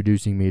for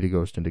introducing me to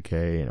Ghost in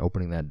Decay and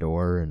opening that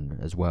door,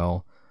 and as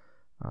well.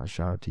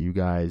 Shout out to you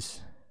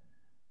guys.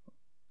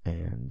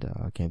 And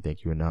I can't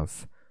thank you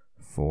enough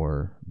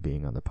for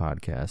being on the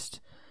podcast.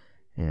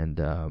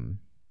 And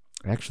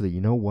actually,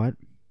 you know what?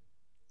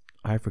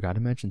 I forgot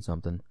to mention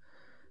something.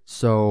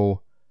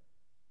 So,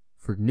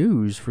 for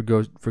news for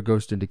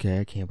Ghost in Decay,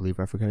 I can't believe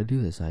I forgot to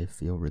do this. I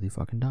feel really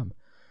fucking dumb.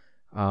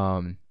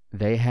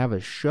 They have a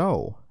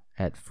show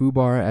at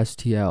Fubar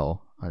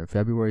STL on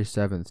February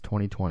 7th,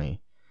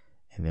 2020,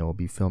 and they will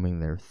be filming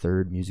their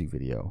 3rd music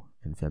video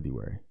in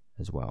February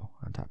as well,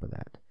 on top of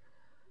that.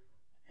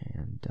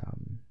 And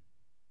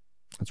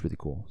that's really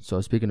cool.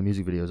 So speaking of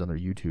music videos on their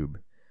YouTube,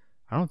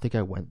 I don't think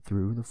I went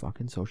through the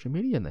fucking social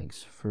media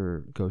links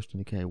for Ghost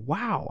and Decay.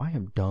 Wow, I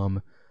am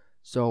dumb.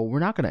 So we're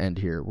not going to end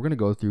here. We're going to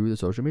go through the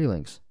social media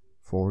links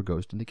for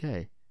Ghost and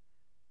Decay.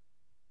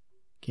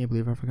 Can't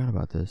believe I forgot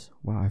about this.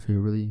 Wow, I feel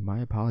really... My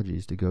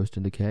apologies to Ghost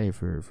and Decay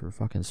for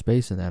fucking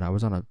spacing that. I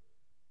was on a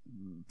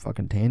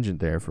fucking tangent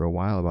there for a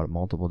while about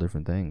multiple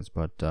different things.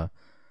 But if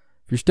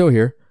you're still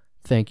here,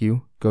 thank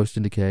you, Ghost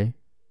and Decay.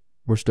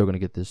 We're still going to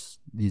get this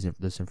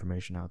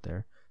information out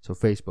there. So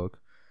Facebook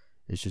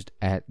is just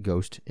at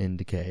Ghost in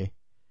Decay.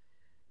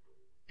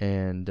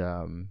 And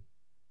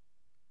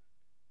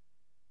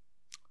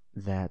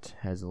that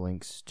has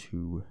links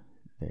to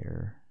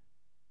their...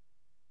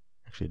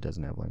 Actually, it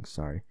doesn't have links,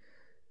 sorry.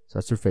 So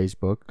that's their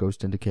Facebook,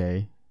 Ghost and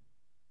Decay.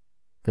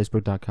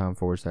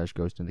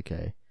 Facebook.com/Ghost and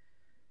Decay.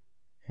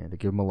 And to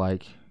give them a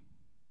like,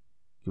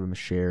 give them a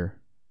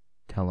share,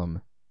 tell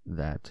them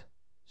that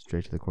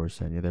Straight to the Core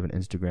sent you. They have an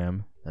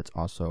Instagram that's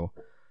also,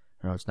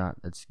 no, it's not,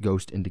 it's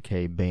Ghost and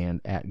Decay Band,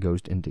 at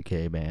Ghost and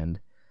Decay Band.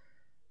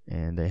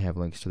 And they have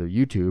links to their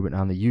YouTube. And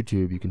on the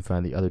YouTube, you can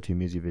find the other two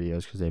music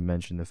videos because they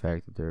mentioned the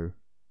fact that they're,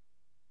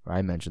 or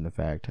I mentioned the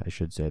fact, I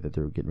should say, that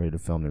they're getting ready to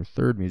film their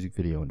third music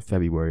video in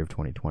February of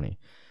 2020.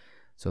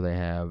 So they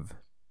have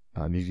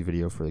a music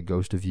video for The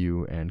Ghost of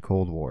You and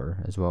Cold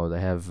War, as well as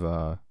they have,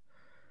 not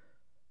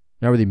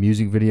really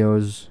music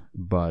videos,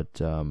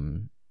 but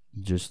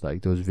just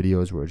like those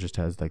videos where it just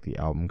has like the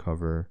album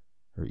cover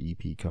or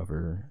EP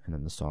cover and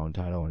then the song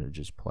title and it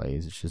just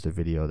plays. It's just a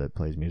video that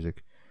plays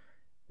music.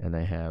 And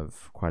they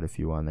have quite a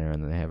few on there,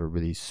 and then they have a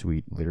really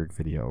sweet lyric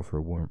video for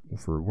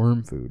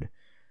Worm Food,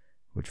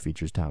 which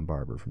features Tom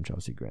Barber from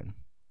Chelsea Grin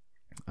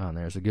on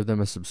there. So give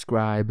them a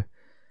subscribe,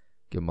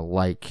 give them a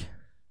like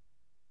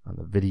on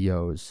the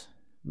videos,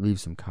 leave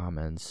some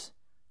comments,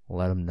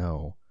 let them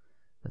know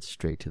that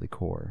Straight to the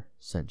Core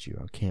sent you.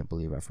 I can't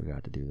believe I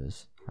forgot to do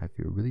this. I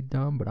feel really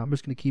dumb, but I'm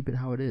just going to keep it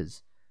how it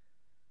is.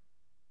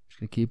 I'm just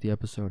going to keep the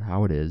episode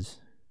how it is.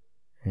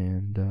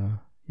 And,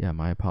 yeah,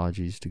 my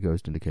apologies to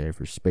Ghost and Decay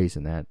for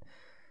spacing that.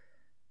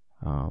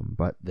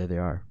 But there they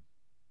are.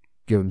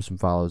 Give them some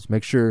follows.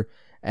 Make sure,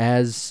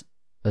 as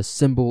a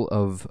symbol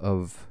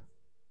of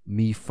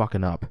me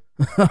fucking up,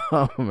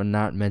 and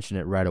not mention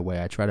it right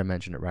away. I try to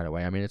mention it right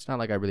away. I mean, it's not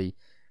like I really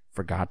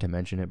forgot to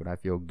mention it, but I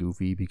feel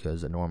goofy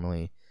because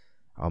normally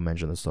I'll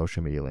mention the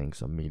social media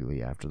links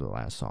immediately after the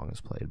last song is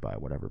played by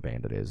whatever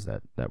band it is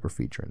that we're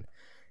featuring.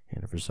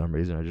 And for some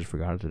reason, I just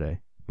forgot it today.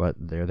 But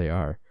there they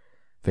are.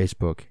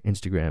 Facebook,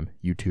 Instagram,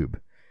 YouTube.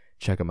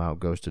 Check them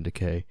out, Ghost and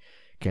Decay.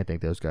 Can't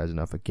thank those guys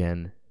enough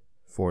again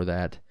for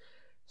that.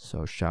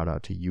 So shout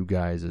out to you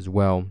guys as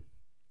well.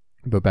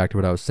 But back to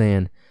what I was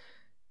saying.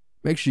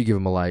 Make sure you give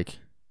them a like.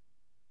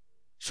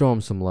 Show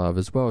them some love,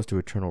 as well as to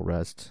Eternal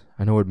Rest.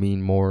 I know it'd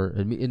mean more.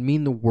 It'd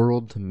mean the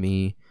world to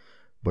me,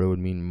 but it would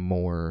mean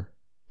more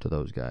to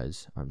those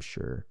guys, I'm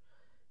sure.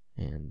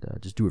 And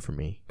just do it for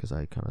me, because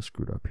I kind of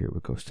screwed up here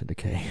with Ghost and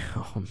Decay.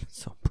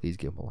 So please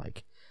give them a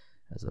like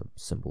as a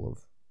symbol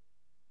of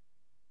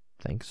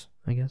thanks,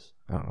 I guess.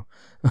 I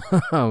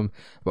don't know.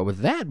 But with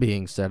that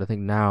being said, I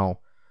think now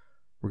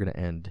we're going to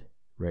end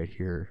right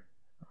here.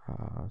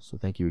 So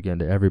thank you again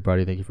to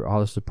everybody. Thank you for all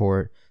the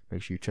support.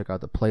 Make sure you check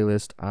out the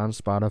playlist on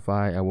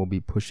Spotify. I will be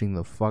pushing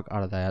the fuck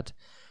out of that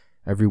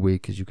every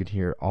week because you can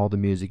hear all the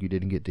music you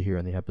didn't get to hear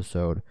in the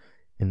episode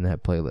in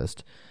that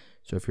playlist.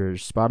 So if you're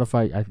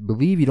Spotify, I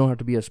believe you don't have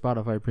to be a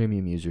Spotify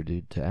premium user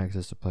to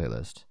access the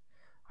playlist.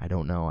 I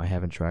don't know. I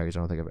haven't tried because I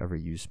don't think I've ever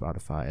used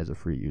Spotify as a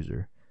free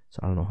user. So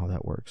I don't know how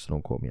that works. So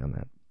don't quote me on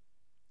that.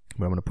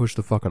 But I'm going to push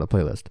the fuck out of the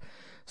playlist.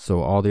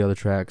 So all the other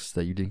tracks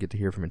that you didn't get to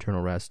hear from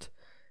Eternal Rest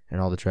and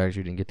all the tracks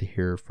you didn't get to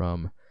hear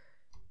from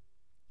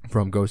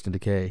Ghost and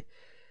Decay,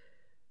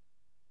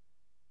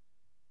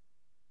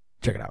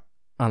 check it out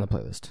on the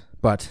playlist.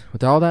 But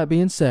with all that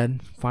being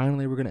said,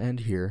 finally we're going to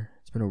end here.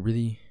 It's been a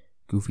really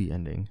goofy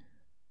ending.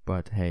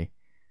 But hey,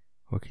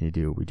 what can you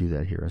do? We do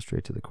that here on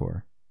Straight to the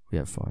Core. We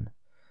have fun.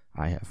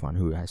 I have fun.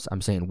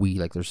 I'm saying we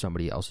like there's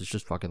somebody else. It's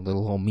just fucking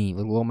little old me,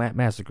 little old Matt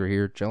Massacre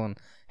here, chilling,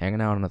 hanging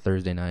out on a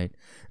Thursday night.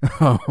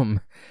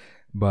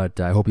 But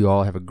I hope you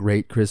all have a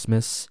great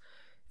Christmas.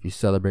 If you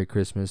celebrate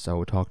Christmas, I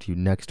will talk to you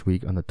next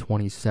week on the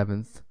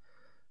 27th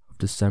of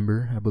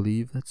December, I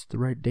believe. That's the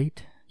right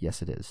date?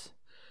 Yes, it is.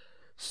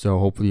 So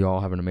hopefully you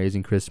all have an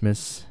amazing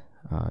Christmas.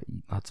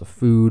 Eat lots of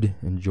food.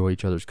 Enjoy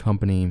each other's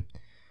company.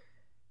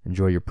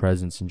 Enjoy your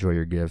presents. Enjoy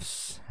your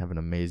gifts. Have an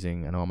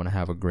amazing... I know I'm going to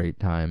have a great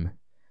time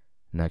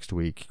next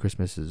week.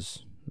 Christmas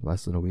is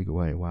less than a week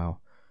away. Wow.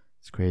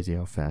 It's crazy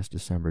how fast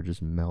December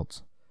just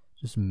melts.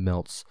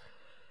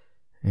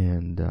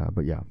 And,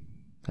 but yeah.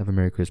 Have a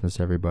Merry Christmas,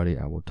 everybody.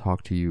 I will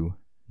talk to you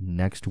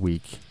next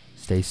week.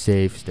 Stay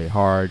safe, stay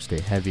hard, stay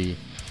heavy.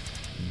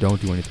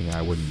 Don't do anything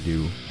I wouldn't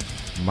do.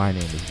 My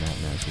name is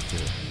Matt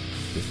Massacre.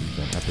 This has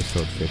been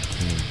episode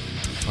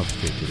 15 of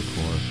Straight to the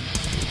Core.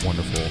 Have a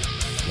wonderful,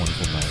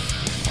 wonderful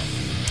night.